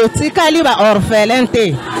ke totikali ba orphelin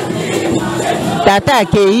te tata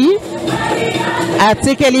akei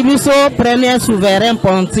atikeli biso premier souverain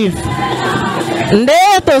pontife nde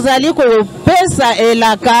tozali kopesa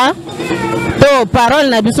elaka to parole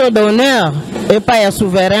na biso d'honneur epa ya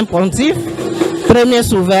souverain pontife premier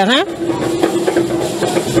souverain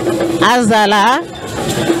azala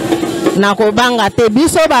na kobanga te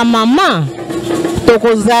biso ba mama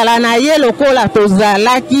tokozala na ye lokola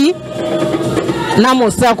tozalaki na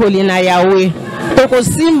mosakoli na yawe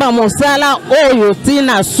tokosimba mosala oyo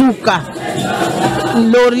tina suka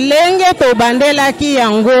lolenge tobandelaki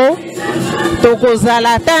yango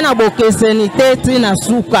tokozala ta na bokeseni te tina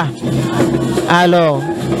suka. Alors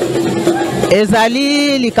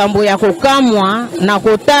ezali likambo ya kokamwa na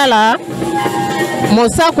kotala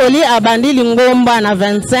mosakoli abandi lingomba na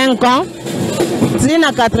 25 ans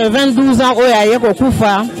ntina 92 ans oyo aye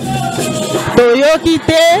kokufa toyoki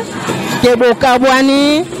te ke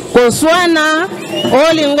bokabwani koswana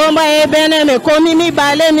olingomba ebene mekomi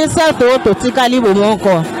mibale misato totikali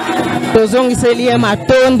bomoko tozongiseli ye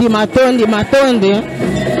matondi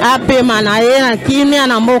apema na ye na kimia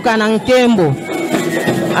na mboka na nkembo.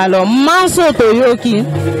 Alors manso toyoki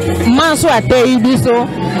manso atei biso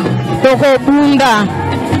tokobunda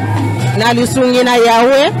na lisungi na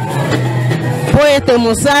Yawe po ete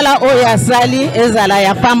musala oyo asali ezala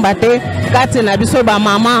ya pamba te kati na biso ba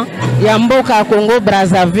mama ya mboka Congo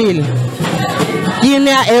Brazzaville.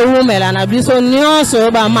 Kimia eumela na biso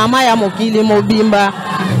nyonso ba mama ya mokili mobimba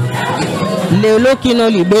lelo kino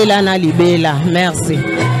libela na libela. Merci.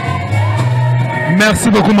 Merci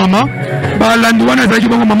beaucoup maman. Balandi wana zaki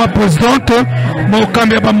bongo maman présidente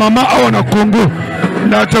mokambi ba mama awa na Congo.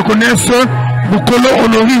 La te connaisse Bukolo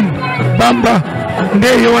Honorine Bamba nde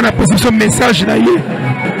yo wana position message na ye.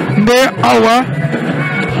 Nde awa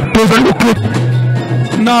tozali Culte.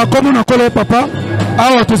 Na comme na kole papa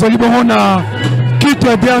awa tozali bongo na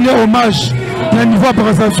Culte dernier hommage na niveau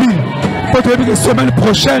Brazzaville. Peut-être que semaine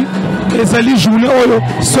prochaine ezali journée oyo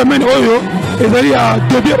semaine oyo ezali à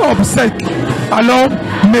début obsèque. Alors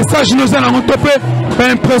message nous allons topé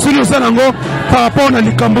impression nous allons par rapport à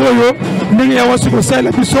likambo oyo ndenge ya wasu ko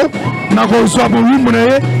sala biso na ko so abombo na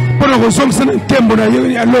ye pour na ko so msana tembo na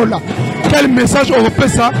ye ya lola. Quel message on repère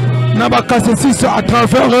ça na ba kassis à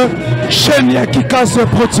travers chaîne ya Kikas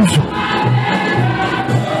Production.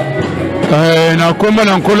 Na komba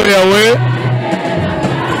na nkolo yawe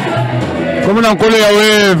comme na nkolo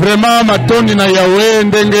yawe vraiment matondi na yawe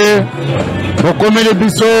ndenge bokomele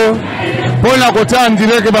biso pona kota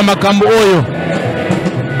ndireke ba makambo oyo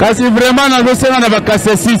kasi vraiment na losenga na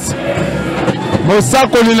bakasesisi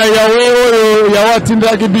mosakoli na yawe oyo yawa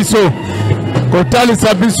tindaki biso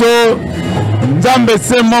kotalisa biso nzambe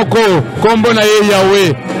se moko kombo na ye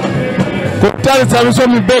yawe kotalisa biso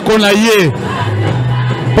mibeko na ye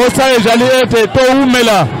posa ezali ete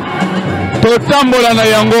toumela totambola na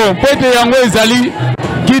yango pete yango ezali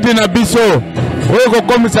guide na biso oyo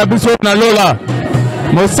kokomisa biso na lola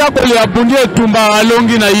mosakoli abundi etumba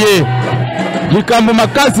alongi na ye likambo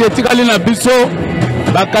makasi etikali na biso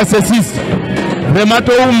bakasesisi vrema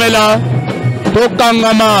toumela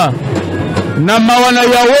tokangama na mawa na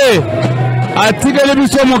yawe atikeli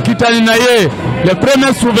biso mokitani na ye le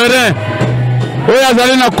premier souverain oyo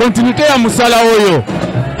azali na continuité ya musala oyo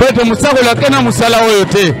pete mosakoli akena musala oyo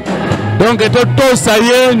te donc totosa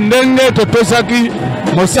ye ndenge totosaki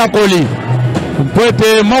mosakoli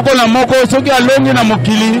pete moko na moko soki alongi na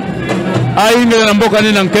mokili aingela na mboka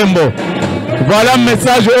ni na nkembo. Voilà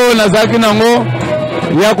message oyo nazaki nango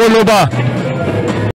ya koloba.